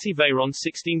 Bugatti Veyron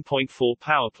 16.4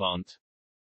 powerplant.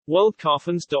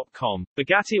 Worldcarfans.com.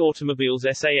 Bugatti Automobiles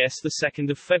SAS 2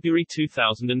 February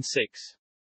 2006.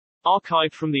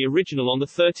 Archived from the original on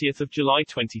 30 July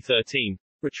 2013.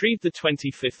 Retrieved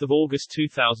 25 August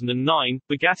 2009,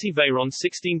 Bugatti Veyron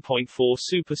 16.4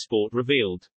 Supersport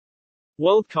revealed.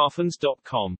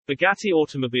 Worldcarfans.com. Bugatti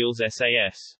Automobiles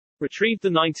SAS. Retrieved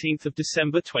 19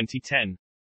 December 2010.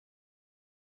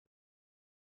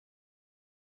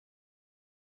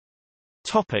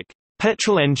 Topic: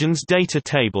 Petrol engines data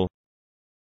table.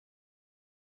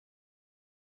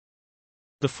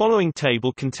 The following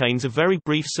table contains a very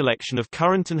brief selection of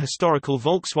current and historical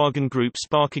Volkswagen Group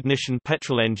spark-ignition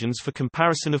petrol engines for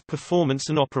comparison of performance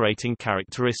and operating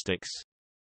characteristics.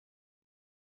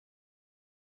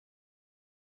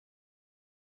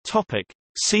 Topic: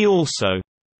 See also: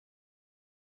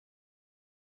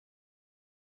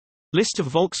 List of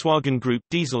Volkswagen Group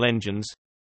diesel engines,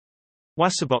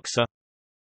 Wasserboxer,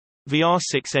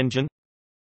 VR6 engine,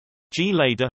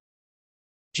 G-Lader,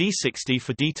 G60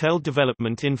 for detailed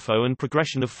development info and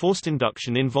progression of forced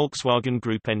induction in Volkswagen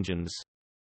Group engines.